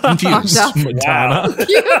 Confused. Fucked up. Madonna.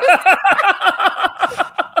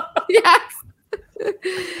 Yes.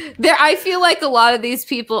 I feel like a lot of these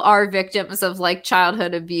people are victims of like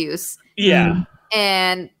childhood abuse. Yeah.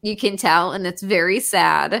 And you can tell, and it's very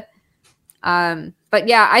sad. But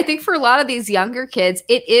yeah, I think for a lot of these younger kids,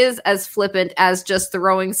 it is as flippant as just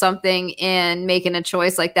throwing something and making a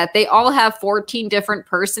choice like that. They all have 14 different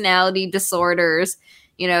personality disorders.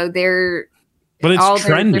 They're But it's all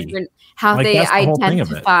their trendy. different how Like, they that's the whole thing of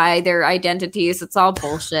it. identify their identities. It's all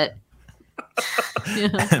bullshit. Yeah.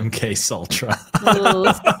 MK Sultra.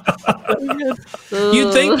 Ugh.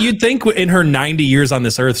 You'd think in her 90 years on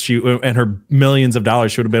this earth, she and her millions of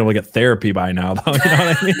dollars, she would have been able to get therapy by now, though. You know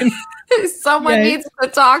what I mean? Someone Right. needs to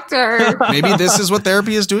talk to her. Maybe this is what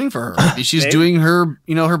therapy is doing for her. Maybe she's Maybe. doing her,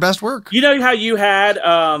 her best work. You know how you had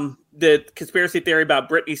the conspiracy theory about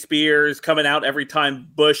Britney Spears coming out every time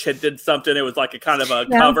Bush had did something? It was like a kind of a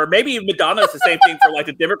Yeah. cover. Maybe Madonna's the same thing for like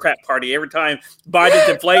the Democrat Party. Every time Biden's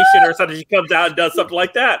inflation or something, she comes out and does something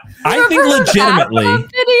like that. I think Remember the legitimately.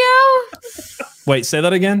 bathtub video? Wait, say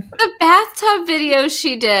that again? The bathtub video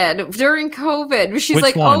she did during COVID. Where she's Which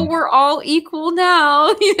like, one? "Oh, we're all equal now."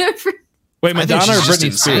 Wait, I think Madonna or she's just Britney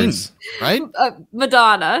insane, Spears? right?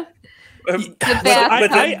 Madonna. The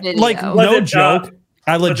bathtub video. Like, Was no it, joke.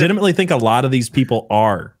 I legitimately think a lot of these people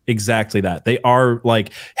are exactly that. They are like,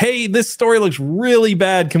 hey, this story looks really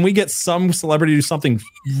bad. Can we get some celebrity to do something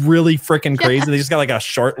really freaking crazy? They just got like a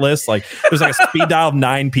short list. Like, there's like a speed dial of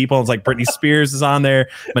 9 people. It's like Britney Spears is on there,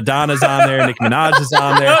 Madonna's on there, Nicki Minaj is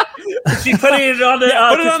on there. She's putting it on the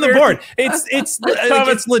Put it on the conspiracy- board.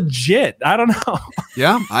 It's legit. I don't know.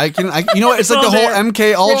 Yeah, it's like the whole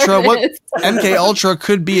MK Ultra. What MK Ultra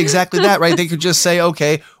could be exactly that, right? They could just say,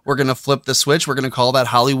 okay, we're going to flip the switch. We're going to call that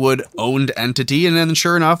Hollywood owned entity. And then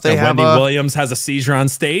sure enough, they have Wendy Williams has a seizure on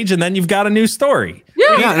stage, and then you've got a new story.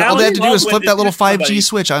 yeah, and all they have to do is Alec flip that little Baldwin to 5G do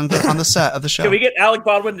switch on the set of the show. Can we get Alec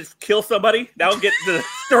Baldwin to kill somebody? That'll get the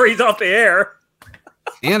stories off the air.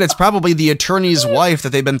 And it's probably the attorney's wife that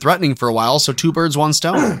they've been threatening for a while. So 2 birds, 1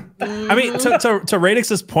 stone. I mean, to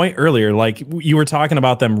Radix's point earlier, like you were talking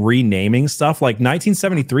about them renaming stuff. Like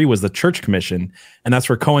 1973 was the Church Commission, and that's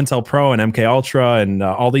where COINTELPRO and MK Ultra and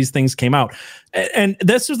all these things came out. And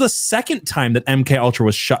this was the second time that MK Ultra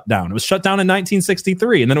was shut down. It was shut down in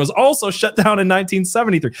 1963, and then it was also shut down in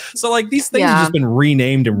 1973. So like these things have just been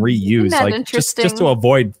renamed and reused, Isn't that like just interesting? to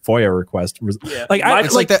avoid FOIA requests. Yeah. Like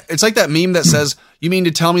It's like that. It's like that meme that says, "You mean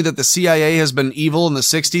to tell me that the CIA has been evil in the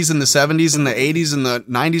 '60s and the '70s and the '80s and the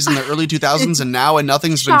 '90s and the early 2000s, and now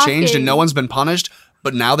nothing's been changed Shocking. and no one's been punished,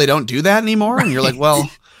 but now they don't do that anymore?" And you're like, well.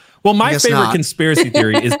 Well, my guess favorite not. conspiracy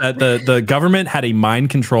theory is that the government had a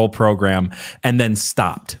mind control program and then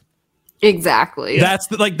stopped. Exactly.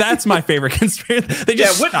 That's my favorite conspiracy. They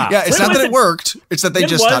just stopped. Yeah, it's not that it worked. It's that they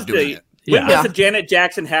just stopped doing it. When was the Janet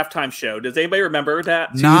Jackson halftime show? Does anybody remember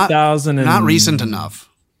that? Not recent enough.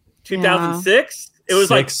 2006? It was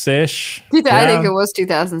six-ish. I think it was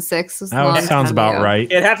 2006. That sounds about right.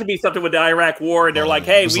 It had to be something with the Iraq war, and they're like,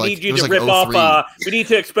 "Hey, we need you to rip off. We need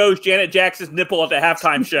to expose Janet Jackson's nipple at the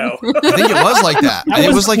halftime show." I think it was like that.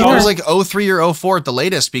 It was like 03 or 04 at the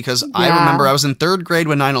latest, because I remember I was in 3rd grade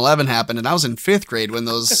when 9/11 happened, and I was in 5th grade when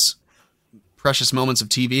those precious moments of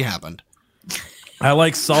TV happened. I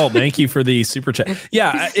like Saul. Thank you for the super chat.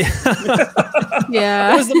 Yeah.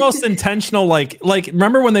 Yeah. It was the most intentional, like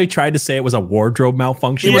remember when they tried to say it was a wardrobe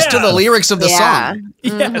malfunction? It was to the lyrics of the song.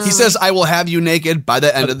 Yes. He says, "I will have you naked by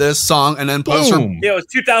the end of this song," and then post it was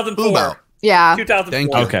 2004. Yeah. 2004.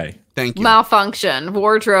 Thank you. Okay. Thank you. Malfunction.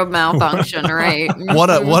 Wardrobe malfunction, right?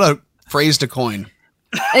 What a phrase to coin.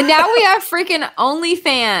 And now we have freaking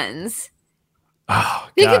OnlyFans. Oh,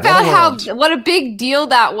 Think God. about what a big deal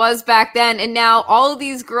that was back then, and now all of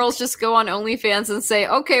these girls just go on OnlyFans and say,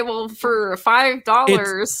 "Okay, well, for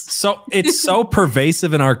 $5." It's so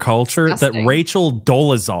pervasive in our culture that Rachel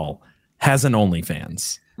Dolezal has an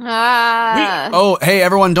OnlyFans. Oh, hey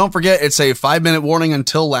everyone! Don't forget, it's a 5-minute warning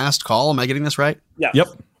until last call. Am I getting this right? Yeah. Yep.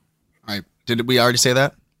 All right. Did we already say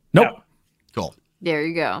that? Nope. No. Cool. There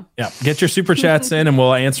you go. Yeah. Get your super chats in, and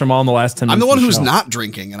we'll answer them all in the last 10 minutes. I'm the one who's show. not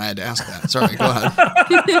drinking, and I had to ask that. Sorry. Go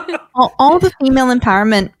ahead. All the female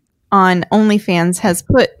empowerment on OnlyFans has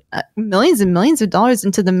put millions and millions of dollars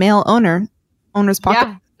into the male owner's pocket.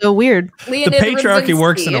 Yeah. So weird. The patriarchy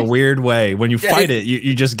works in a weird way. When you fight it,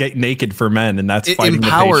 you just get naked for men, and that's fighting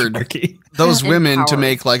empowered the patriarchy. Those women to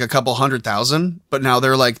make like a couple 100,000, but now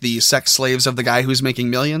they're like the sex slaves of the guy who's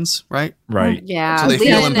making millions, right? Right. Yeah. So they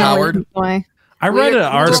feel empowered. I read an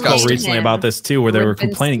article disgusting. recently about this too, where they were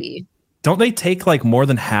complaining. Don't they take like more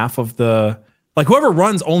than half of the whoever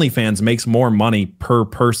runs OnlyFans makes more money per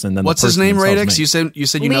person than what's the his person name? themselves Radix. make. You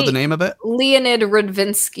said you know the name of it. Leonid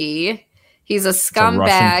Radvinsky. He's a It's a Russian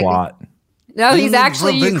scumbag. plot. No, he's Leonid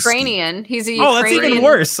actually Radvinsky. Ukrainian. He's a Oh, Ukrainian. that's even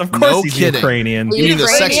worse. Of course, No he's kidding. Ukrainian. You mean the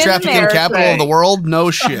sex Ukrainian trafficking capital of the world?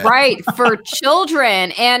 No shit. Right, for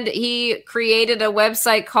children. And he created a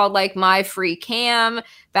website called like My Free Cam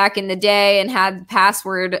back in the day and had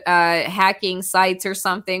password hacking sites or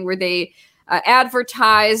something where they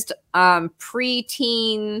advertised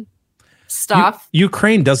preteen stuff.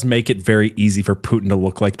 Ukraine does make it very easy for Putin to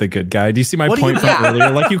look like the good guy. Do you see my point from earlier?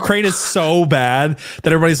 Like Ukraine is so bad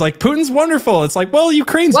that everybody's like, Putin's wonderful. It's like, well,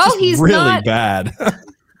 Ukraine's just really bad.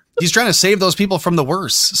 He's trying to save those people from the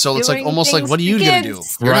worst. So it's like almost like, what are you going to do?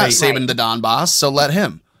 You're not saving the Donbass, so let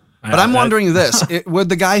him. But I'm wondering this, would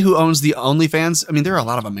the guy who owns the OnlyFans, I mean, there are a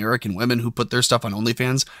lot of American women who put their stuff on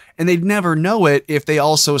OnlyFans, and they'd never know it if they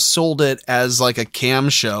also sold it as like a cam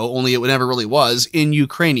show, only it never really was, in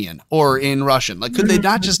Ukrainian or in Russian. Like, could they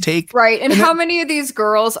not just take... Right, and how many of these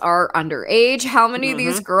girls are underage? How many of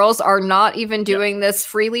these girls are not even doing this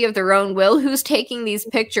freely of their own will? Who's taking these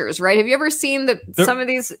pictures, right? Have you ever seen some of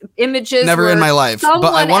these images? Never in my life, but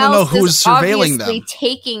I want to know who's surveilling them.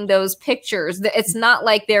 Taking those pictures. It's not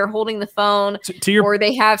like they're holding the phone or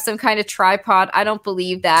they have some kind of tripod. I don't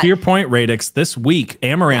believe that. To your point, Radix, this week,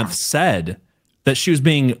 Amaranth said that she was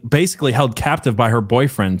being basically held captive by her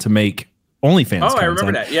boyfriend to make OnlyFans content. I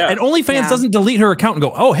remember that, yeah. And OnlyFans doesn't delete her account and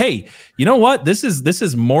go, oh, hey, you know what? This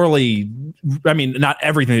is morally, I mean, not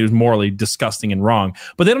everything is morally disgusting and wrong,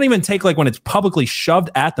 but they don't even take like when it's publicly shoved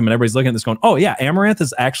at them and everybody's looking at this going, oh yeah, Amaranth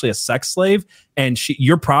is actually a sex slave and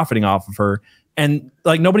you're profiting off of her. And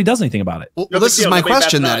like nobody does anything about it. Well, this is my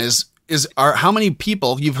question then are how many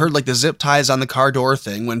people, you've heard like the zip ties on the car door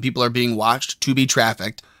thing when people are being watched to be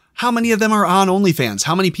trafficked. How many of them are on OnlyFans?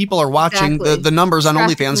 How many people are watching the numbers on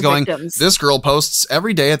OnlyFans going, this girl posts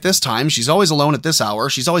every day at this time. She's always alone at this hour.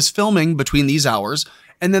 She's always filming between these hours.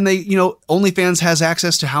 And then they, OnlyFans has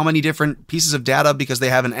access to how many different pieces of data because they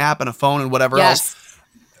have an app and a phone and whatever else.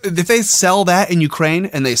 If they sell that in Ukraine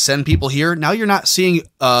and they send people here, now you're not seeing,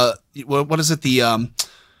 what is it? The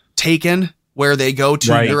Taken, where they go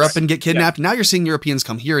to Europe and get kidnapped. Now you're seeing Europeans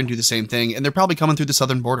come here and do the same thing. And they're probably coming through the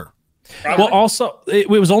southern border. Well, also, it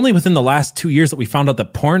was only within the last 2 years that we found out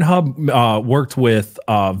that Pornhub worked with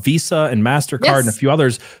Visa and MasterCard and a few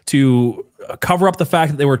others to cover up the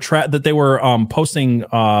fact that they were posting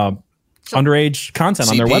underage content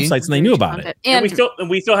on their websites, and they knew about it. And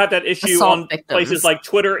we still have that issue on places like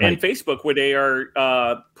Twitter and Facebook where they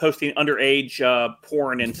are posting underage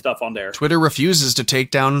porn and stuff on there. Twitter refuses to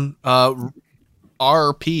take down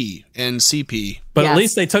RP and CP, but at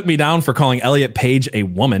least they took me down for calling Elliot Page a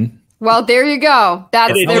woman. Well, there you go.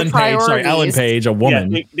 That's their Ellen Page, priorities. sorry, Ellen Page, a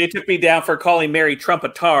woman. Yeah, they took me down for calling Mary Trump a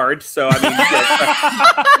tard. So I mean,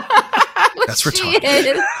 That's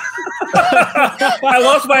retarded. I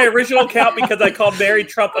lost my original account because I called Mary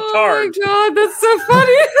Trump a tard. Oh my God, that's so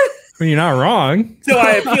funny. You're not wrong. So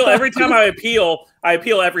I appeal every time I appeal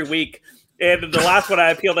every week. And the last one I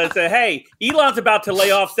appealed, I said, hey, Elon's about to lay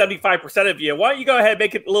off 75% of you. Why don't you go ahead and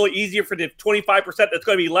make it a little easier for the 25% that's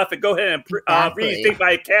going to be left and go ahead and reinstate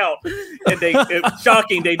my account. And it's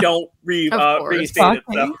shocking they don't reinstate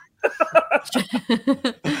it. So.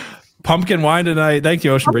 Pumpkin wine tonight. Thank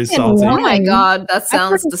you, Ocean Breeze Salty. Oh my God, that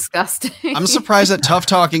sounds disgusting. I'm surprised that tough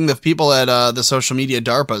talking the people at the social media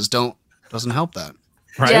DARPAs doesn't help that.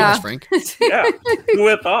 Right, Yeah. Frank? Yeah, who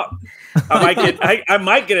would have thought? I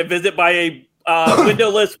might get a visit by a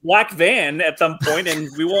windowless black van at some point, and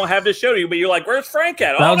we won't have to show you. But you're like, "Where's Frank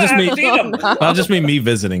at?" That'll I just haven't seen him. That'll just be me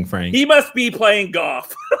visiting Frank. He must be playing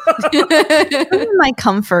golf. My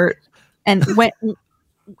comfort, and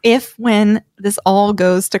when this all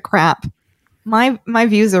goes to crap, my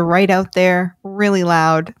views are right out there, really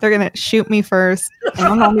loud. They're gonna shoot me first, and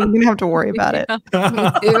I'm not even gonna have to worry about it. Me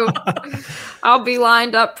too. I'll be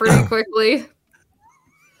lined up pretty quickly.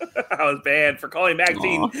 I was banned for calling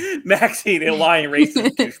Maxine a lying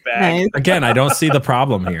racist douchebag. Nice. Again, I don't see the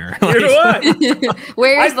problem here. Neither do I.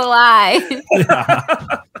 Where's the lie?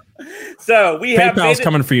 So we have PayPal's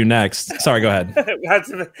coming for you next. Sorry, go ahead.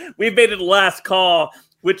 We've made it the last call,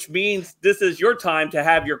 which means this is your time to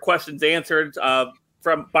have your questions answered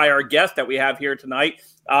by our guest that we have here tonight,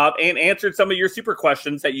 and answered some of your super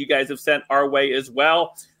questions that you guys have sent our way as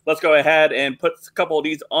well. Let's go ahead and put a couple of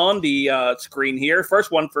these on the screen here. First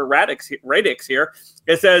one for Radix here.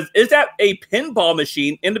 It says, is that a pinball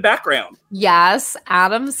machine in the background? Yes,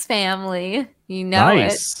 Adam's family. You know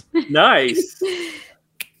Nice. it. Nice.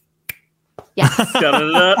 Yes.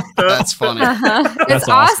 That's funny. It's That's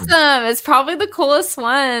awesome. awesome. It's probably the coolest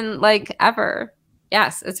one ever.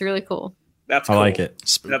 Yes, it's really cool. That's I cool. like it.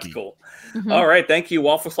 Spooky. That's cool. Mhm. All right, thank you,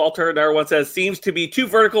 Waffle Salter. Another one says, seems to be too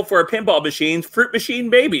vertical for a pinball machine. Fruit machine,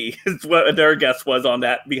 maybe, is what their guess was on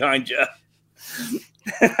that behind you.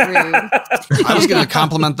 I was going to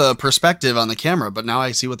compliment the perspective on the camera, but now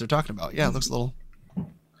I see what they're talking about. Yeah, it looks a little...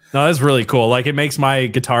 No, that's really cool. Like, it makes my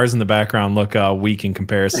guitars in the background look weak in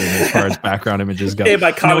comparison as far as background images go. Hey,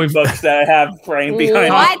 my comic books that I have framed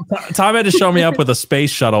behind me. Tom had to show me up with a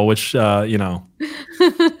space shuttle, which, now we got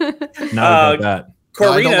that. No, I don't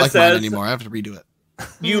Corina like mine says, anymore. I have to redo it.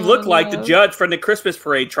 you look like the judge from the Christmas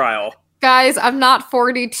parade trial. Guys, I'm not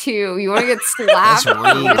 42. You want to get slapped?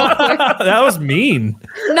 That's rude. That was mean.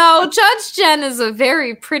 No, Judge Jen is a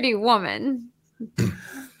very pretty woman.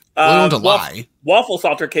 Willing to lie. Waffle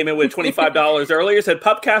Salter came in with $25 earlier. Said,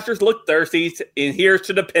 Pupcasters look thirsty, and here's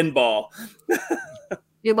to the pinball.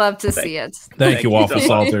 You love to see it. Thank you, Waffle so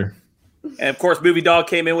much. Salter. And of course, Movie Dog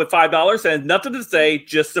came in with $5 and nothing to say,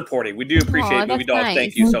 just supporting. We do appreciate Movie that's Dog. nice.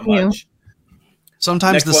 Thank you so Thank you. much.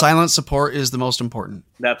 Sometimes Next the one. silent support is the most important.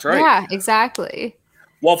 That's right. Yeah, exactly.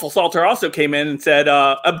 Waffle Salter also came in and said,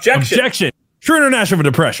 objection. Objection. True international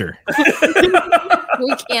to pressure.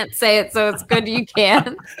 We can't say it, so it's good you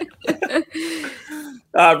can.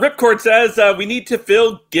 Ripcord says, we need to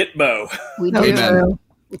fill Gitmo. We do. Amen.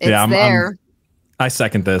 It's Yeah, I'm- there. I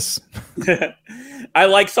second this. I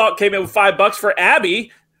Like Salt came in with $5 for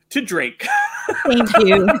Abby to drink. Thank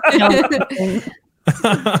you. No,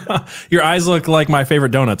 Your eyes look like my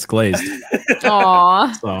favorite donuts glazed.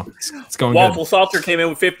 Aw. So it's going Waffle good. Salter came in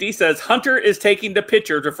with 50, says Hunter is taking the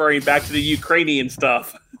pictures, referring back to the Ukrainian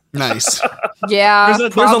stuff. Nice. Yeah. There's a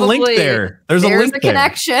link probably. there. There's a There's link a there.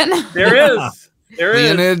 connection. There is. There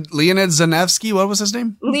is. Leonid Zanevsky, what was his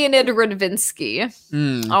name? Leonid Radvinsky.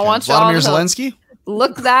 Okay. I want you Vladimir all to Zelensky?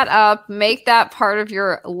 look that up. Make that part of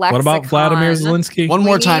your lexicon. What about Vladimir Zelensky? One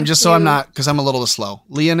more We time, need just so I'm to- not, because I'm a little slow.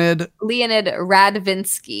 Leonid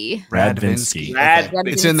Radvinsky. Radvinsky. Rad-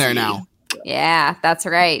 Okay. It's in there now. Yeah, that's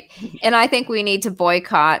right. And I think we need to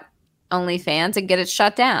boycott OnlyFans and get it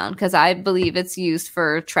shut down because I believe it's used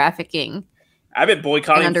for trafficking I've been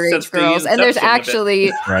boycotting and since underage the girls. And there's inception of it.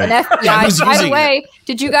 actually Right. an FBI. Who's By the using way,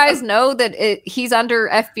 did you guys know that he's under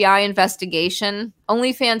FBI investigation?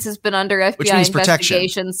 OnlyFans has been under FBI means protection.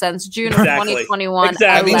 investigation since June Exactly. of 2021. Exactly.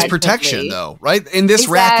 That means allegedly. protection, though, right? In this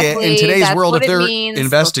racket, in Exactly. today's That's world, what if it they're means.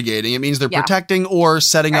 investigating, it means they're Yeah. protecting or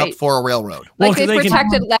setting Right. up for a railroad. Well, Like they 'cause they can-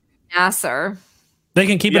 protected Larry Nasser. They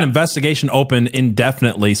can keep Yeah. an investigation open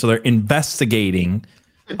indefinitely, so they're investigating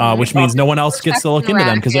which means no one else gets to look into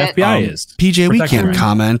them because the FBI is. PJ, we protecting can't them.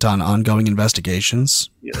 comment on ongoing investigations.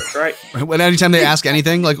 Yeah, that's right. When anytime they ask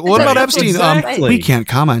anything, like, what about Epstein? Exactly. We can't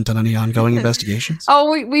comment on any ongoing investigations. Oh,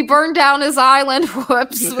 we burned down his island.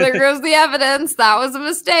 Whoops. There goes the evidence. That was a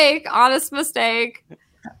mistake. Honest mistake.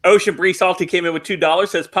 Ocean Breeze Salty came in with $2.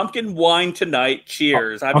 Says pumpkin wine tonight.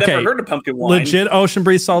 Cheers. I've never heard of pumpkin wine. Legit Ocean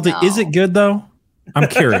Breeze Salty. No. Is it good though? I'm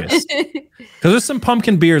curious because there's some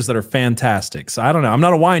pumpkin beers that are fantastic. So I don't know. I'm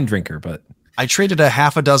not a wine drinker, but I traded a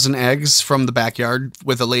half a dozen eggs from the backyard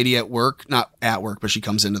with a lady at work, not at work, but she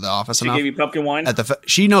comes into the office. She gave you pumpkin wine?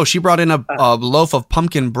 She brought in a loaf of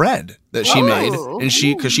pumpkin bread that she made, and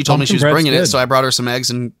because she told me she was bringing it, so I brought her some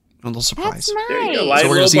eggs and a little surprise. That's There you go. nice. So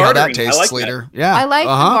we're gonna see how that tastes later. Yeah, I like the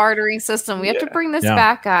bartering system. We have to bring this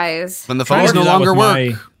back, guys. When the phones no longer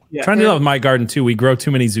work. Trying to do that with my garden too. We grow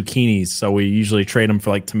too many zucchinis, so we usually trade them for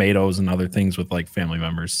like tomatoes and other things with like family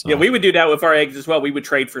members. So. Yeah, we would do that with our eggs as well. We would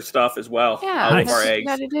trade for stuff as well. Yeah, with that's our what eggs. you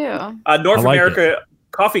got to do. North America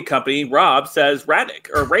Coffee Company, Rob says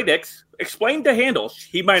Radix. Explain the handle.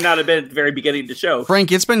 He might not have been at the very beginning of the show.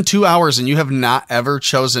 Frank, it's been 2 hours and you have not ever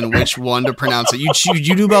chosen which one to pronounce it.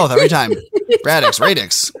 You do both every time.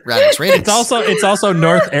 Radix. It's also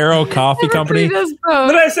North Arrow Coffee Company.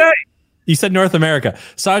 What did I say? You said North America.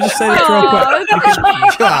 So I'll just say this real quick. I'm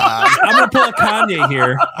going to pull a Kanye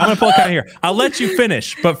here. I'll let you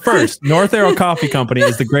finish. But first, North Arrow Coffee Company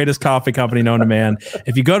is the greatest coffee company known to man.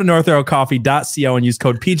 If you go to northarrowcoffee.co and use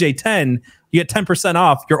code PJ10, you get 10%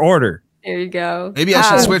 off your order. There you go. Maybe I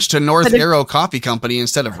should switch to North Arrow Coffee Company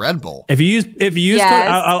instead of Red Bull. If you use code,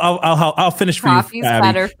 I'll finish for Coffee's you, Abby.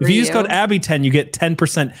 better for If you use you. code Abby10, you get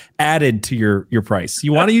 10% added to your price.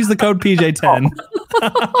 You want to use the code PJ10.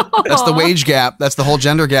 That's the wage gap. That's the whole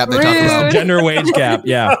gender gap they talk about. Gender wage gap.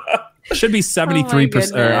 Yeah, should be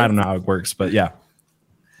 73%. Or I don't know how it works, but yeah.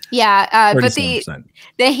 Yeah, but 37%.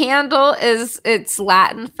 the handle it's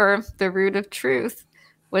Latin for the root of truth,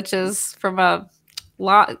 which is from a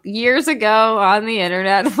lot years ago on the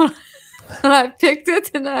internet. When I picked it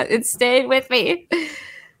and it stayed with me.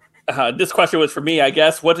 This question was for me, I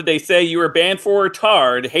guess. What did they say you were banned for?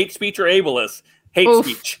 Tard, hate speech, or ableist? Hate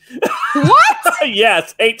speech. What?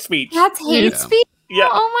 Yes, hate speech. That's hate speech? Yeah.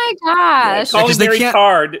 Oh my gosh. Calling Mary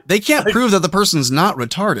Tard. They can't prove that the person's not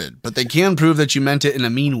retarded, but they can prove that you meant it in a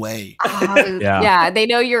mean way. Yeah, they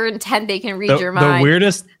know your intent. They can read your mind. The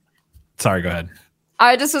weirdest. Sorry, go ahead.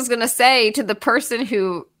 I just was going to say to the person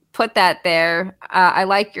who put that there, I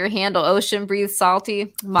like your handle, Ocean Breathe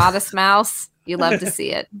Salty, Modest Mouse. You love to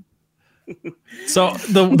see it. So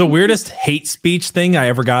the weirdest hate speech thing I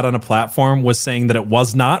ever got on a platform was saying that it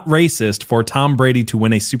was not racist for Tom Brady to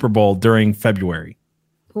win a Super Bowl during February.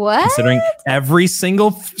 What? Considering every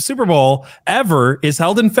single Super Bowl ever is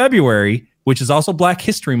held in February, which is also Black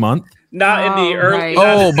History Month. Not in the early. Right.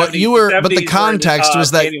 Oh, but the context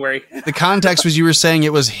was that January. The context was you were saying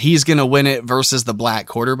it was he's going to win it versus the black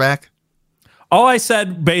quarterback. All I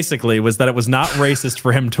said basically was that it was not racist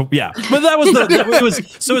for him to, but that was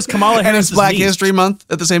it was Kamala Harris. And it's Black History Month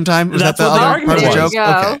at the same time. Was that the other part of the joke?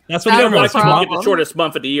 Okay, that's what the argument was. The shortest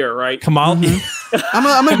month of the year, right? Kamala.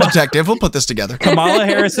 I'm a detective. We'll put this together. Kamala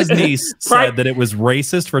Harris's niece said that it was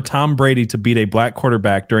racist for Tom Brady to beat a black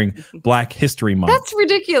quarterback during Black History Month. That's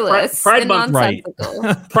ridiculous. Pride Month, right?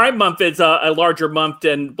 Pride Month is a larger month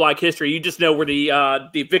than Black History. You just know where the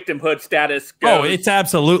victimhood status goes. Oh, it's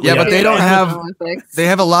absolutely. Yeah, but they don't have. Olympics. They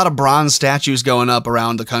have a lot of bronze statues going up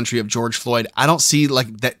around the country of George Floyd. I don't see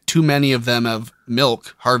like that too many of them of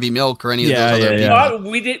Milk, Harvey Milk, or any of those other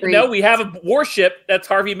people. We didn't know we have a warship that's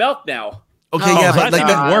Harvey Milk now. Okay, but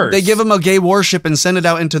like they give him a gay warship and send it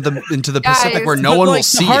out into the Pacific where no one will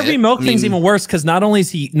see it. The Harvey Milk thing's even worse because not only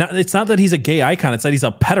is it's not that he's a gay icon, it's that he's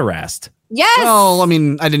a pederast. Yes. Well, I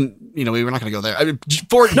mean, I didn't. We were not going to go there. I mean,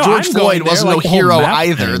 George Floyd wasn't no hero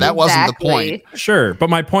either. That wasn't the point. Sure, but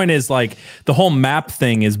my point is like the whole map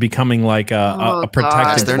thing is becoming like a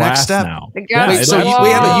protected their class next step now. Wait, so we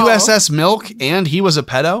have a USS Milk and he was a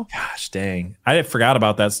pedo? Gosh, dang! I forgot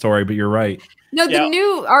about that story, but you're right.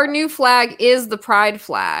 No, our new flag is the pride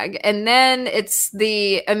flag, and then it's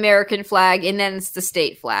the American flag, and then it's the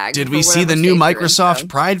state flag. Did we see the new Microsoft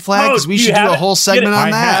pride flag? Because we should do a whole segment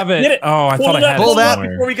on that. I have it. Oh, I thought I had it. Pull that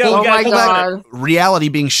before we go. Oh my God! Reality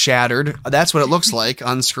being shattered. That's what it looks like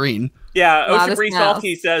on screen. Yeah, Ocean Breeze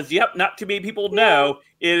Salty says, "Yep, not too many people know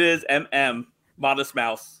it is Modest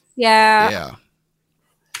Mouse." Yeah.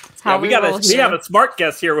 We have a smart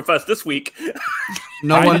guest here with us this week.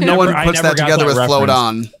 No one puts that together with Float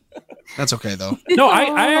On. That's okay though. No,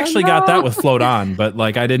 I actually got that with Float On, but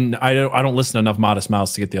like I don't listen to enough Modest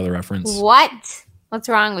Mouse to get the other reference. What's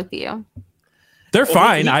wrong with you? They're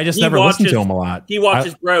fine. I just never listened to them a lot. He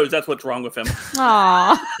watches Bros. That's what's wrong with him.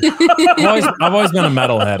 Aw. I've always been a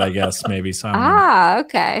metalhead, I guess, maybe. So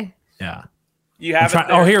okay. Yeah. You have it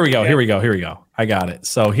Oh, here we go. Here we go. I got it.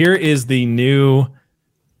 So here is the new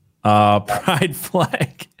pride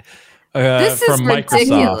flag this from is Microsoft.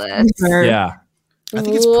 ridiculous. Yeah. I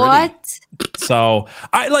think it's What? So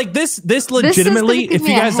I like this legitimately, if you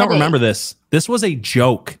guys don't remember this was a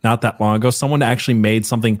joke not that long ago. Someone actually made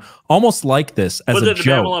something almost like this as was a it the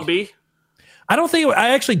joke. Babylon Bee? I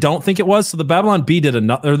actually don't think it was. So the Babylon Bee did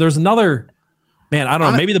another, there's another, man, I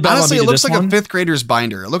don't know. Maybe the Babylon Honestly, Bee it looks did like this a one. fifth grader's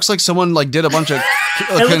binder. It looks like someone like did a bunch of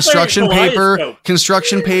construction paper,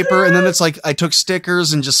 and then it's like I took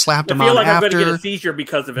stickers and just slapped them on I'm after. going to get a seizure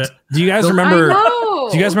because of it. Do you guys remember? I know.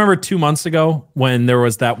 Do you guys remember 2 months ago when there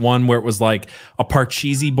was that one where it was like a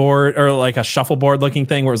Parcheesi board or like a shuffleboard looking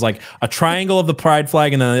thing where it was like a triangle of the pride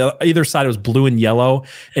flag and then on either side it was blue and yellow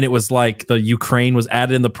and it was like the Ukraine was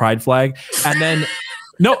added in the pride flag and then.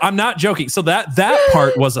 No, I'm not joking. So that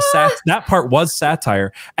part was that part was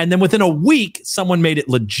satire, and then within a week, someone made it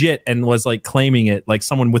legit and was like claiming it, like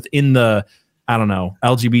someone within the I don't know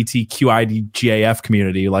LGBTQIDGAF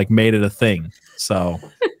community, like made it a thing. So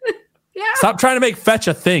stop trying to make fetch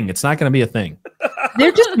a thing. It's not going to be a thing.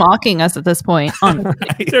 They're just mocking us at this point.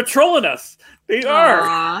 They're trolling us. They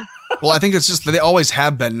are. Well, I think it's just that they always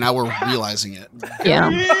have been. Now we're realizing it.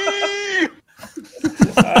 Yeah.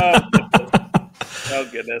 Oh,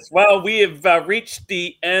 goodness. Well, we have reached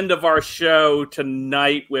the end of our show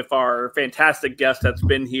tonight with our fantastic guest that's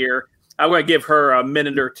been here. I'm going to give her a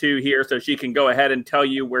minute or two here so she can go ahead and tell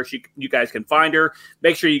you where you guys can find her.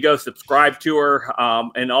 Make sure you go subscribe to her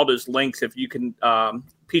and all those links. If you can,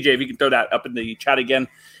 PJ, if you can throw that up in the chat again,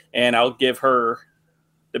 and I'll give her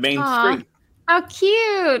the main screen. How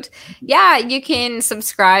cute. Yeah, you can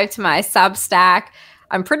subscribe to my Substack.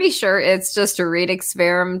 I'm pretty sure it's just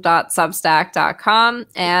radixverum.substack.com,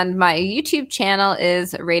 and my YouTube channel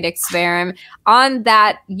is Radix Verum. On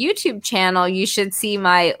that YouTube channel, you should see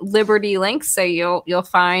my Liberty links, so you'll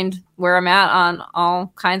find where I'm at on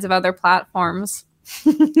all kinds of other platforms.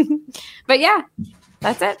 But yeah,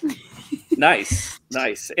 that's it. Nice.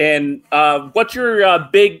 And what's your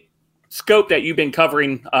big scope that you've been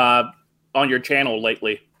covering on your channel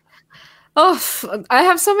lately? Oh, I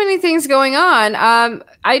have so many things going on.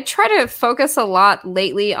 I try to focus a lot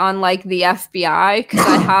lately on like the FBI because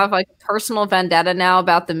I have like personal vendetta now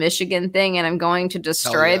about the Michigan thing, and I'm going to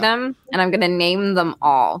destroy them, and I'm going to name them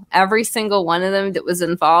all. Every single one of them that was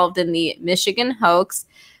involved in the Michigan hoax,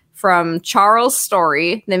 from Charles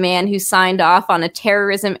Story, the man who signed off on a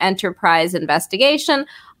terrorism enterprise investigation,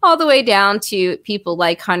 all the way down to people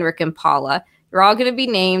like Heinrich and Paula. You're all going to be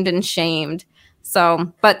named and shamed. So,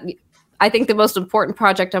 but I think the most important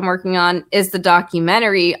project I'm working on is the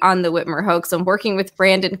documentary on the Whitmer hoax. I'm working with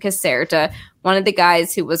Brandon Caserta, one of the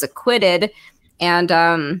guys who was acquitted. And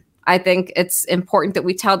I think it's important that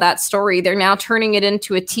we tell that story. They're now turning it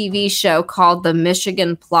into a TV show called The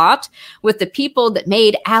Michigan Plot with the people that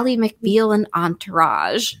made Ally McBeal and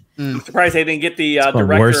Entourage. I'm surprised they didn't get the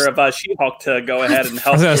director of She-Hulk to go ahead and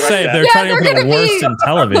help. I was going to say, they're trying to open the worst in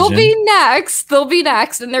television. They'll be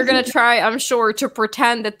next. And they're going to try, I'm sure, to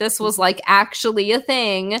pretend that this was like actually a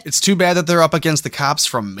thing. It's too bad that they're up against the cops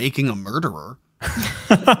from Making a Murderer.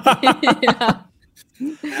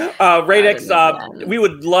 Radix, we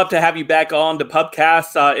would love to have you back on the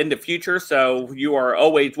pubcast in the future, so you are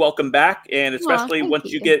always welcome back, and especially once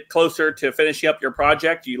you get closer to finishing up your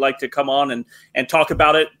project, you like to come on and talk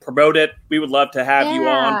about it, promote it. We would love to have you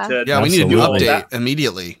on. We need a new update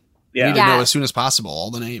immediately. We need to know as soon as possible all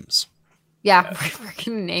the names. Yeah, we're going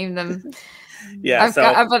to name them. Yeah,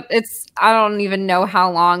 I don't even know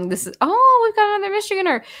how long this is. Oh, we've got another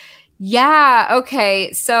Michiganer. Yeah,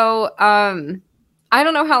 okay, so I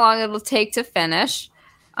don't know how long it'll take to finish.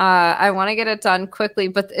 I want to get it done quickly,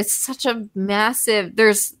 but it's such a massive,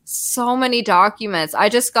 there's so many documents. I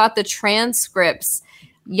just got the transcripts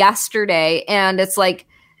yesterday, and it's like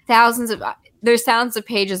there's thousands of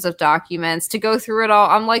pages of documents. To go through it all,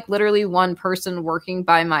 I'm like literally one person working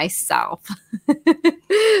by myself.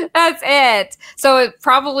 That's it. So it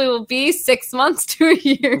probably will be 6 months to a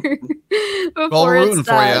year. Well, we're rooting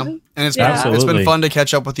for you. And it's been fun to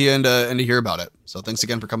catch up with you and to hear about it. So thanks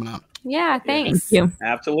again for coming on. Yeah, thanks. Thank you.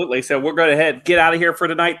 Absolutely. So we're going to ahead get out of here for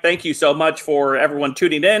tonight. Thank you so much for everyone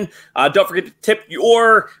tuning in. Don't forget to tip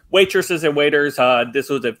your waitresses and waiters. This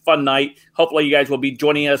was a fun night. Hopefully you guys will be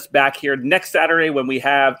joining us back here next Saturday when we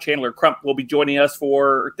have Chandler Crump will be joining us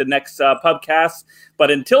for the next pubcast.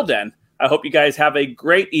 But until then, I hope you guys have a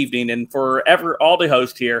great evening. And for all the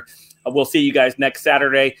hosts here, we'll see you guys next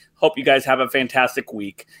Saturday. Hope you guys have a fantastic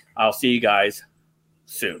week. I'll see you guys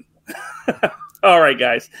soon. All right,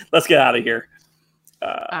 guys, let's get out of here.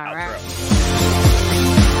 All right.